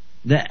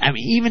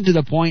 Even to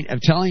the point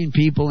of telling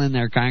people in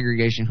their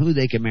congregation who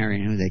they can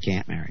marry and who they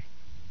can't marry.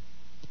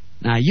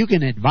 Now, you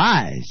can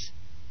advise,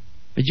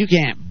 but you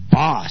can't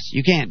boss,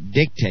 you can't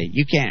dictate,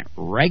 you can't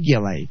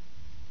regulate,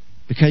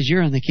 because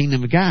you're in the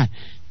kingdom of God.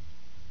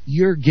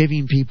 You're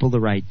giving people the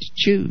right to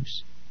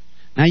choose.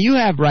 Now, you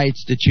have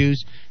rights to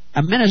choose.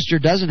 A minister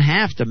doesn't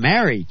have to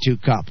marry a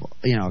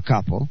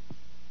couple.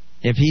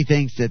 If he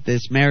thinks that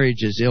this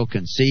marriage is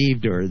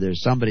ill-conceived, or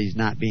there's somebody's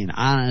not being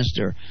honest,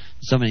 or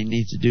somebody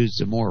needs to do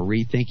some more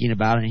rethinking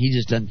about it, and he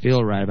just doesn't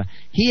feel right about it,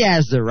 he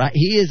has the right.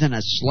 He isn't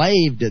a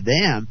slave to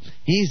them.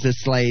 He's a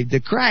slave to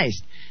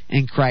Christ.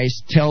 And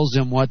Christ tells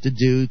him what to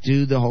do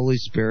through the Holy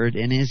Spirit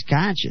in his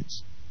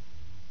conscience.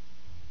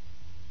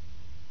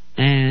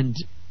 And,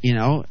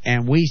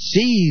 and we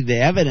see the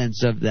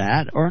evidence of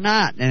that or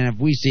not. And if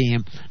we see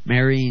him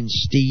marrying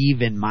Steve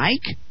and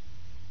Mike,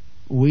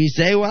 we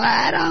say, well,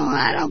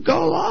 I don't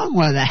go along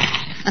with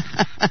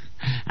that.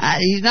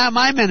 He's not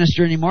my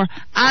minister anymore.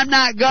 I'm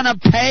not going to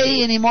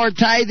pay any more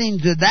tithing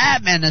to that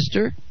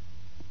minister.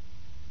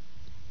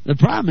 The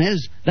problem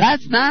is,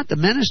 that's not the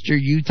minister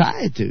you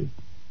tithe to.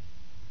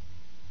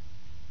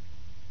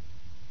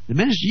 The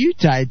minister you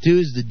tithe to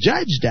is the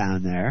judge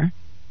down there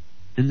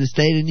in the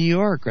state of New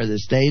York or the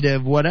state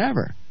of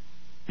whatever.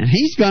 And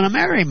he's going to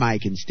marry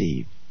Mike and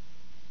Steve.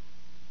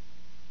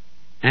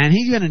 And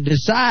he's going to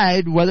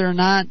decide whether or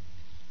not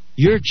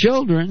your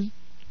children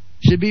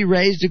should be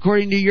raised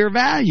according to your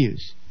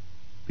values.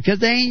 Because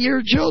they ain't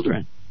your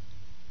children.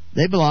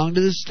 They belong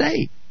to the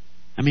state.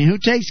 Who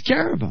takes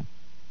care of them?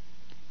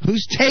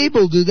 Whose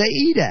table do they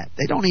eat at?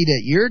 They don't eat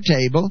at your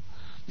table.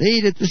 They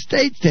eat at the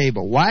state's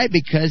table. Why?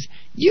 Because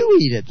you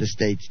eat at the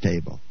state's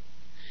table.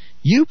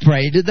 You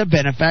pray to the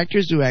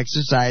benefactors who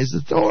exercise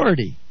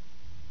authority.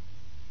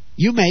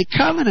 You make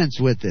covenants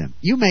with them.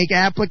 You make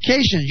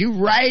applications.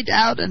 You write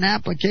out an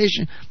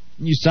application.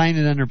 And you sign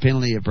it under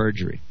penalty of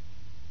perjury.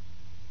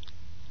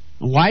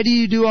 Why do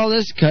you do all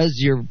this? Because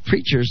your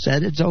preacher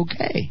said it's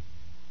okay.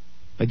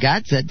 But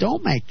God said,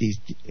 don't make these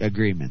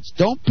agreements.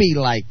 Don't be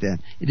like them.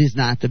 It is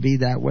not to be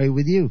that way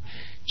with you.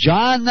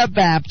 John the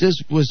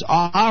Baptist was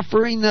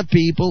offering the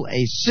people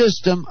a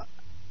system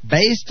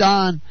based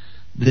on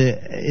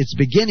its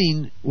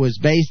beginning was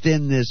based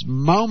in this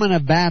moment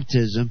of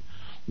baptism,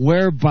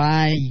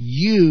 whereby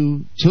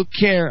you took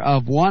care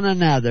of one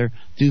another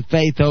through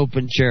faith, hope,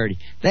 and charity.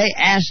 They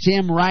asked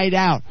him right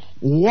out,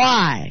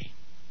 why?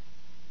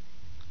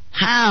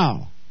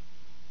 How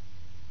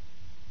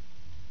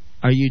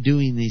are you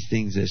doing these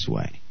things this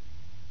way?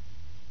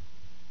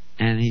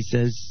 And he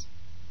says,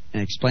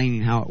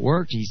 explaining how it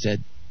worked, he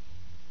said,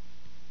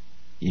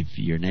 if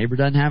your neighbor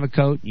doesn't have a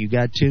coat, you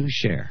got two,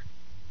 share.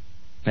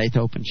 Faith,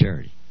 hope, and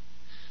charity.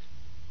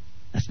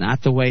 That's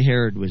not the way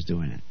Herod was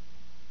doing it.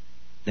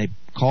 They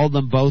called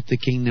them both the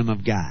kingdom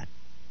of God.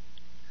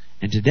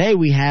 And today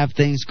we have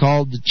things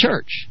called the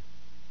church.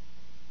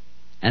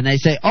 And they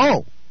say,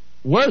 oh,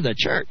 we're the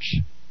church.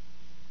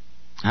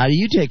 How do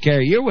you take care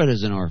of your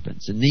widows and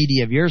orphans, the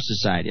needy of your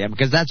society?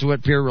 Because that's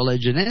what pure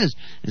religion is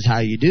how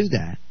you do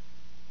that.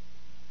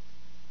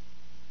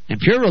 And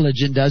pure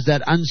religion does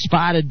that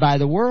unspotted by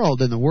the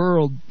world. And the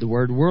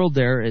word world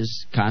there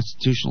is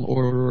constitutional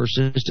order or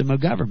system of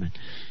government.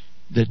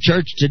 The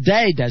church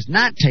today does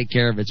not take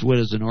care of its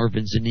widows and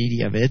orphans and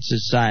needy of its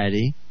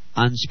society,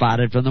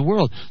 unspotted from the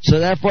world. So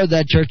therefore,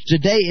 the church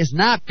today is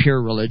not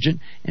pure religion,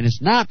 and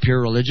it's not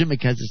pure religion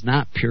because it's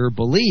not pure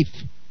belief.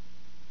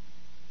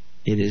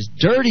 It is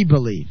dirty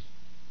belief.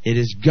 It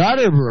is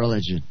gutter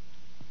religion.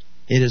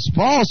 It is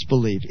false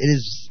belief. It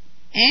is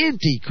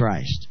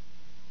antichrist.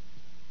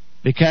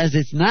 Because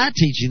it's not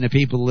teaching the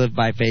people to live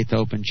by faith,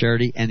 hope, and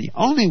charity, and the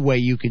only way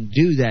you can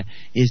do that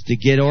is to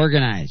get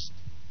organized.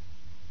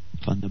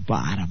 From the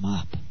bottom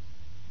up,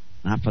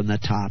 not from the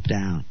top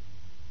down.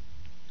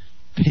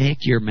 Pick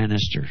your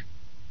minister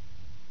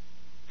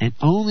and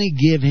only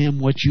give him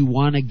what you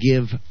want to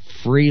give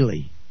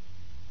freely,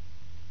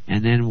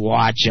 and then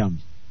watch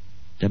him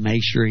to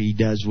make sure he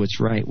does what's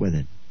right with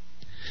it.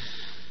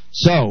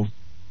 So,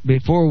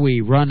 before we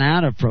run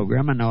out of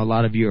program, I know a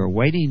lot of you are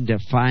waiting to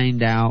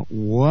find out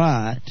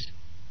what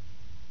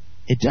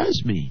it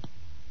does mean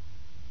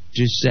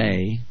to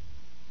say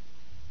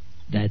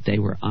that they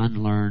were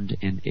unlearned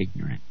and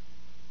ignorant.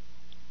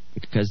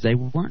 Because they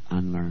weren't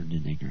unlearned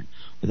and ignorant.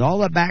 With all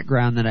the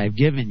background that I've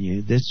given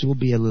you, this will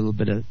be a little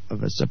bit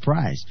of a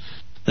surprise.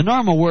 The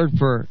normal word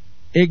for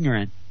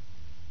ignorant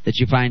that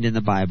you find in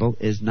the Bible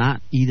is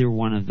not either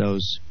one of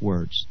those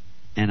words.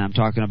 And I'm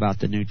talking about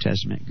the New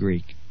Testament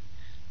Greek.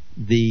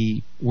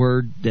 The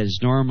word that is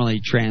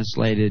normally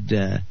translated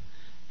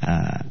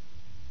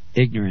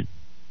ignorant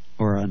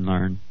or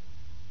unlearned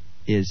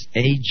is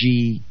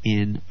agnoo.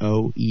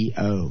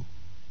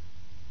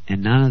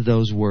 And none of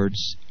those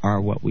words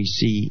are what we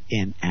see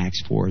in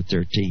Acts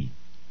 4:13.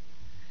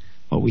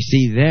 What we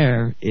see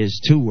there is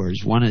two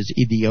words. One is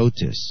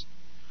idiotus,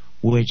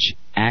 which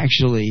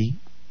actually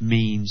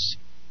means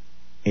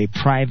a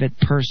private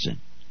person,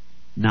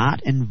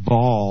 not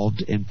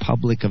involved in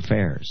public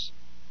affairs.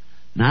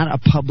 Not a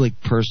public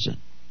person.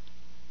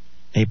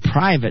 A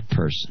private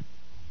person.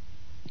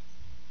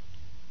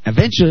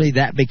 Eventually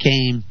that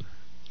became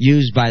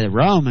used by the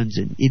Romans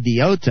in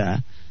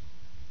idiota.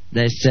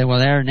 They said, well,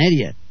 they're an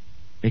idiot.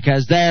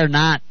 Because they're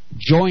not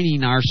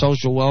joining our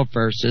social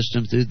welfare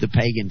system through the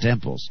pagan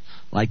temples,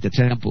 like the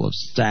Temple of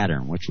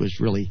Saturn, which was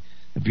really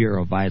the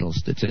Bureau of Vital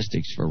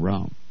Statistics for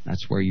Rome.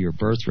 That's where your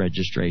birth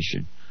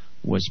registration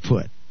was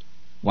put.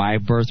 Why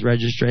birth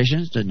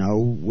registrations? To know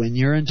when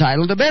you're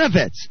entitled to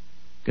benefits.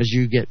 Because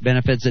you get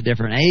benefits at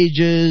different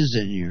ages,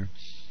 and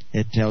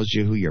it tells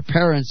you who your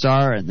parents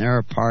are, and they're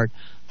a part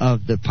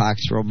of the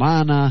Pax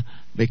Romana,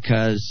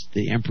 because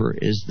the emperor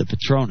is the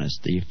patronus,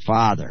 the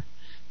father.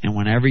 And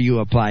whenever you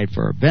applied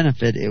for a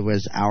benefit, it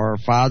was our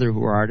Father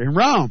who art in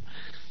Rome.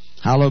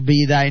 Hallowed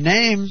be thy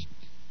name.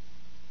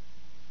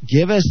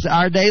 Give us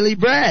our daily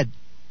bread.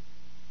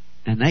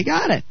 And they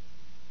got it.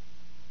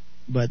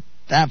 But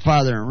that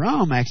Father in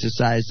Rome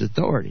exercised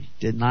authority,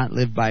 did not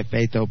live by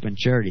faith, hope, and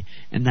charity.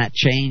 And that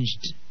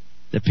changed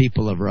the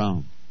people of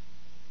Rome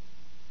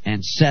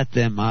and set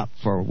them up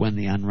for when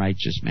the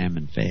unrighteous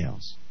mammon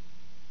fails.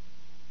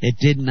 It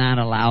did not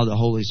allow the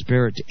Holy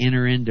Spirit to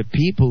enter into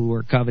people who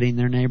are coveting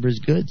their neighbor's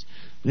goods,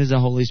 because the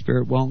Holy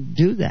Spirit won't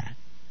do that.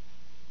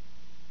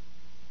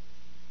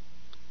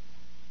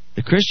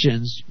 The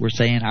Christians were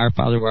saying, our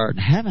Father who art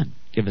in heaven,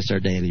 give us our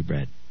daily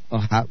bread.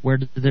 Well, where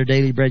did their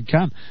daily bread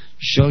come?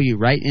 Show you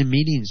right in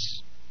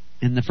meetings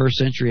in the first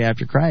century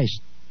after Christ.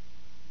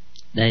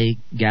 They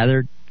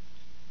gathered,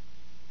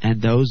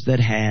 and those that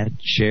had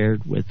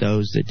shared with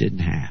those that didn't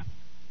have.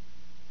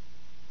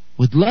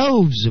 with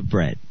loaves of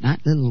bread,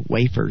 not little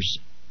wafers.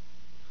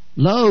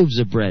 Loaves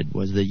of bread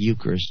was the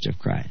Eucharist of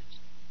Christ,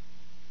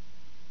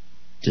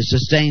 to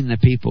sustain the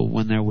people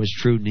when there was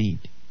true need.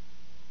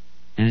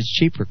 And it's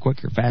cheaper,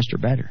 quicker, faster,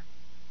 better,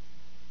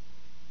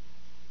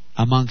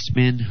 amongst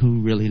men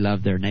who really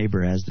love their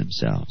neighbor as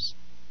themselves.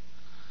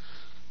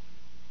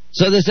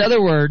 So this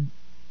other word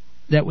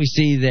that we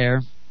see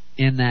there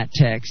in that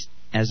text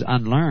as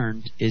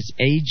unlearned is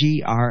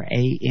agrammati.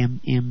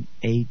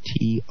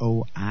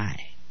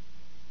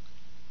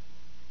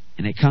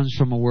 And it comes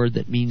from a word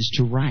that means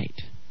to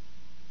write.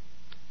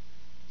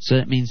 So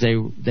that means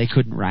they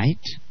couldn't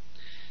write.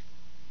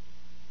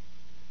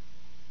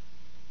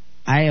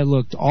 I have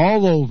looked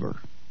all over,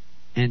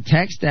 and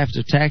text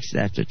after text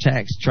after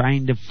text,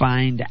 trying to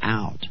find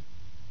out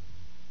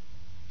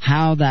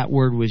how that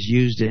word was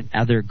used in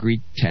other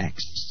Greek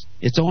texts.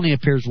 It only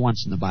appears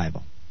once in the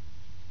Bible.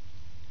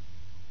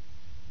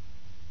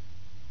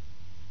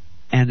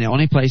 And the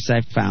only place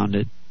I found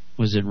it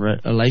was in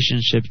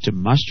relationship to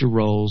muster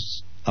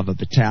rolls of a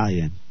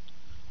battalion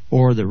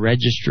or the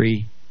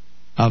registry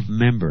of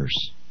members.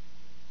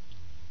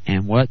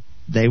 And what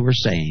they were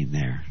saying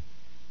there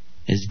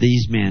is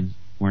these men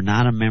were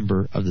not a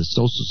member of the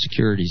Social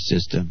Security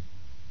system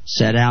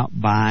set out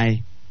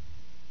by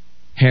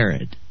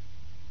Herod,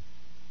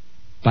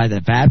 by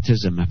the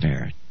baptism of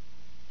Herod.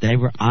 They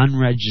were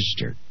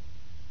unregistered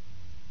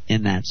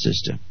in that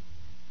system.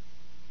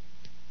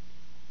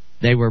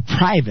 They were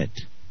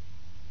private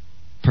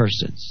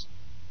persons,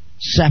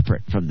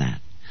 separate from that.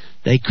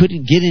 They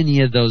couldn't get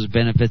any of those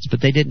benefits,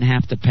 but they didn't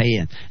have to pay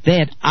in. They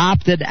had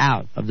opted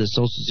out of the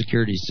Social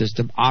Security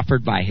system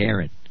offered by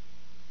Herod.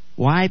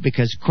 Why?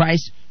 Because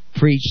Christ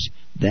preached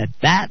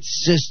that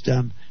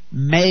system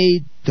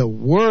made the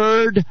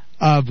Word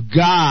of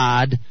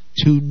God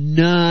to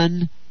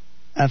none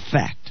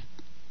effect.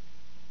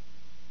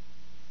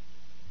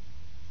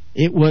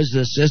 It was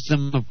the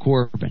system of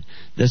Corban.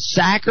 The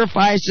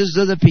sacrifices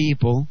of the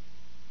people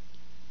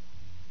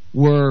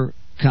were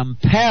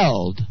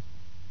compelled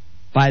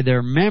by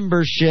their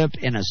membership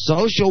in a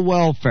social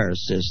welfare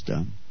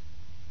system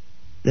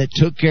that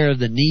took care of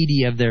the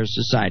needy of their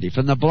society,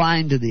 from the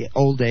blind to the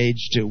old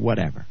age to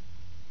whatever,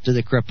 to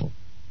the cripple.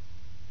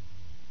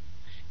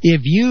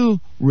 If you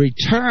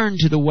return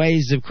to the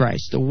ways of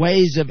Christ, the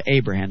ways of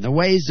Abraham, the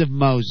ways of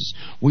Moses,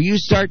 where you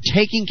start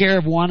taking care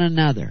of one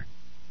another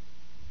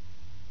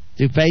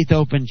through faith,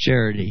 hope, and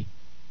charity,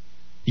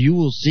 you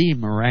will see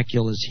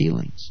miraculous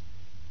healings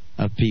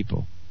of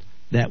people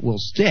that will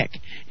stick.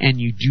 And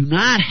you do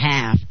not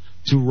have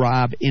to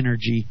rob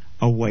energy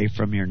away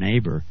from your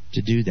neighbor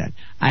to do that.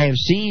 I have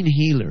seen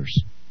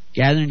healers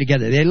gathering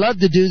together. They love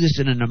to do this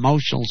in an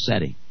emotional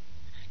setting.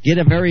 Get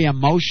a very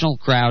emotional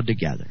crowd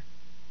together,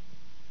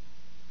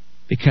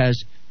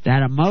 because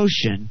that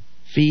emotion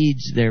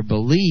feeds their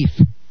belief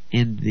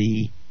in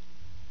the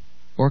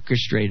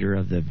orchestrator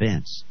of the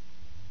events.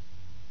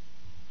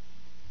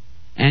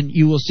 And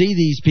you will see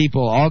these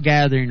people all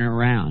gathering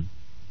around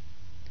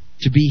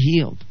to be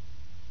healed.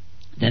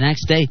 The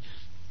next day,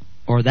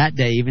 or that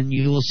day even,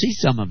 you will see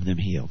some of them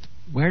healed.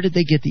 Where did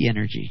they get the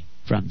energy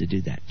from to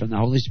do that? From the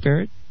Holy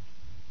Spirit?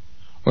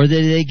 Or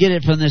did they get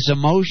it from this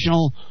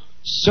emotional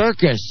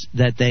circus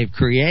that they've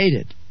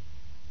created,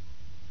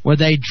 where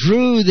they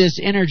drew this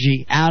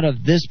energy out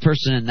of this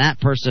person and that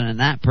person and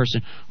that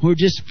person, who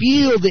just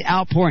feel the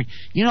outpouring?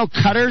 You know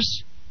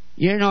cutters?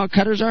 You know what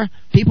cutters are?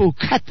 People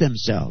who cut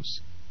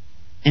themselves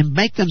and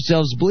make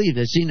themselves believe.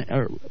 I've seen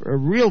a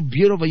real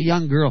beautiful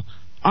young girl,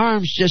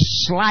 arms just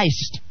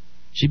sliced.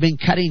 She'd been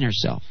cutting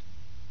herself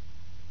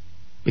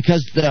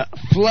because the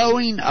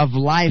flowing of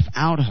life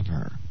out of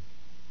her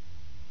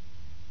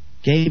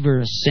gave her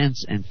a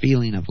sense and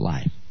feeling of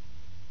life.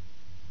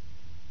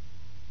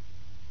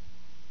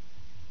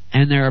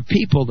 And there are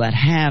people that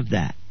have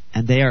that,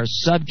 and they are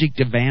subject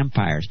to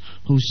vampires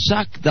who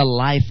suck the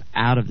life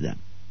out of them,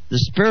 the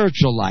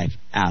spiritual life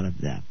out of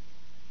them,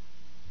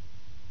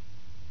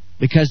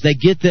 because they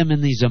get them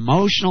in these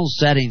emotional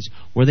settings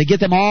where they get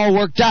them all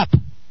worked up,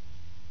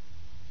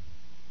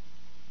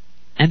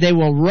 and they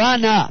will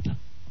run up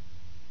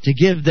to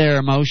give their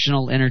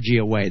emotional energy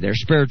away, their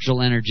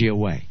spiritual energy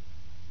away.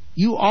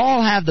 You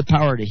all have the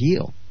power to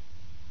heal,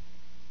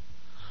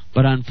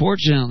 but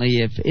unfortunately,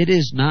 if it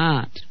is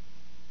not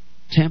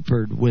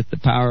tempered with the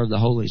power of the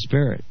Holy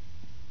Spirit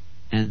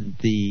and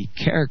the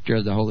character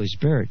of the Holy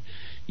Spirit,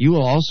 you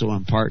will also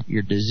impart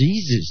your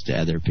diseases to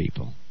other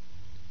people,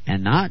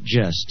 and not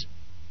just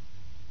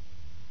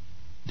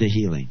the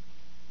healing,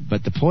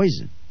 but the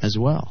poison as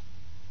well.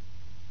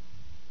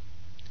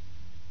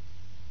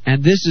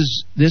 And this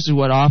is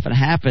what often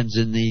happens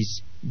in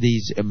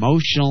these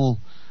emotional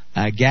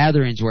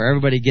gatherings where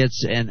everybody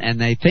gets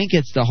and they think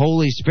it's the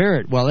Holy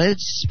Spirit. Well,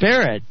 it's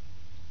Spirit.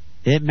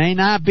 It may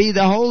not be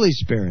the Holy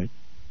Spirit.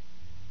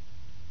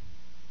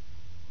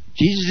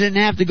 Jesus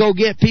didn't have to go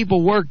get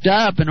people worked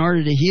up in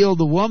order to heal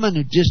the woman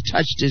who just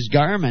touched his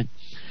garment.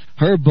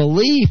 Her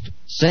belief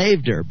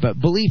saved her. But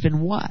belief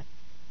in what?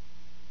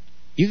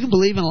 You can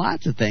believe in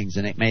lots of things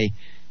and it may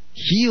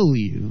heal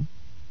you.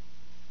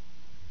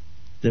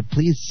 the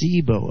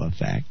placebo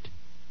effect.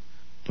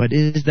 But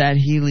is that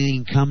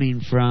healing coming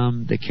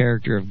from the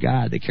character of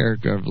God, the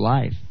character of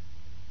life,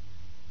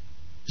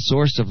 the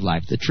source of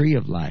life, the tree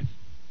of life?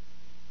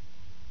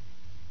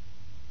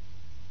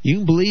 You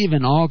can believe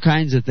in all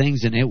kinds of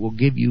things and it will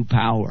give you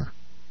power.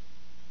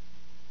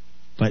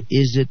 But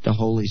is it the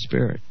Holy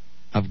Spirit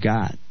of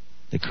God,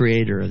 the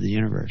creator of the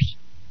universe,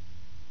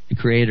 the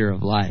creator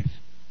of life?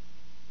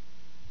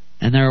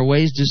 And there are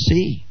ways to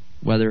see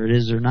whether it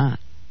is or not.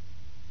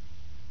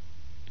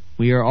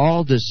 We are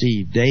all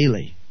deceived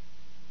daily.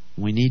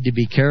 We need to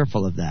be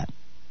careful of that.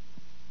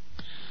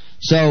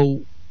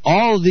 So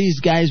all of these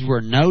guys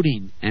were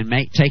noting and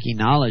taking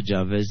knowledge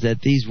of is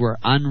that these were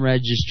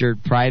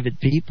unregistered private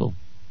people.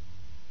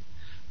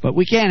 But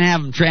we can't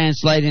have them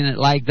translating it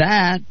like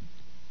that.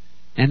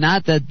 And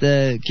not that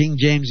the King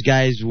James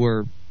guys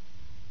were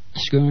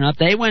screwing up.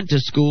 They went to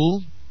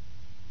school.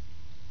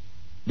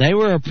 They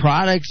were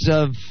products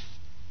of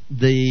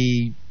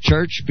the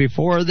church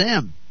before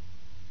them.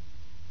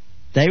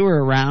 They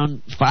were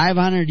around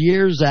 500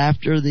 years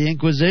after the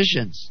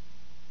Inquisitions,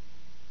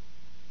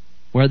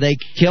 where they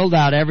killed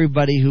out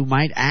everybody who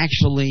might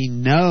actually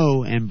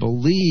know and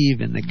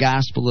believe in the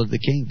gospel of the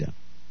kingdom.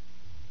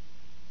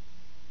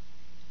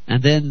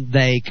 And then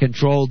they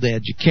controlled the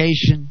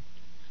education.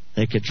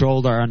 They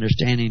controlled our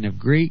understanding of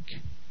Greek.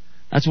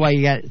 That's why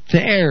you got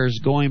Thayers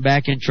going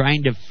back and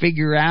trying to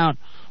figure out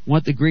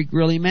what the Greek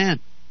really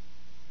meant.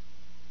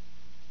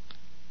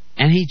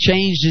 And he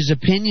changed his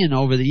opinion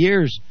over the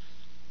years,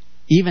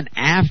 even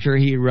after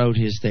he wrote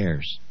his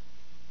Thayers.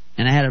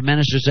 And I had a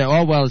minister say,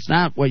 oh, well, it's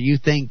not what you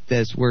think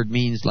this word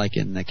means, like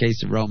in the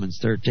case of Romans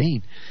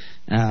 13.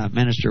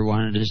 Minister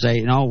wanted to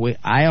say, no,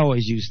 I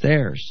always use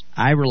Thayers.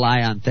 I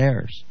rely on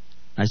Thayers.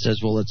 I says,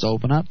 well, let's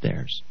open up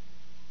Thayers.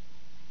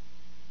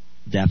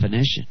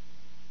 Definition.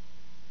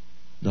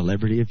 The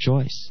liberty of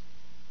choice.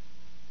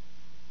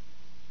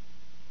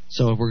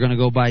 So if we're going to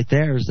go by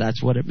Thayers,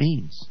 that's what it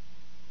means.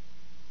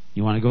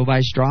 You want to go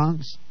by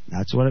Strong's?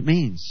 That's what it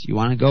means. You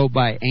want to go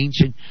by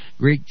ancient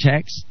Greek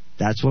texts?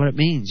 That's what it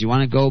means. You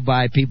want to go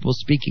by people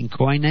speaking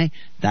Koine?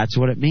 That's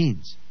what it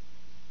means.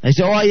 They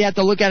say, oh, you have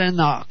to look at it in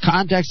the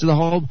context of the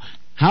whole.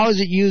 How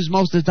is it used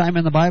most of the time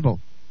in the Bible?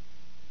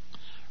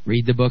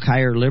 Read the book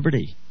Higher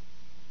Liberty.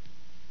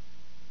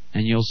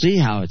 And you'll see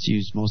how it's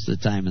used most of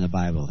the time in the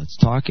Bible. It's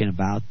talking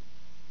about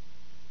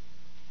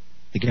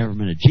the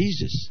government of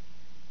Jesus.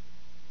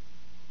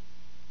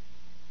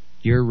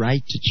 Your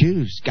right to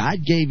choose.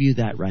 God gave you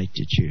that right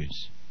to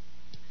choose.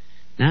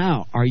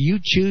 Now, are you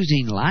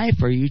choosing life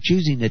or are you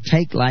choosing to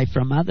take life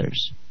from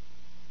others?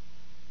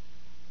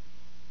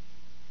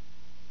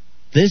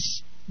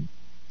 This,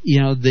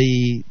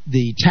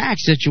 the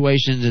tax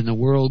situations in the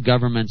world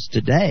governments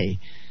today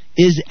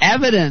is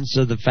evidence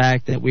of the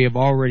fact that we have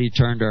already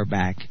turned our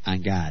back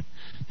on God.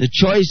 The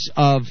choice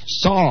of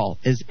Saul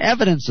is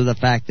evidence of the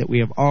fact that we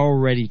have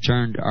already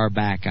turned our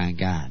back on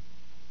God.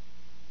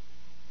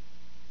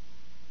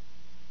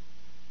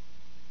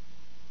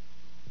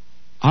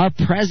 Our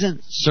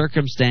present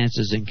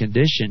circumstances and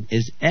condition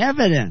is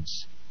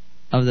evidence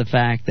of the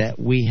fact that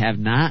we have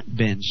not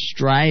been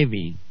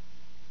striving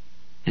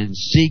and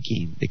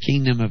seeking the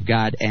kingdom of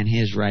God and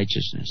His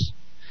righteousness.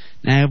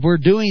 Now, if we're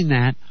doing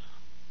that,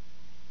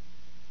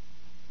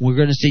 we're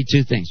going to see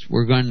two things.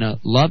 We're going to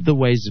love the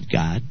ways of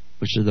God,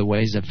 which are the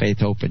ways of faith,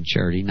 hope, and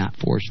charity, not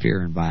force,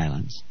 fear, and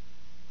violence.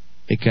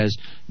 Because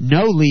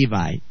no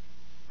Levite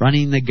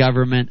running the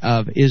government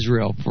of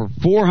Israel for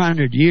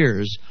 400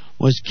 years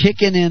was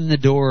kicking in the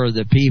door of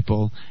the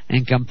people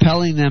and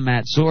compelling them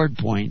at sword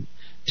point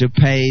to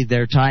pay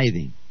their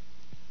tithing.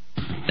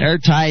 Their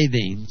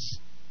tithings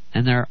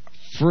and their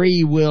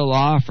free will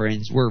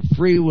offerings were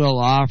free will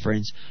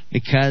offerings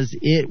because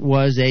it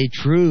was a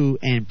true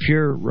and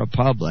pure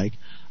republic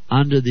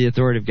under the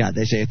authority of God.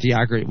 They say a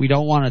theocracy. We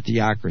don't want a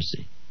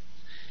theocracy.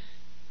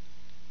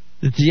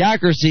 The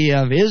theocracy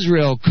of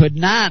Israel could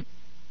not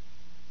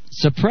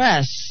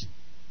suppress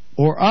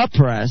or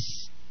oppress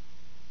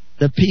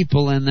the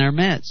people in their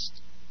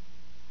midst.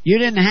 You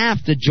didn't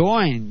have to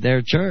join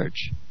their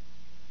church.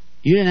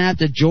 You didn't have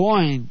to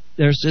join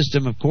their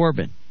system of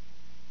Corbin.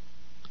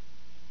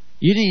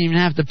 You didn't even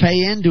have to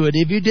pay into it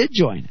if you did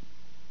join it.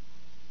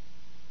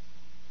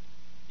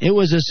 It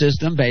was a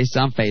system based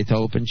on faith,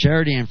 hope, and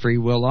charity and free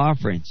will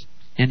offerings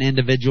and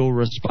individual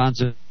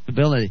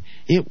responsibility.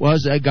 It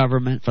was a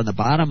government from the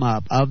bottom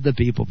up, of the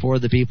people, for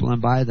the people,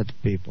 and by the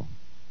people.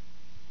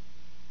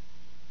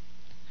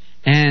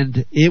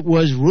 And it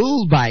was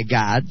ruled by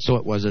God, so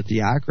it was a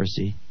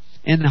theocracy,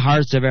 in the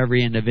hearts of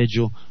every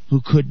individual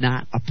who could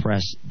not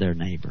oppress their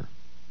neighbor.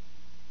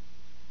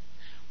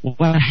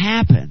 What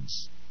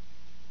happens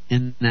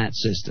in that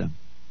system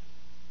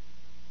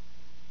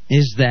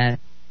is that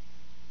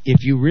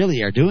if you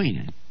really are doing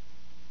it,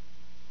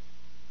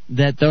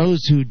 that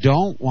those who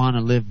don't want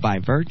to live by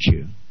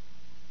virtue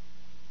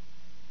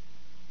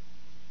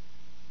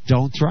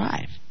don't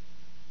thrive.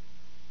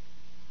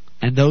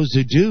 And those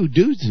who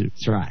do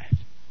thrive.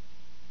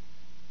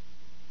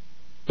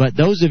 But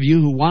those of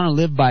you who want to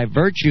live by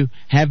virtue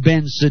have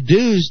been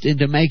seduced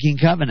into making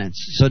covenants.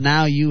 So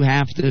now you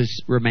have to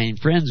remain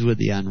friends with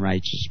the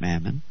unrighteous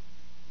mammon,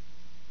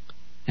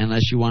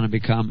 unless you want to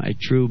become a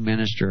true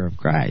minister of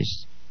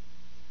Christ.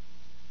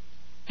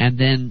 And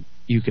then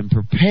you can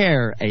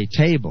prepare a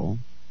table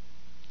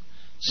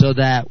so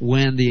that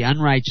when the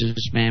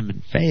unrighteous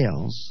mammon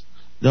fails,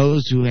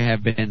 those who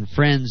have been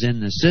friends in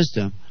the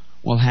system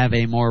will have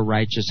a more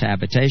righteous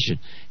habitation.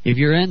 If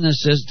you're in the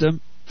system,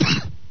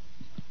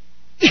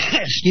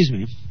 excuse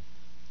me,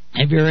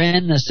 if you're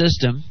in the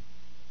system,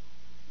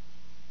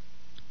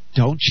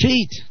 don't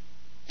cheat.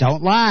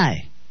 Don't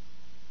lie.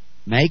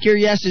 Make your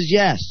yeses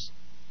yes.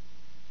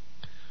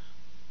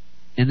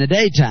 In the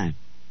daytime,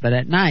 but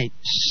at night,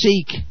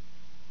 seek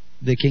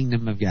the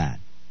kingdom of God.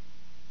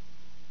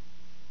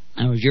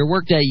 In other words, your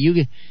work day,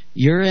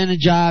 you're in a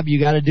job, you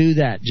got to do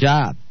that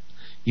job.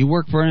 You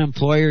work for an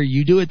employer,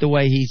 you do it the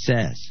way he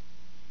says.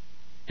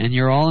 And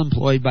you're all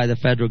employed by the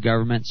federal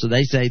government, so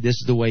they say this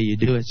is the way you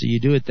do it, so you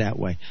do it that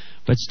way.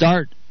 But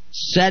start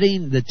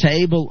setting the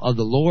table of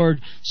the Lord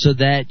so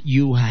that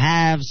you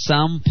have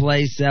some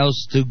place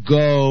else to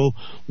go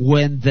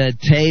when the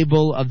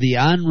table of the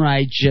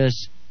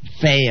unrighteous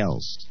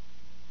fails.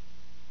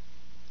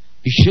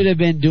 You should have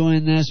been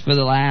doing this for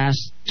the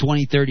last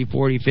 20, 30,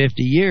 40, 50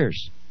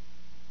 years.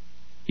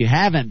 You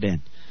haven't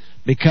been.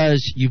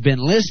 Because you've been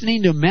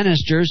listening to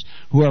ministers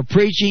who are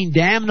preaching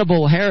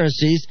damnable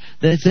heresies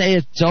that say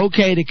it's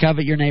okay to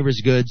covet your neighbor's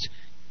goods,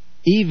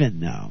 even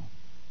though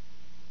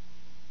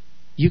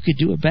you could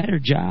do a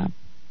better job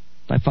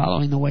by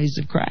following the ways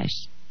of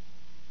Christ.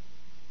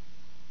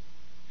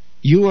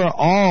 You are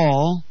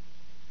all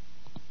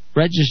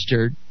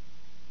registered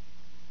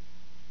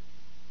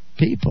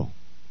people.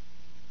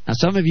 Now,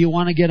 some of you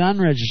want to get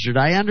unregistered.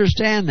 I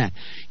understand that.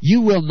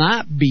 You will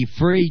not be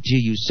free till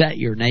you set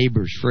your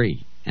neighbors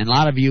free. And a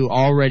lot of you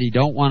already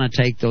don't want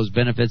to take those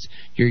benefits.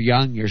 You're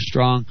young, you're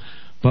strong.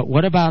 But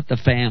what about the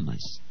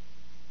families?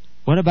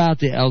 What about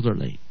the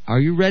elderly? Are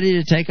you ready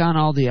to take on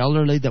all the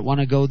elderly that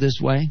want to go this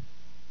way?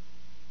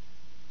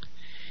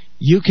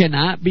 You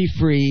cannot be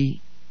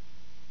free.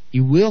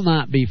 You will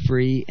not be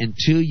free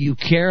until you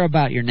care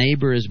about your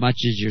neighbor as much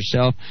as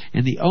yourself.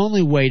 And the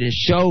only way to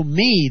show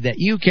me that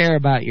you care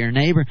about your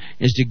neighbor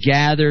is to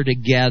gather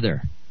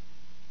together.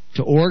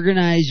 To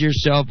organize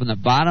yourself from the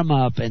bottom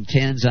up in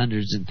tens,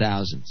 hundreds, and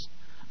thousands.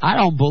 I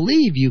don't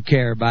believe you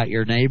care about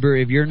your neighbor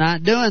if you're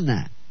not doing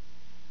that.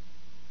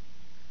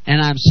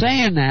 And I'm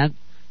saying that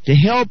to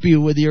help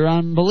you with your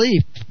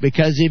unbelief.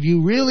 Because if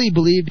you really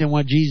believed in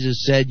what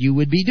Jesus said, you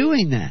would be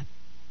doing that.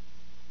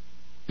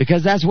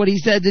 Because that's what He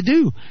said to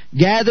do.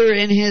 Gather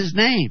in His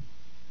name.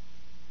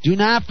 Do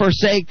not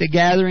forsake the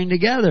gathering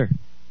together.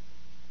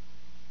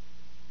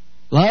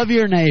 Love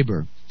your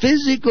neighbor.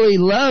 Physically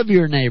love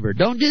your neighbor.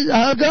 Don't just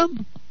hug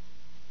them.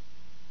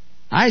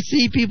 I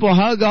see people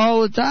hug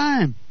all the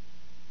time.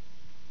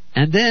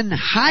 And then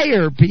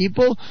hire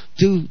people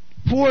to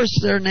force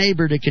their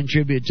neighbor to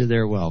contribute to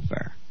their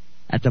welfare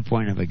at the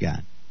point of a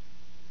gun.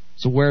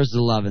 So where's the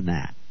love in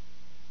that?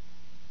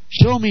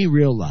 Show me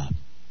real love.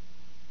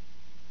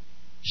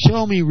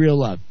 Show me real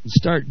love. And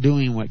start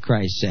doing what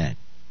Christ said.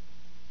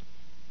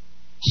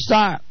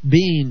 Stop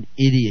being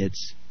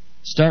idiots.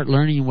 Start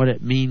learning what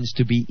it means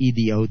to be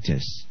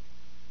idiotus,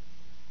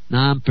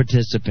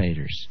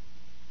 non-participators.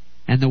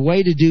 And the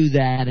way to do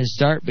that is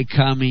start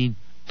becoming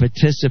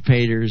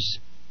participators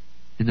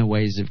in the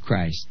ways of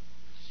Christ.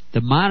 The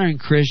modern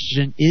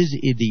Christian is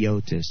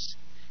idiotus.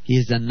 He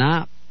is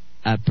not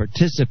a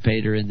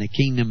participator in the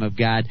kingdom of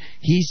God.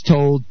 He's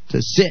told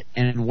to sit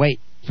and wait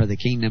for the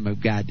kingdom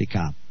of God to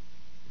come.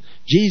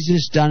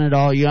 Jesus done it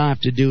all. You don't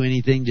have to do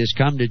anything. Just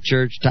come to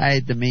church,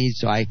 tithe to me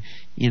so I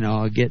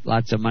get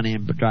lots of money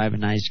and drive a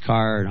nice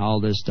car and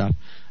all this stuff.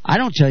 I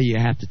don't tell you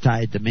have to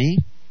tithe to me.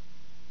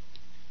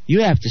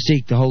 You have to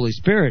seek the Holy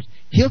Spirit.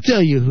 He'll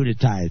tell you who to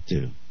tithe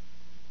to.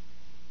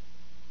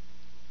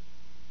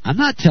 I'm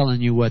not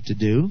telling you what to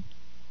do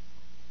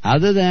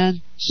other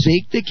than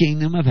seek the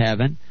kingdom of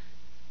heaven,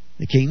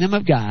 the kingdom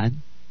of God,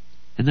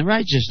 and the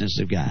righteousness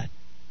of God.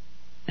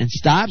 And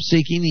stop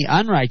seeking the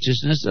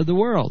unrighteousness of the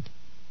world.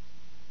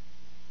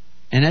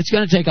 And that's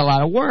going to take a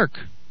lot of work.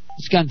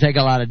 It's going to take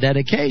a lot of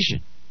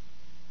dedication.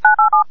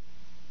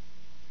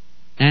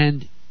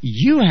 And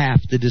you have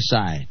to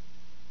decide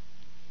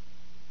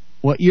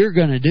what you're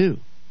going to do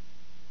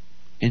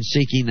in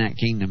seeking that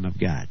kingdom of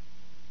God.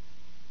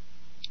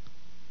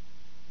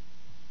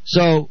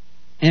 So,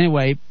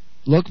 anyway,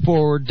 look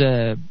forward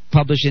to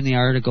publishing the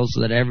article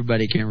so that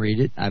everybody can read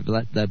it. I've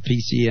let the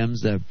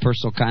PCMs, the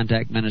personal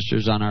contact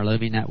ministers on our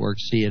Living Network,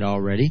 see it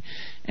already.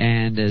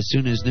 And as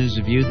soon as News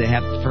of You, they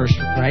have the first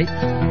right,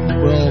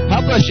 we'll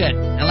publish it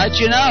and let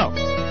you know.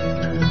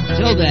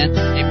 Till then,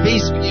 may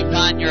peace be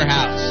upon your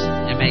house,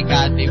 and may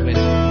God be with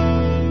you.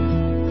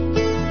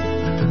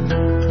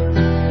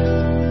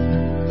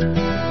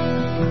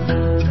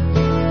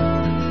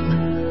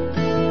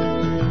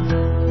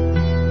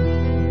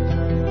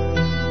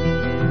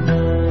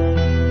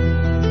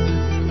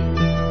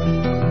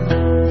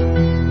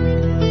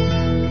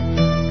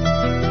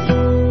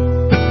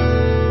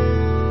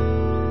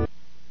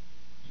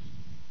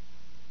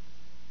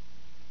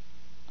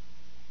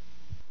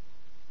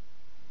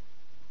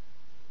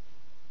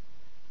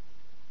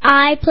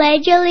 I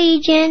pledge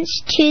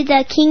allegiance to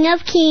the King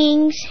of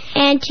Kings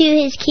and to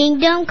his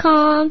kingdom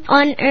come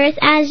on earth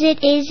as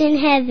it is in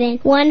heaven,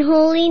 one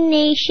holy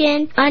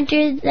nation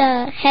under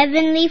the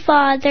Heavenly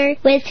Father,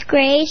 with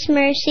grace,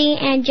 mercy,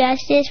 and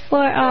justice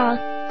for all.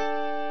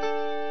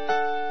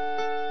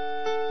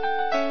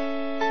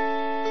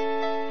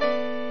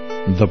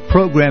 The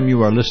program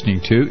you are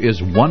listening to is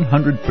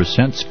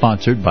 100%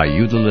 sponsored by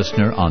you, the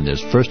listener, on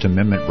this First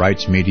Amendment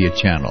Rights Media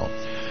channel.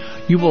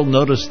 You will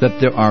notice that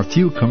there are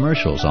few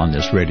commercials on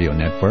this radio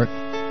network.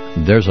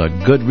 There's a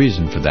good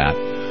reason for that.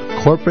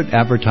 Corporate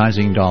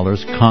advertising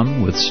dollars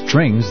come with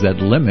strings that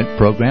limit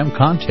program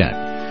content.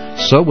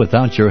 So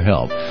without your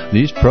help,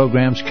 these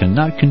programs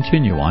cannot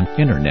continue on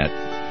internet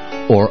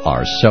or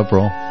our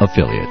several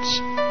affiliates.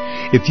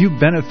 If you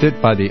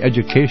benefit by the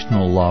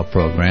educational law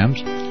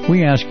programs,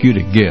 we ask you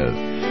to give.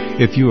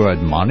 If you are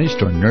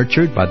admonished or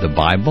nurtured by the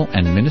Bible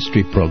and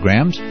ministry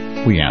programs,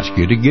 we ask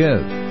you to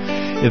give.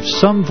 If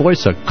some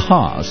voice a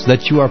cause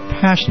that you are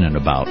passionate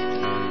about,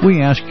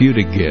 we ask you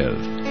to give.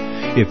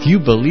 If you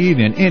believe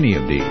in any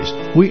of these,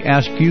 we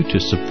ask you to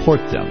support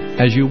them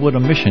as you would a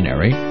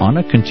missionary on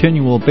a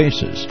continual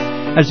basis,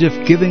 as if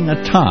giving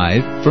a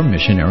tithe for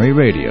missionary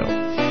radio.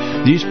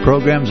 These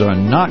programs are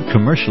not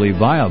commercially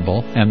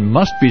viable and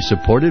must be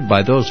supported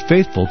by those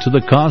faithful to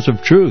the cause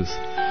of truth.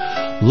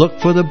 Look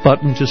for the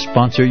button to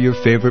sponsor your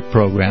favorite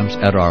programs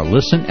at our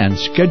listen and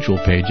schedule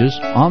pages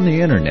on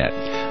the internet.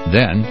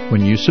 Then,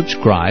 when you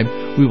subscribe,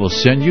 we will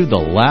send you the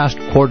last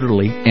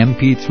quarterly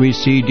MP3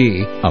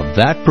 CD of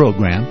that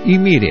program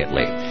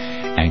immediately,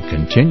 and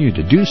continue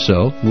to do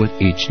so with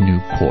each new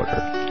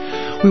quarter.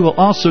 We will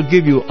also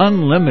give you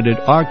unlimited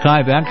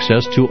archive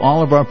access to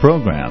all of our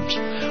programs.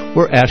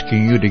 We're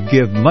asking you to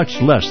give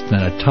much less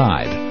than a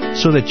tithe,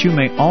 so that you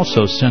may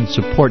also send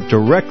support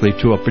directly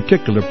to a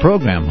particular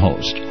program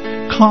host,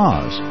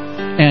 cause,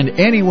 and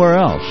anywhere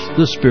else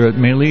the Spirit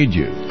may lead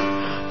you.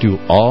 Do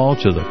all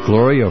to the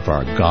glory of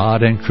our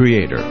God and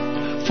Creator,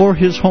 for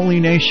His holy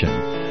nation,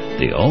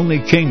 the only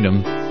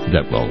kingdom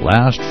that will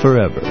last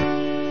forever.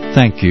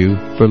 Thank you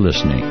for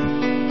listening.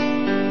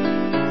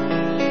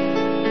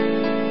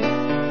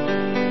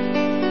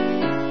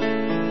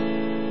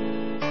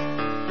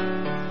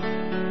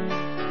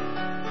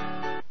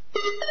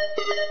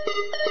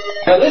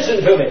 Now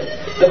listen to me.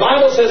 The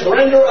Bible says,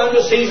 render unto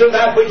Caesar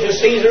that which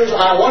is Caesar's.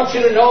 I want you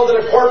to know that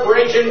a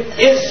corporation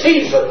is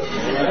Caesar.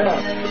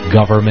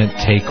 Government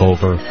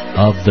takeover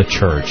of the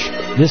church.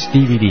 This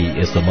DVD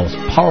is the most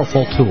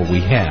powerful tool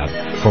we have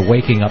for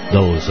waking up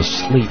those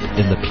asleep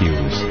in the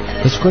pews.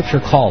 The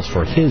Scripture calls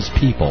for His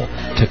people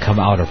to come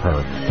out of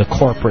her. The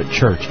corporate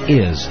church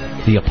is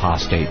the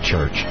apostate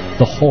church,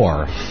 the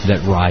whore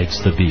that rides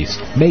the beast.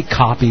 Make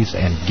copies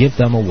and give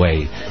them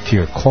away to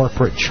your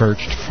corporate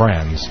churched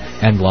friends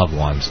and loved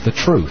ones. The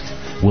truth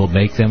will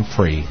make them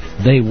free.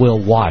 They will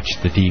watch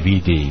the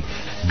DVD,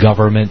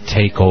 Government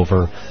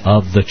Takeover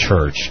of the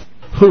Church.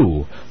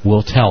 Who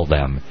will tell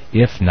them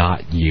if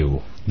not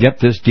you? Get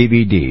this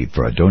DVD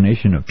for a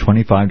donation of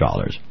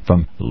 $25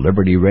 from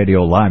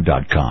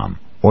LibertyRadioLive.com.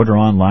 Order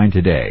online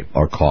today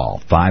or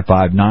call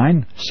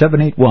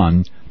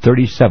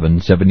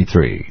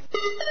 559-781-3773.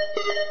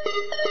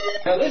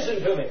 Now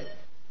listen to me.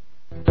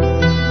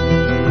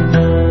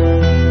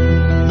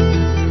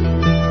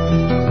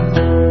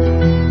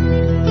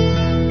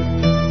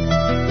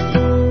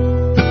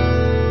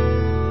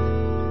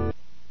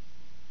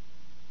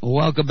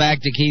 Welcome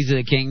back to Keys of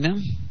the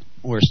Kingdom.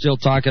 We're still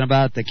talking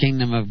about the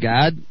Kingdom of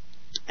God,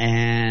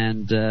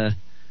 and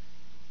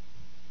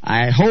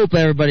I hope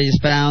everybody's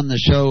found the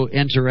show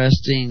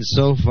interesting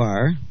so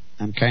far.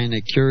 I'm kind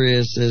of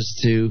curious as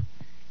to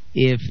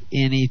if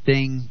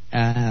anything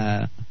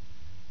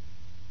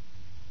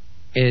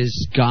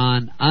is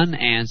gone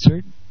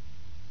unanswered,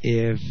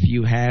 if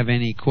you have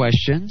any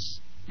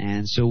questions,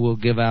 and so we'll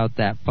give out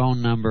that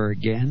phone number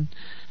again.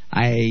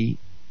 I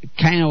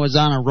kind of was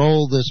on a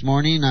roll this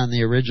morning on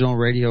the original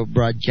radio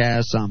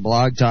broadcast on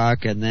Blog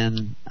Talk and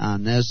then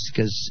on this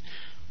because,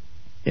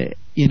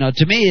 you know,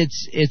 to me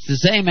it's the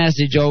same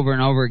message over and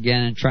over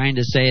again and trying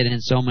to say it in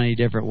so many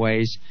different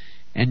ways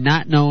and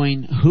not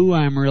knowing who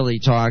I'm really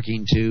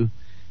talking to.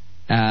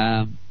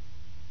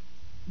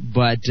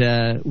 But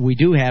we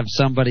do have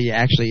somebody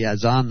actually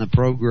as on the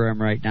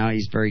program right now.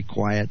 He's very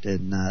quiet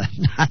and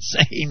not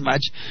saying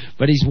much,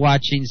 but he's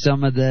watching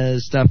some of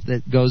the stuff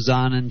that goes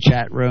on in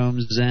chat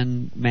rooms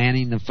and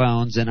manning the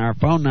phones. And our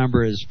phone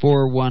number is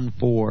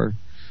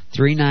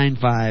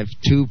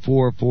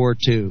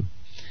 414-395-2442.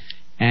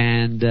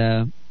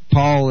 And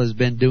Paul has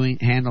been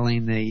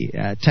handling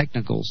the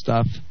technical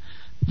stuff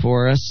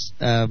for us.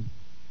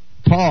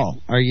 Paul,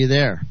 are you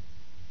there?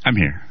 I'm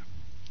here.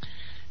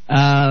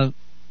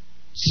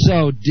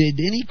 So, did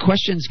any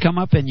questions come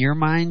up in your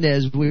mind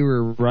as we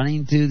were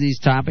running through these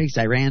topics?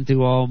 I ran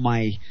through all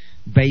my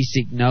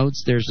basic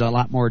notes. There's a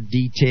lot more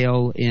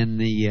detail in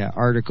the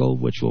article,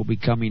 which will be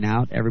coming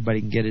out.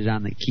 Everybody can get it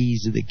on the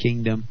Keys of the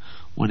Kingdom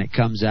when it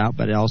comes out,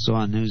 but also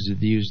on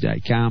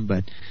newsreviews.com.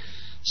 But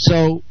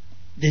so,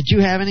 did you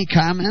have any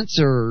comments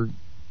or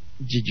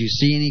did you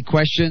see any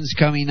questions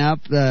coming up?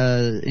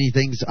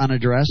 Anything's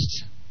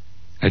unaddressed?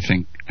 I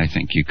think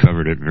you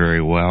covered it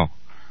very well.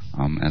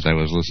 As I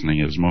was listening,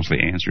 it was mostly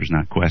answers,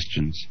 not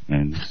questions.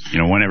 And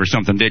whenever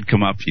something did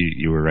come up,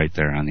 you were right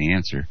there on the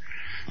answer.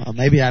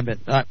 Maybe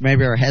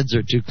our heads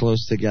are too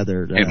close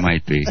together. It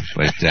might be,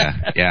 but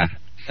yeah.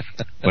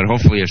 But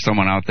hopefully, if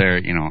someone out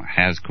there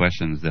has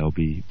questions, they'll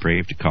be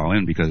brave to call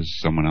in because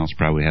someone else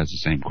probably has the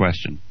same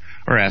question,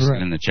 or ask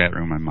it in the chat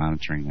room. I'm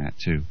monitoring that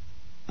too.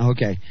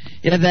 Okay,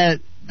 yeah,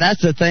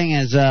 that's the thing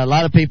is a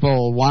lot of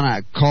people want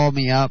to call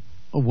me up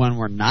when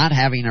we're not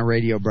having a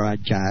radio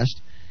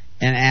broadcast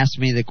and ask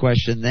me the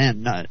question.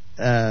 Then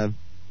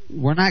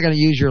we're not going to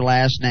use your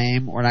last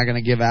name. We're not going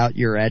to give out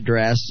your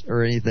address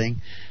or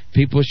anything.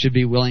 People should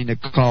be willing to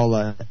call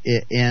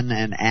in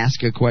and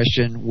ask a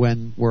question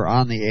when we're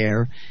on the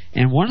air.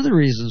 And one of the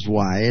reasons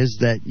why is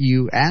that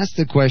you ask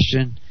the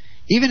question,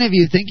 even if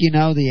you think you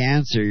know the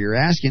answer, you're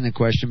asking the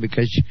question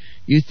because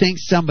you think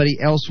somebody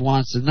else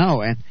wants to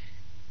know.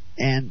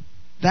 And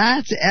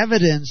that's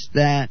evidence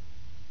that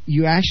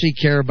you actually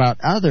care about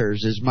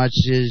others as much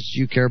as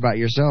you care about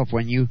yourself.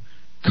 When you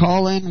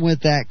call in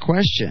with that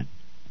question,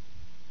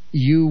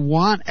 you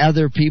want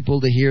other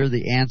people to hear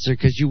the answer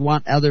because you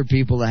want other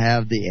people to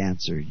have the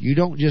answer. You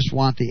don't just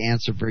want the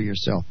answer for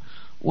yourself.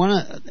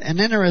 An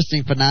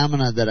interesting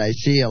phenomena that I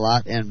see a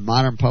lot in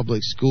modern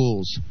public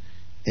schools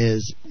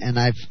is, and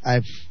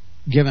I've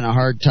given a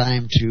hard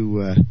time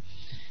to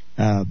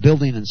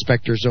building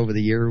inspectors over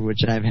the year,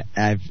 which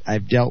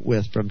I've dealt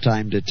with from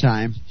time to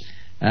time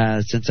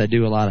since I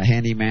do a lot of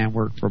handyman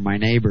work for my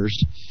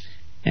neighbors.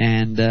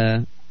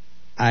 And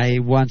I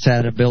once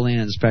had a building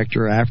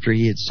inspector after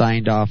he had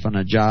signed off on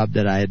a job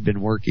that I had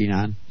been working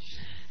on,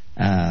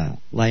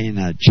 laying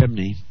a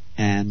chimney,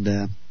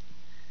 and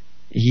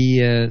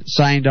he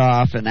signed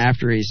off, and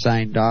after he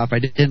signed off, I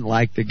didn't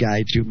like the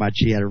guy too much.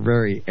 He had a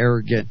very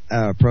arrogant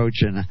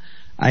approach, and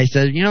I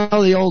said,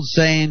 the old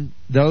saying,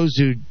 those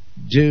who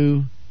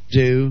do,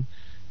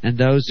 and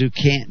those who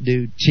can't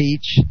do,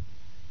 teach.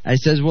 I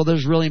said, well,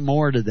 there's really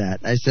more to that.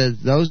 I said,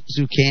 those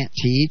who can't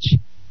teach,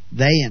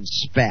 they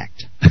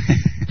inspect.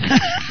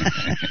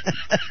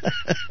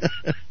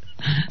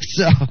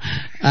 So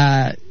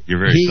you're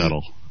very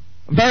subtle.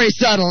 Very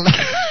subtle.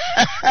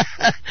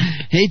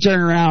 He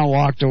turned around and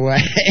walked away.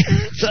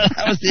 So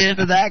that was the end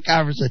of that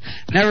conversation.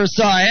 Never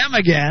saw him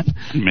again.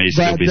 He may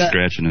still be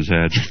scratching his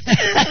head.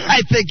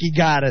 I think he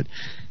got it.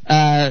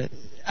 I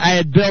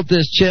had built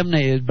this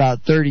chimney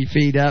about 30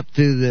 feet up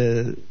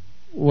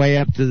way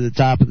up to the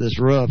top of this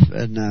roof,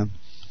 and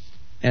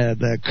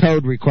the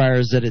code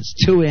requires that it's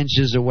 2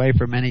 inches away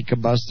from any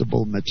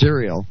combustible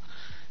material.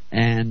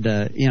 And,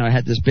 I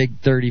had this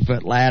big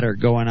 30-foot ladder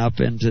going up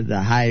into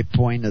the high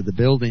point of the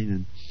building.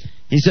 And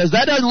he says,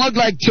 that doesn't look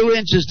like 2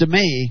 inches to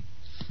me.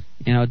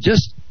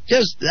 Just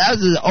that was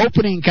the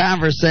opening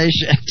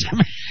conversation to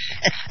me.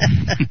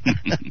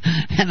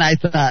 And I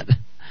thought,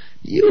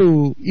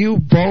 you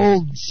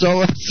bold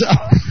so-and-so.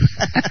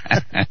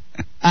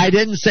 I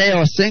didn't say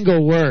a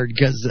single word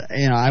because,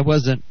 I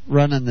wasn't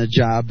running the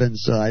job, and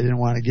so I didn't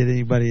want to get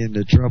anybody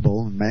into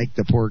trouble and make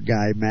the poor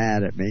guy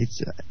mad at me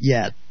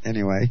yet,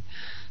 anyway.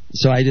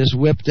 So I just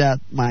whipped out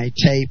my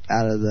tape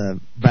out of the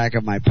back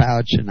of my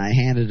pouch, and I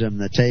handed him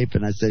the tape,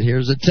 and I said,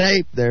 here's a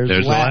tape, there's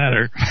a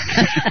ladder.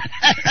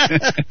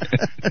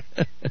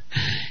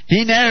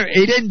 He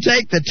didn't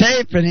take the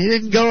tape, and he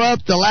didn't go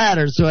up the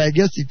ladder, so I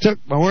guess he took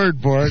my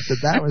word for it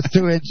that was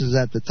 2 inches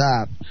at the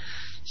top.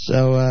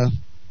 So,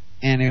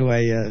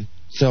 anyway,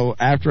 so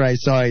after I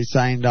saw he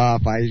signed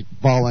off, I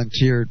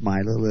volunteered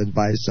my little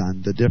advice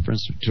on the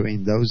difference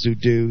between those who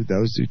do,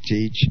 those who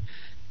teach,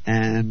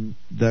 and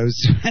those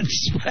who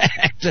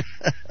inspect.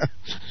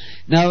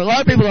 Now, a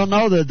lot of people don't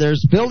know that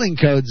there's building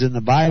codes in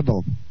the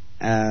Bible.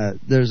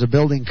 There's a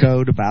building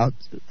code about,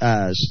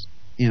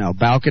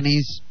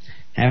 balconies,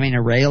 having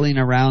a railing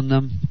around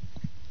them,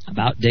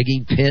 about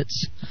digging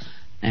pits,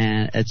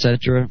 and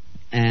etc.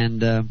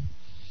 And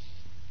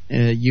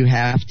you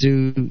have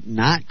to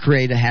not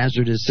create a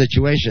hazardous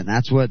situation.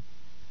 That's what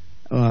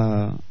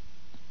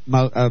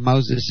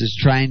Moses is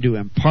trying to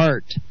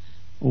impart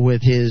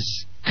with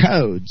his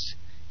codes.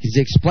 He's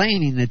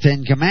explaining the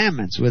 10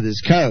 Commandments with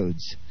his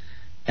codes,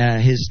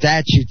 his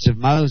statutes of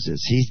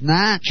Moses. He's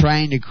not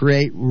trying to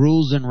create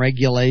rules and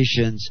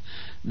regulations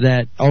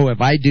that, if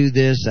I do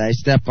this, I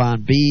step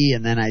on B,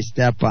 and then I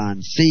step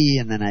on C,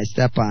 and then I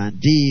step on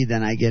D,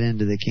 then I get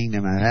into the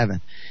kingdom of heaven.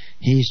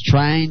 He's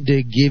trying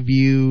to give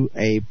you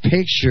a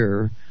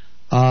picture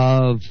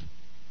of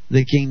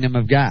the kingdom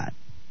of God.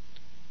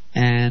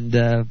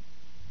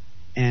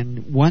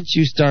 And once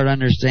you start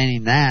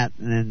understanding that,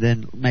 and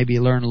then maybe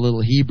learn a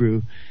little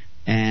Hebrew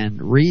and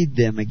read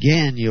them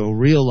again, you'll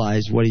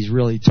realize what he's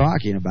really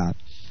talking about.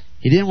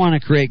 He didn't want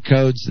to create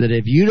codes that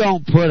if you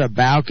don't put a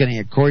balcony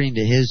according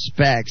to his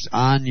specs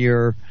on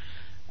your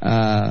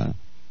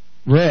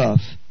roof,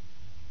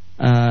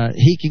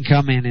 he can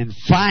come in and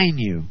fine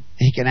you.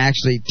 He can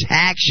actually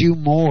tax you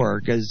more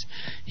because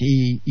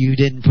you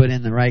didn't put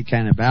in the right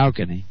kind of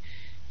balcony.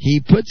 He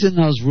puts in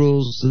those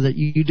rules so that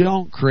you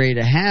don't create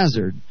a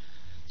hazard,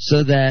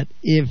 so that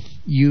if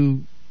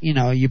you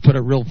put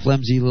a real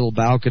flimsy little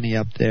balcony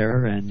up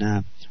there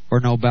and or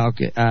no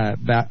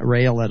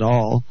rail at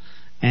all,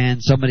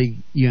 and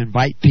you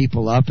invite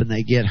people up and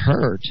they get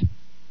hurt,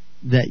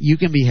 that you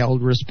can be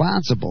held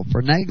responsible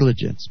for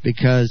negligence,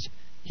 because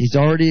he's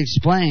already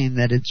explained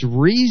that it's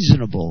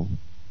reasonable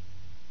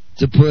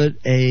to put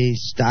a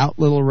stout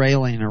little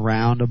railing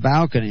around a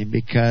balcony,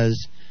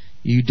 because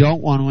you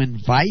don't want to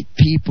invite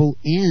people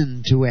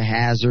into a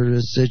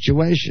hazardous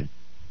situation.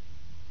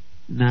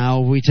 Now,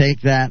 we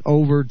take that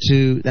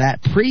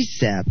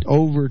precept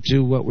over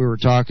to what we were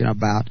talking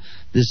about,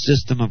 the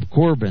system of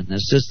Corbin, the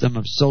system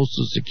of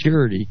Social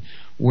Security,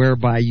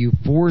 whereby you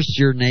force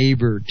your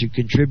neighbor to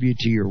contribute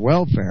to your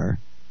welfare.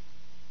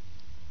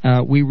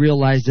 We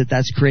realize that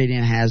that's creating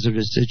a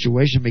hazardous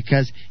situation,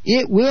 because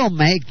it will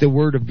make the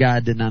Word of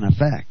God to none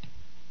effect.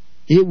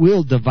 It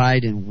will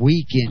divide and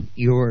weaken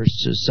your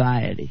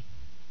society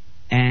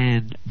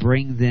and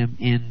bring them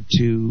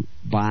into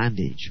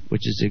bondage,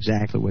 which is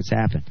exactly what's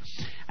happened.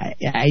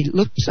 It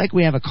looks like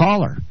we have a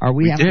caller. Are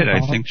we? We did.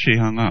 I think she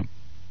hung up.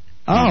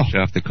 Oh,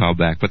 she'll have to call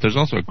back. But there's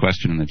also a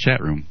question in the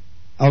chat room.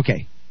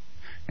 Okay.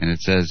 And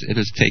it says, "It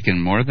has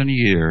taken more than a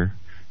year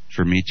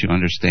for me to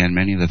understand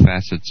many of the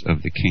facets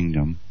of the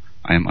kingdom.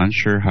 I am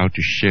unsure how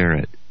to share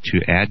it.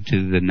 To add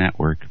to the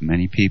network,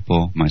 many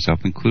people,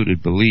 myself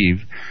included,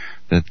 believe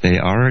that they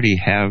already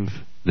have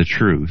the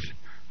truth.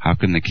 How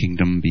can the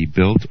kingdom be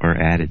built or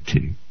added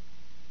to?"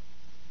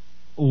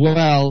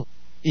 Well,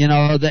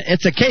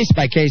 it's a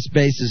case-by-case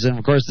basis, and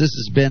of course this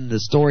has been the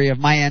story of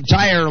my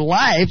entire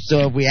life,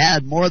 so if we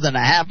had more than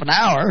a half an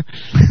hour,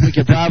 we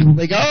could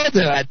probably go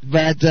to it.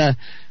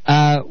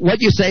 But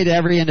what you say to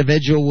every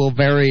individual will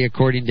vary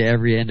according to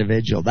every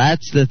individual.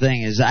 That's the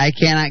thing, is I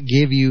cannot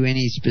give you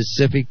any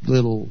specific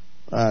little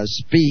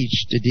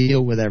speech to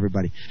deal with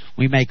everybody.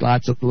 We make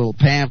lots of little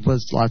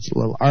pamphlets, lots of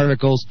little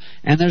articles,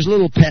 and there's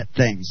little pet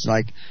things,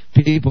 like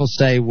people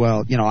say,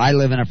 well, I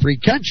live in a free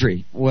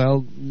country.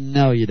 Well,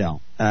 no, you don't.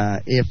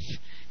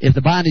 If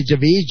the bondage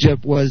of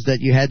Egypt was that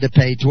you had to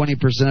pay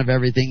 20% of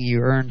everything you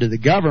earned to the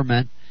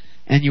government,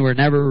 and you were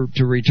never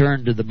to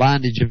return to the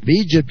bondage of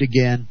Egypt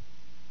again,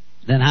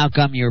 then how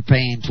come you're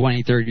paying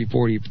 20, 30,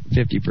 40,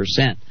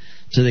 50%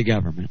 to the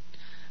government?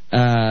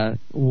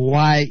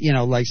 Why,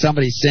 like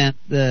somebody sent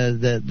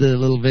the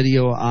little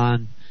video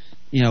on,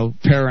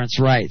 parents'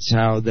 rights,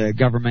 how the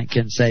government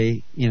can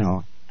say,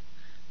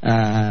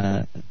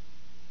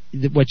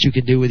 what you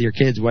can do with your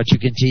kids, what you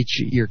can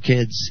teach your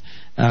kids,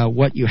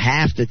 what you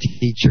have to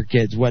teach your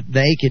kids, what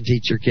they can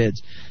teach your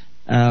kids.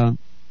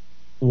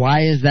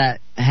 Why is that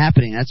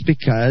happening? That's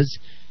because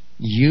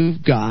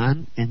you've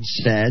gone and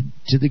said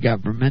to the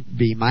government,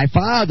 be my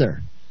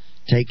father,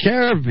 take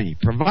care of me,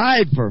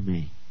 provide for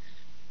me,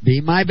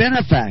 be my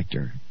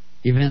benefactor.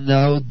 Even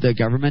though the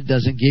government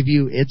doesn't give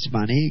you its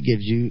money, it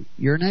gives you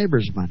your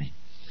neighbor's money.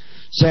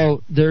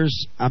 So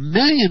there's a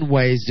million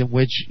ways in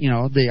which,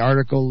 the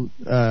article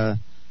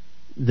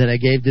that I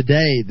gave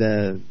today,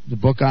 the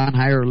book on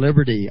higher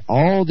liberty,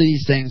 all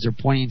these things are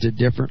pointing to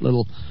different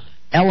little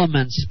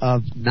elements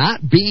of not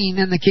being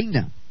in the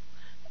kingdom.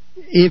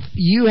 If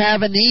you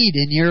have a need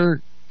in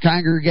your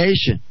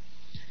congregation,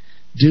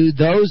 do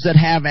those that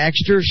have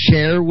extra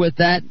share with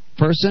that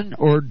person,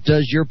 or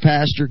does your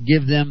pastor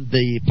give them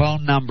the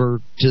phone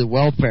number to the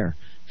welfare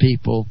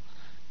people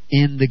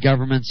in the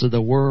governments of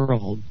the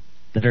world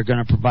that are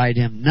going to provide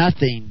him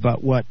nothing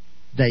but what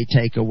they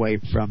take away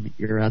from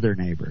your other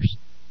neighbors?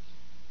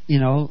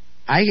 To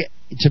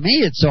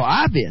me it's so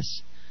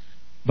obvious,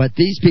 but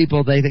these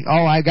people, they think,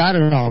 oh, I got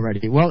it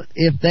already. Well,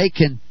 if they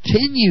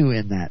continue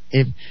in that,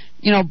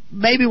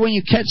 maybe when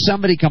you catch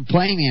somebody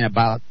complaining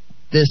about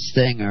this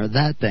thing or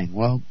that thing,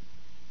 well,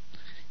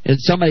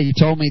 somebody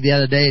told me the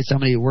other day,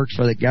 somebody who works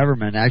for the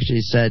government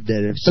actually said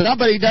that if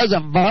somebody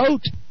doesn't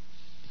vote,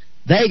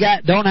 they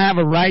don't have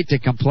a right to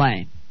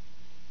complain.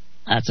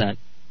 That's a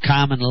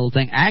common little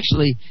thing.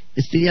 Actually,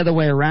 it's the other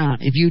way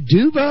around. If you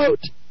do vote,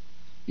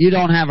 you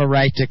don't have a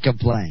right to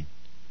complain,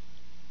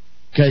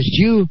 because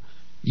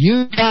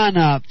you've gone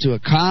up to a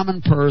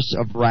common purse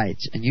of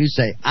rights and you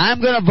say,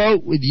 I'm going to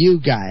vote with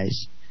you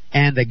guys,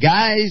 and the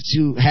guys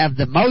who have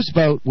the most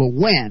vote will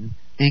win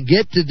and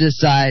get to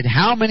decide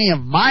how many of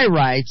my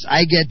rights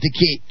I get to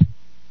keep.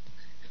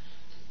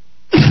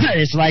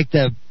 It's like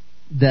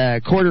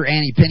the quarter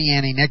ante, penny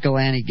ante, nickel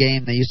ante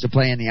game they used to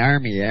play in the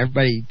Army.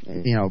 Everybody,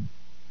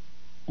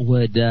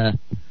 would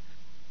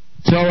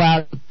throw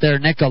out their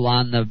nickel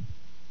on the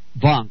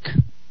bunk,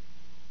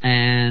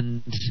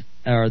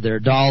 or their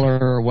dollar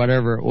or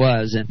whatever it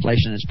was.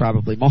 Inflation is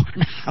probably more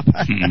now.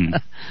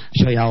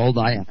 Show you how old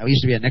I am. I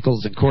used to be at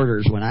nickels and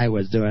quarters when I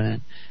was doing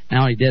it. I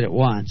only did it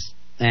once,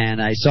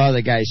 and I saw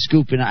the guy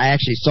scooping. I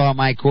actually saw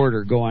my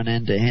quarter going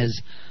into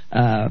his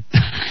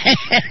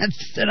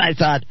pants, and I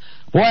thought,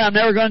 boy, I'm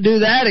never going to do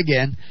that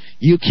again.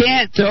 You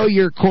can't throw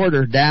your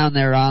quarter down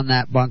there on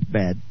that bunk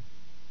bed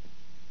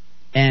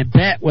and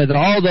bet with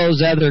all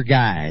those other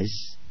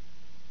guys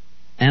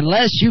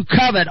unless you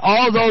covet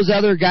all those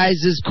other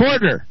guys'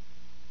 quarter.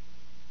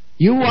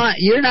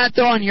 You're not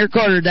throwing your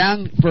quarter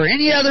down for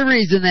any other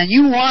reason than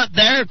you want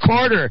their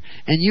quarter,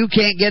 and you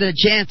can't get a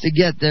chance to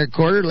get their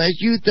quarter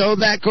unless you throw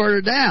that quarter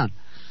down.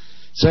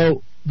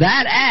 So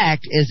that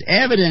act is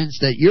evidence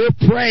that you're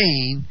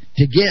praying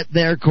to get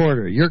their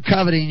quarter. You're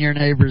coveting your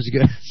neighbor's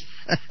goods.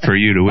 For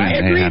you to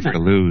win, they have to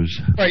lose.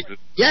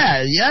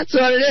 Yeah, that's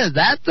what it is.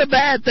 That's the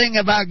bad thing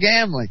about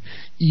gambling.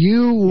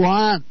 You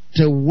want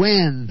to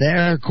win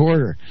their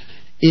quarter.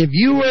 If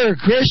you were a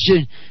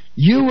Christian,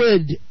 you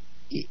would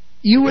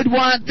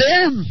want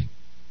them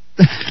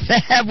to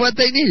have what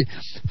they need.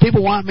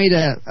 People want me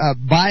to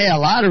buy a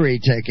lottery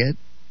ticket.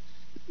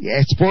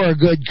 It's for a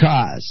good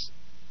cause,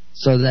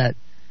 so that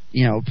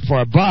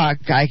for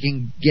 $1 I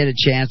can get a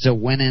chance of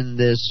winning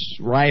this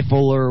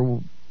rifle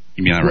or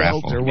you mean a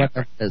raffle or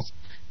whatever it is.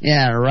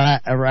 Yeah,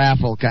 a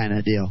raffle kind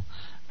of deal.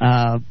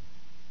 I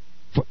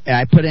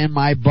put in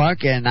my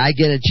 $1 and I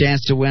get a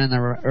chance to win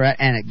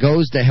and it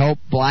goes to help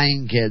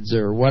blind kids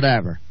or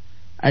whatever.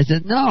 I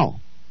said, no,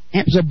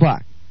 here's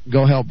 $1.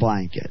 Go help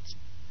blind kids.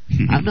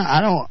 I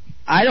don't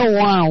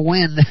want to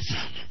win this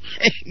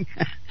thing.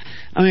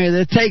 I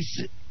mean,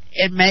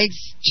 it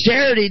makes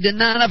charity to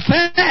none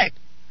effect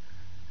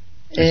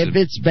if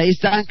it's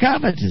based on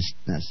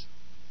covetousness.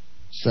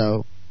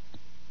 So,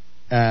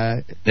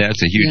 that's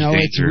a huge danger.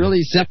 It's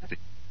really simple.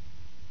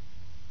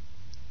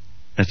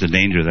 That's a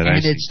danger that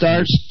I see. And it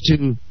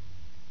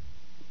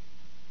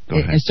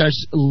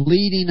starts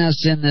leading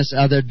us in this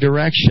other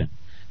direction.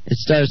 It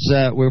starts.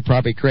 We're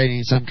probably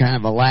creating some kind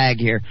of a lag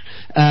here.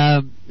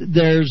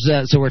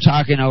 So we're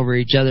talking over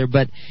each other,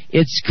 but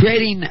it's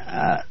creating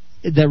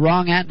the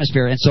wrong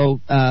atmosphere. And so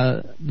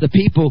the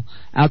people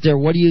out there,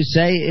 what do you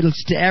say?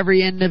 It's to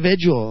every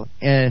individual.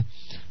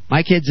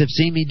 My kids have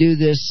seen me do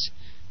this.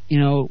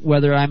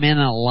 Whether I'm in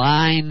a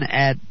line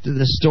at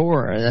the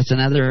store. That's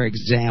another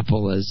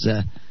example. Is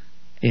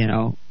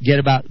get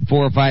about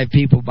 4 or 5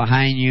 people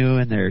behind you,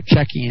 and they're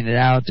checking it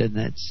out, and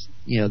it's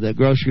the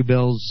grocery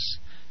bill's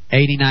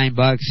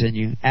 $89, and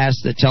you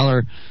ask the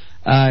teller,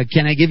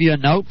 "Can I give you a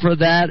note for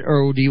that,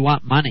 or do you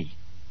want money?"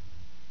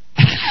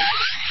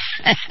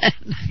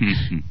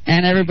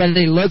 And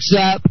everybody looks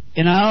up,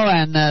 and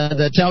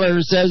the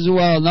teller says,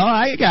 "Well, no,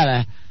 I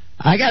gotta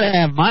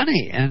have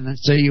money," and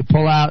so you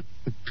pull out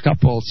a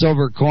couple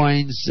silver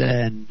coins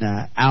and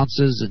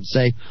ounces and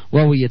say,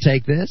 "Well, will you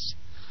take this?"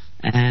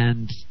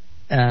 And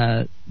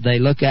they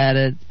look at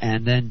it,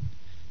 and then,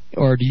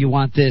 or do you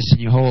want this? And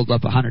you hold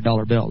up a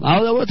 $100 bill.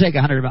 Oh, we'll take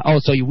 $100. Oh,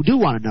 so you do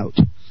want a note?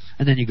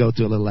 And then you go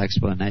through a little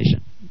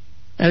explanation.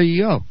 There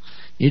you go.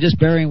 You're just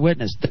bearing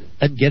witness.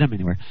 Doesn't get them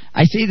anywhere.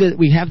 I see that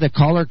we have the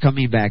caller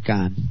coming back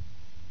on.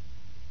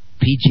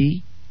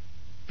 PG.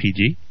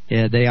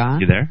 Yeah, they on?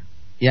 You there?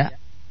 Yeah.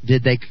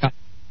 Did they come?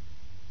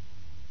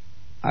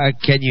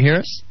 Can you hear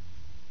us?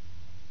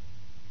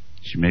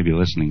 She may be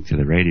listening to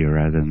the radio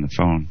rather than the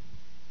phone.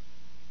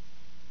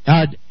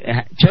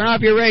 Turn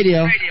off your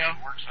radio.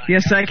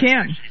 Yes, I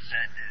can.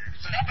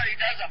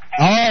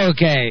 Oh,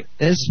 okay.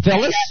 This is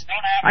Phyllis?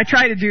 I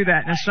try to do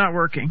that, and it's not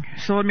working.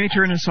 So let me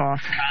turn this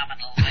off.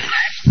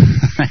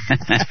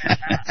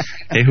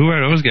 Hey, who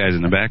are those guys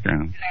in the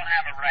background?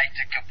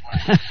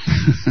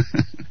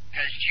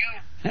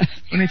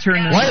 Let me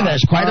turn this off.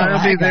 There's quite a lag.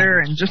 I'll be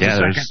there in just a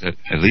second. There's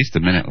at least a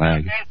minute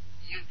lag.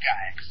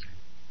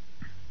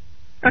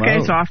 Okay,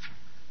 it's off.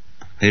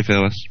 Hey,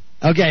 Phyllis.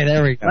 Okay,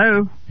 there we go.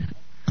 Hello.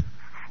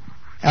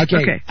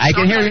 Okay, I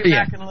can hear you.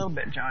 Back in a little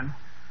bit, John.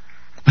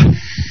 All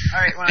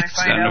right, when I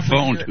find out if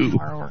we do it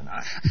tomorrow or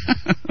not.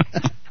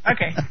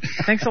 Okay,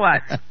 thanks a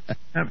lot.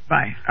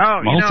 Bye.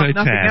 Oh, multitasking.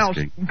 Nothing else.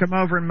 You can come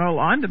over and mow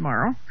lawn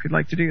tomorrow if you'd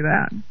like to do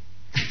that.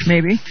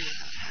 Maybe.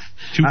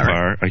 Too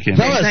far. I can't.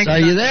 Phyllis, are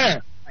you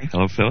there?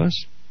 Hello,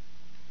 Phyllis.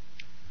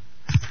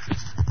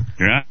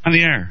 You're on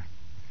the air.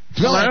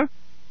 Hello?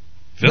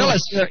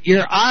 Phyllis,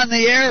 you're on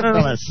the air,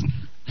 Phyllis.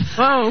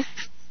 Hello?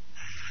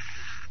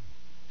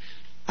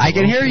 I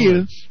can hear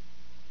you.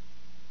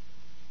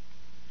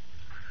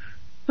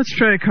 Let's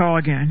try to call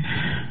again.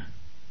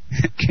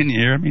 Can you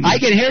hear me? I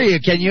can hear you.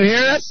 Can you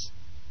hear us?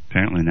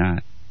 Apparently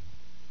not.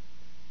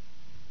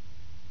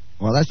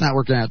 Well, that's not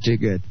working out too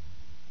good.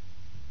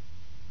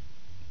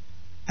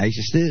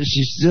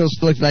 She still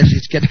looks like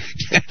she's getting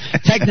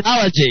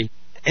technology.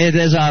 It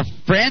is our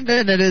friend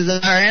and it is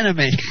our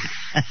enemy.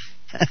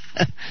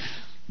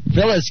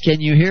 Phyllis,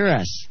 can you hear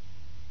us?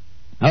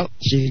 Oh,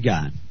 she's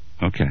gone.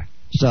 Okay.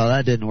 So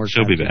that didn't work.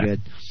 She'll be back.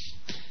 Good.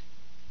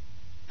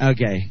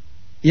 Okay.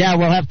 Yeah,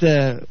 we'll have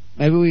to.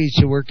 Maybe we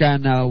should work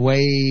on a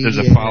way. There's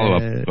a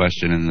follow-up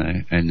question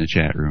in the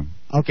chat room.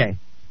 Okay.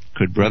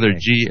 Could Brother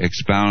G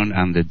expound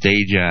on the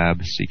day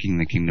job, seeking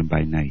the kingdom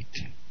by night?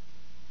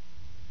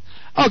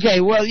 Okay.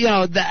 Well,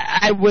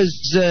 I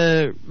was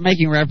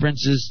making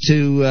references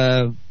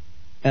to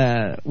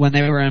when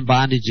they were in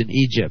bondage in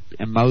Egypt,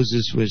 and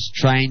Moses was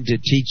trying to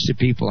teach the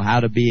people how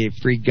to be a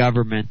free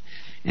government.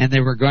 And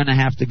they were going to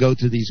have to go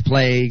through these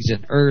plagues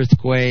and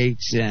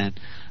earthquakes and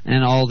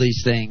all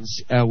these things,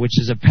 which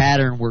is a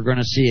pattern we're going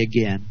to see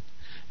again.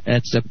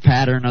 It's a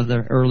pattern of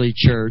the early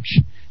church.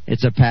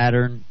 It's a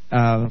pattern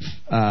of,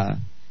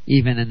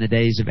 even in the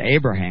days of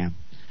Abraham.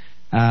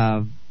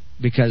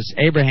 Because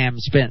Abraham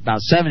spent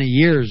about 70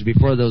 years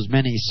before those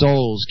many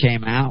souls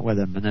came out with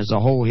him, and there's a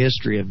whole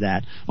history of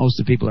that most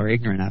of the people are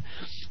ignorant of.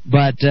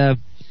 But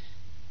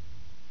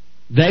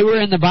they were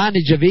in the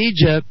bondage of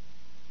Egypt.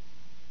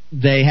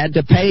 They had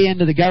to pay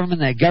into the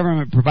government. That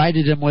government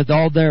provided them with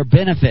all their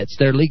benefits,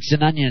 their leeks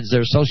and onions,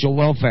 their social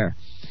welfare.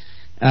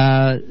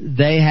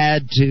 They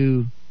had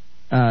to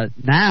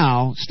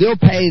now still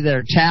pay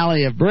their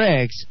tally of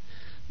bricks,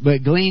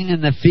 but glean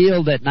in the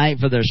field at night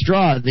for their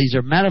straw. These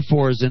are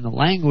metaphors in the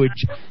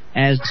language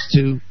as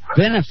to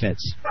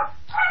benefits.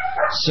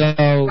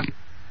 So...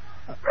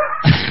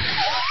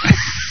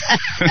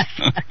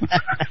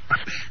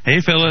 Hey,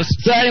 Phyllis.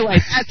 So anyway,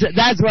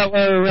 that's what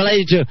we're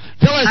related to.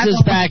 Phyllis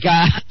is back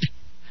on.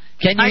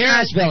 Can you hear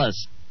us,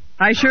 Phyllis?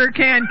 I sure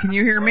can. Can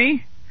you hear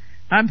me?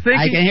 I'm thinking...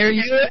 I can hear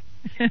you.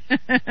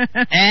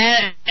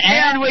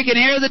 and we can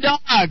hear the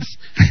dogs.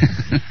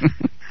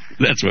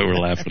 That's what we're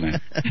laughing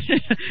at.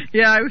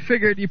 Yeah, I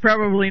figured you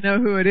probably know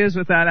who it is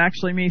without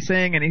actually me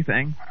saying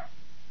anything.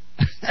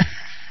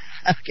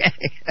 Okay.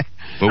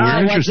 But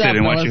we're interested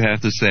in what you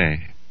have to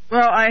say.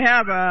 Well, I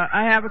have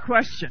a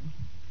question.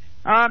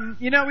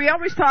 We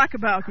always talk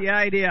about the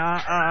idea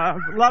of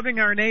loving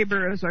our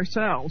neighbor as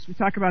ourselves. We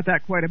talk about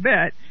that quite a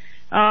bit.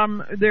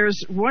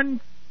 There's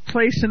one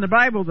place in the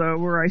Bible, though,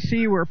 where I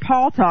see where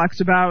Paul talks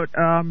about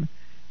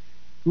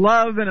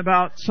love and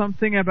about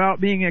something about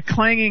being a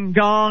clanging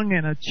gong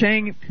and a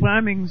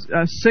clanging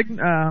a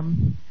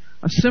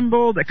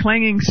cymbal, the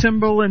clanging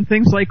cymbal, and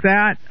things like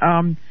that.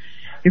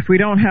 If we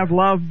don't have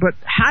love, but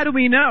how do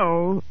we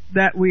know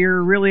that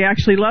we're really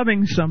actually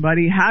loving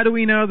somebody? How do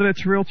we know that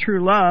it's real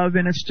true love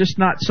and it's just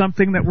not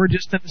something that we're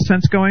just in a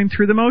sense going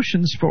through the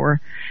motions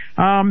for?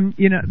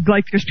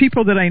 Like there's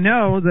people that I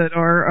know that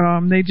are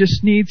they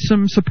just need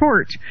some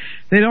support.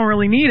 They don't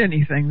really need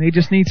anything. They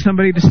just need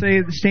somebody to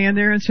stand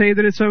there and say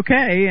that it's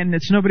okay, and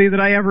it's nobody that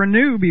I ever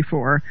knew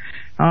before.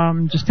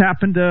 Just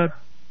happened to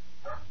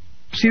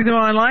see them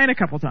online a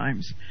couple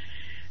times.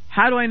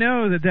 How do I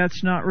know that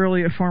that's not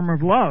really a form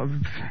of love?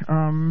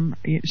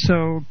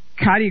 So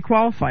how do you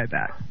qualify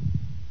that?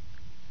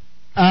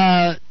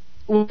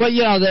 Well,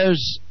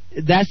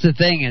 that's the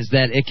thing, is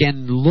that it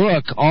can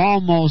look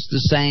almost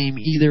the same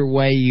either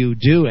way you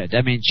do it.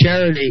 I mean,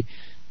 charity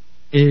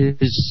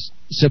is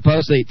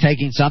supposedly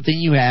taking something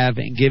you have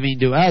and giving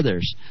to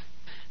others.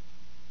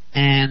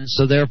 And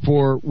so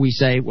therefore we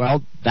say,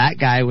 well, that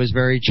guy was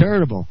very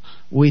charitable.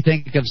 We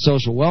think of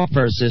social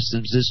welfare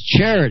systems as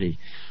charity.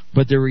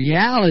 But the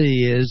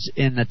reality is,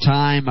 in the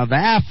time of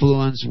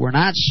affluence, we're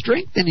not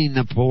strengthening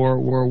the poor,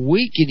 we're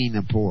weakening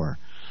the poor.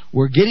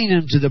 We're getting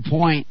them to the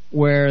point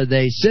where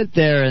they sit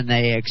there and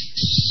they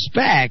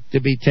expect to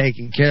be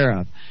taken care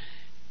of.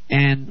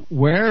 And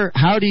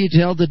how do you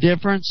tell the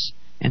difference?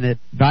 And the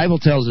Bible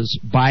tells us,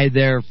 by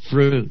their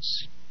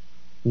fruits.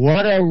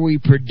 What are we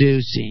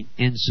producing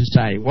in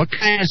society? What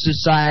kind of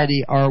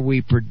society are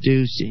we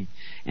producing?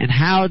 And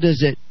how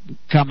does it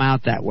come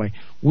out that way?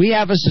 We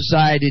have a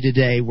society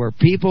today where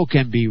people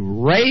can be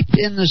raped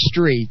in the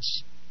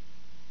streets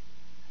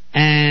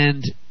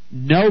and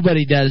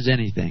nobody does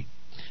anything.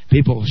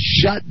 People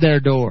shut their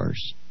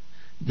doors.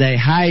 They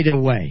hide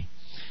away.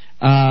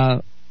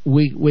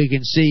 We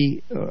can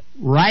see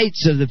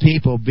rights of the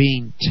people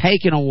being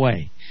taken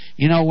away.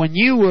 When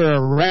you were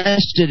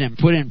arrested and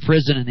put in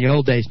prison in the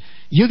old days,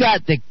 you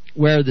got to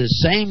wear the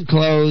same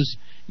clothes.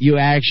 You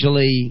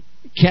actually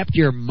kept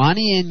your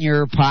money in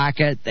your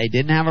pocket. They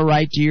didn't have a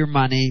right to your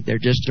money. They're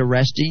just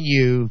arresting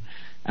you.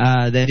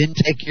 They didn't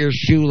take your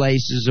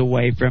shoelaces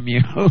away from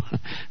you.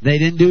 They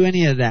didn't do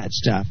any of that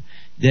stuff.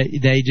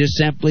 They just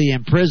simply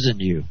imprisoned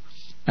you.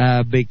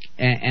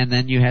 And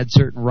then you had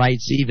certain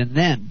rights even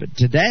then. But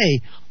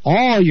today,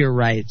 all your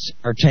rights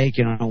are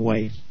taken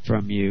away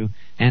from you,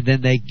 and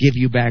then they give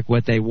you back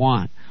what they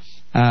want.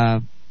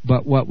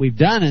 But what we've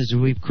done is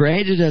we've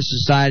created a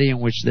society in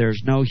which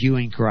there's no hue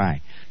and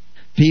cry.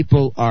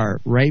 People are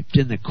raped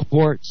in the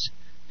courts.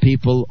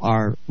 People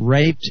are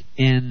raped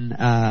in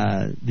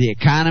the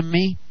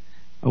economy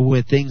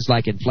with things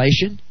like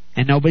inflation,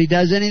 and nobody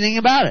does anything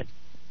about it.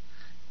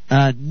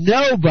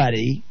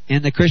 Nobody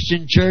in the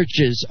Christian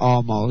churches,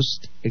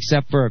 almost,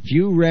 except for a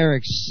few rare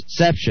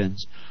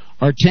exceptions,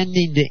 are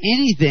tending to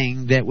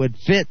anything that would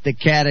fit the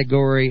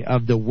category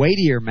of the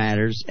weightier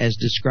matters as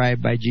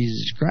described by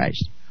Jesus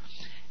Christ,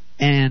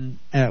 and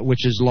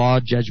which is law,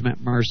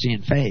 judgment, mercy,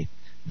 and faith.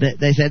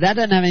 They say that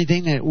doesn't have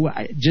anything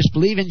to... Just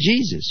believe in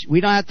Jesus. We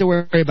don't have to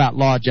worry about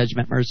law,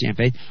 judgment, mercy, and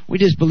faith. We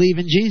just believe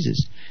in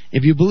Jesus.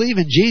 If you believe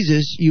in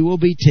Jesus, you will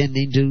be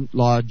tending to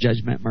law,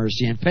 judgment,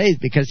 mercy, and faith,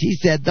 because He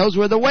said those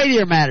were the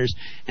weightier matters,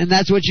 and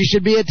that's what you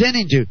should be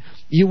attending to.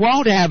 You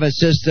won't have a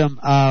system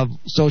of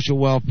social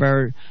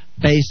welfare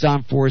based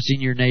on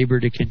forcing your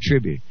neighbor to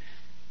contribute.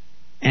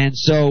 And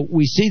so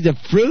we see the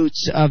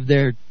fruits of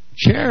their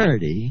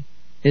charity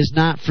is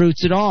not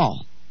fruits at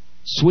all.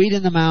 Sweet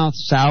in the mouth,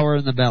 sour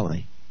in the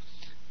belly.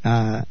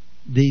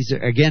 These are,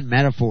 again,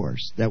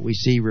 metaphors that we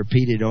see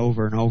repeated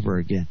over and over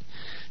again.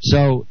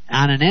 So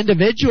on an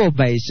individual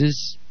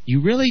basis,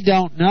 you really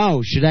don't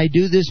know. Should I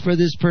do this for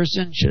this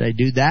person? Should I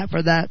do that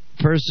for that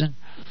person?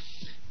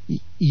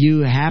 You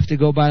have to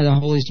go by the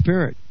Holy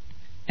Spirit.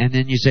 And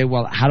then you say,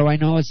 well, how do I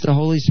know it's the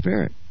Holy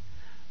Spirit?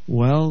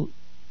 Well,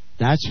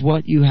 that's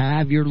what you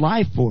have your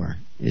life for,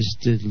 is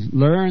to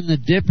learn the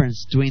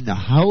difference between the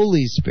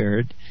Holy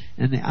Spirit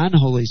and the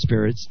unholy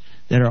spirits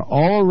that are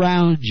all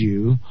around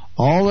you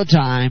all the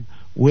time,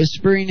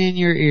 whispering in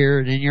your ear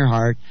and in your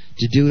heart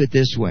to do it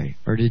this way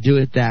or to do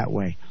it that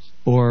way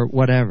or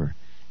whatever.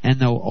 And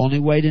the only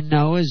way to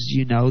know is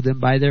you know them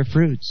by their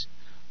fruits.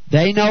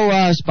 They know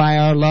us by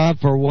our love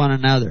for one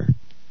another.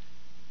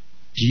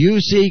 Do you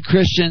see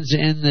Christians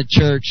in the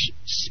church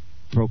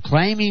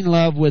proclaiming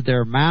love with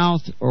their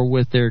mouth or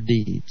with their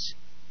deeds?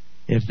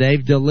 If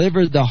they've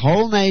delivered the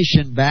whole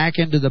nation back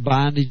into the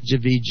bondage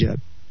of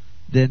Egypt,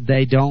 then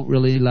they don't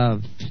really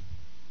love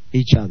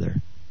each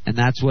other. And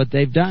that's what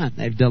they've done.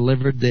 They've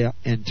delivered the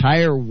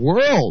entire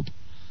world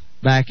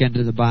back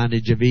into the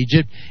bondage of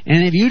Egypt.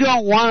 And if you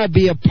don't want to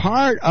be a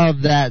part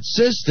of that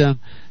system,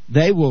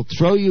 they will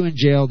throw you in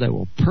jail. They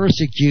will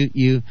persecute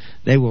you.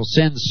 They will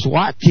send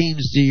SWAT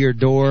teams to your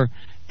door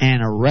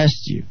and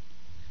arrest you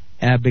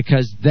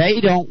because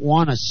they don't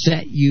want to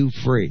set you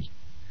free.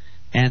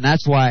 And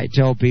that's why I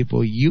tell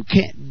people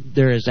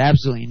there is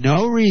absolutely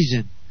no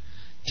reason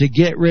to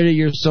get rid of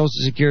your Social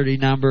Security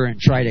number and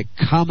try to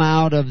come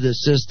out of the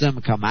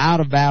system, come out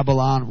of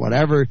Babylon,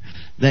 whatever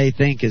they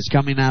think is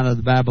coming out of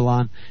the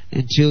Babylon,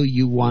 until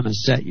you want to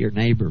set your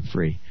neighbor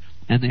free.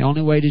 And the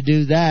only way to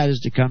do that is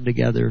to come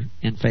together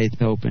in faith,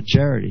 hope, and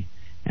charity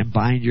and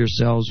bind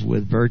yourselves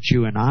with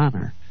virtue and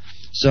honor.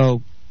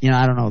 So,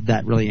 I don't know if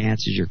that really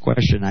answers your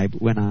question. I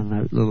went on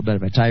a little bit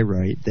of a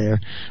tirade there.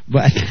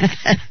 But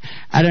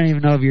I don't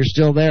even know if you're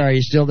still there. Are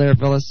you still there,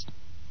 Phyllis?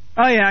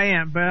 Oh, yeah, I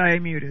am, but I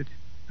muted.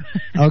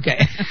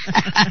 Okay.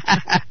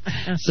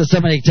 So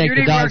somebody take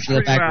the dogs to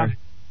the background.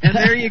 Well. And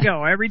there you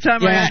go. Every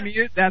time I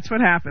unmute, that's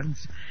what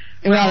happens.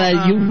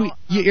 Well,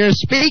 you're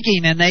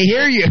speaking and they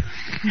hear you.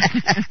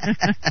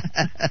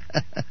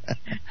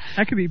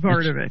 That could be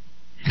part of it.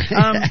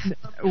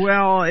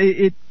 Well,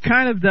 it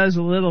kind of does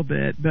a little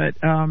bit, but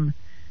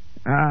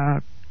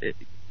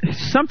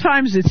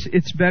sometimes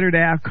it's better to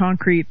have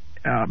concrete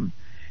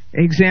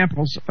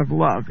examples of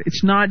love.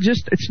 It's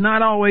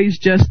not always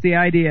just the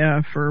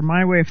idea, for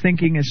my way of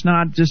thinking, it's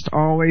not just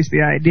always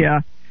the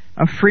idea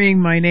of freeing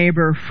my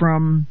neighbor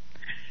from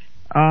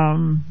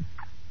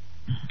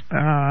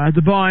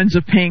the bonds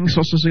of paying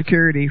Social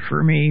Security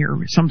for me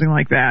or something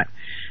like that.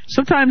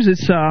 Sometimes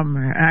it's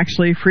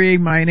actually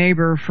freeing my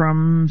neighbor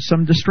from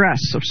some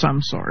distress of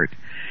some sort.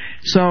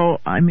 So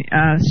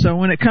so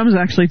when it comes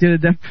actually to the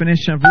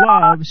definition of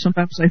love,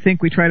 sometimes I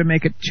think we try to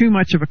make it too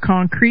much of a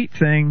concrete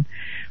thing,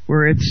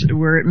 where it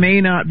may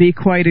not be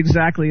quite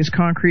exactly as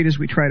concrete as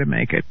we try to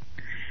make it.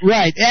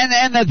 Right,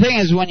 and the thing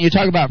is, when you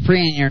talk about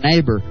freeing your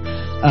neighbor,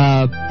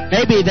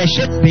 maybe they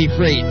shouldn't be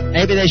freed.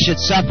 Maybe they should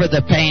suffer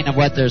the pain of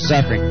what they're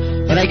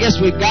suffering. But I guess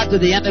we've got to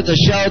the end of the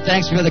show.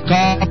 Thanks for the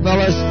call,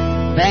 Phyllis.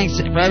 Thanks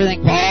for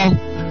everything, Paul.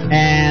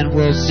 And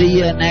we'll see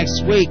you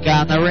next week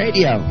on the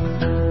radio.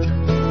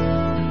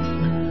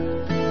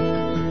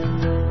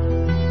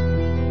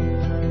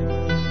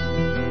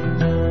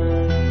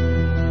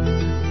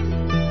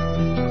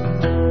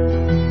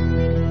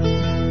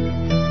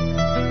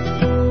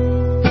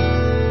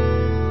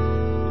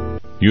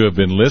 You have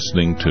been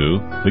listening to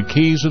The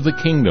Keys of the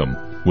Kingdom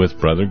with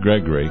Brother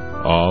Gregory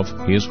of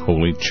His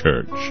Holy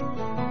Church.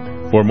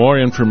 For more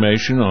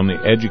information on the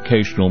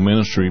educational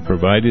ministry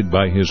provided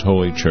by His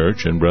Holy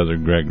Church and Brother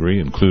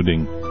Gregory,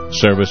 including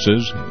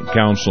services,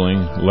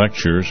 counseling,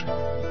 lectures,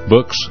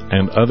 books,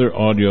 and other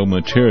audio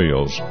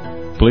materials,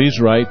 please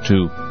write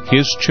to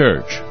His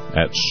Church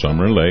at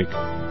Summer Lake,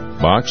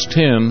 Box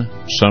 10,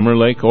 Summer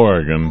Lake,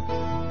 Oregon,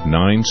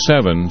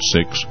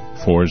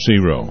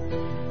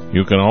 97640.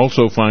 You can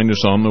also find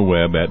us on the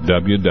web at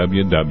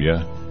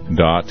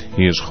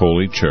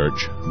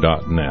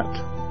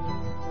www.hisholychurch.net.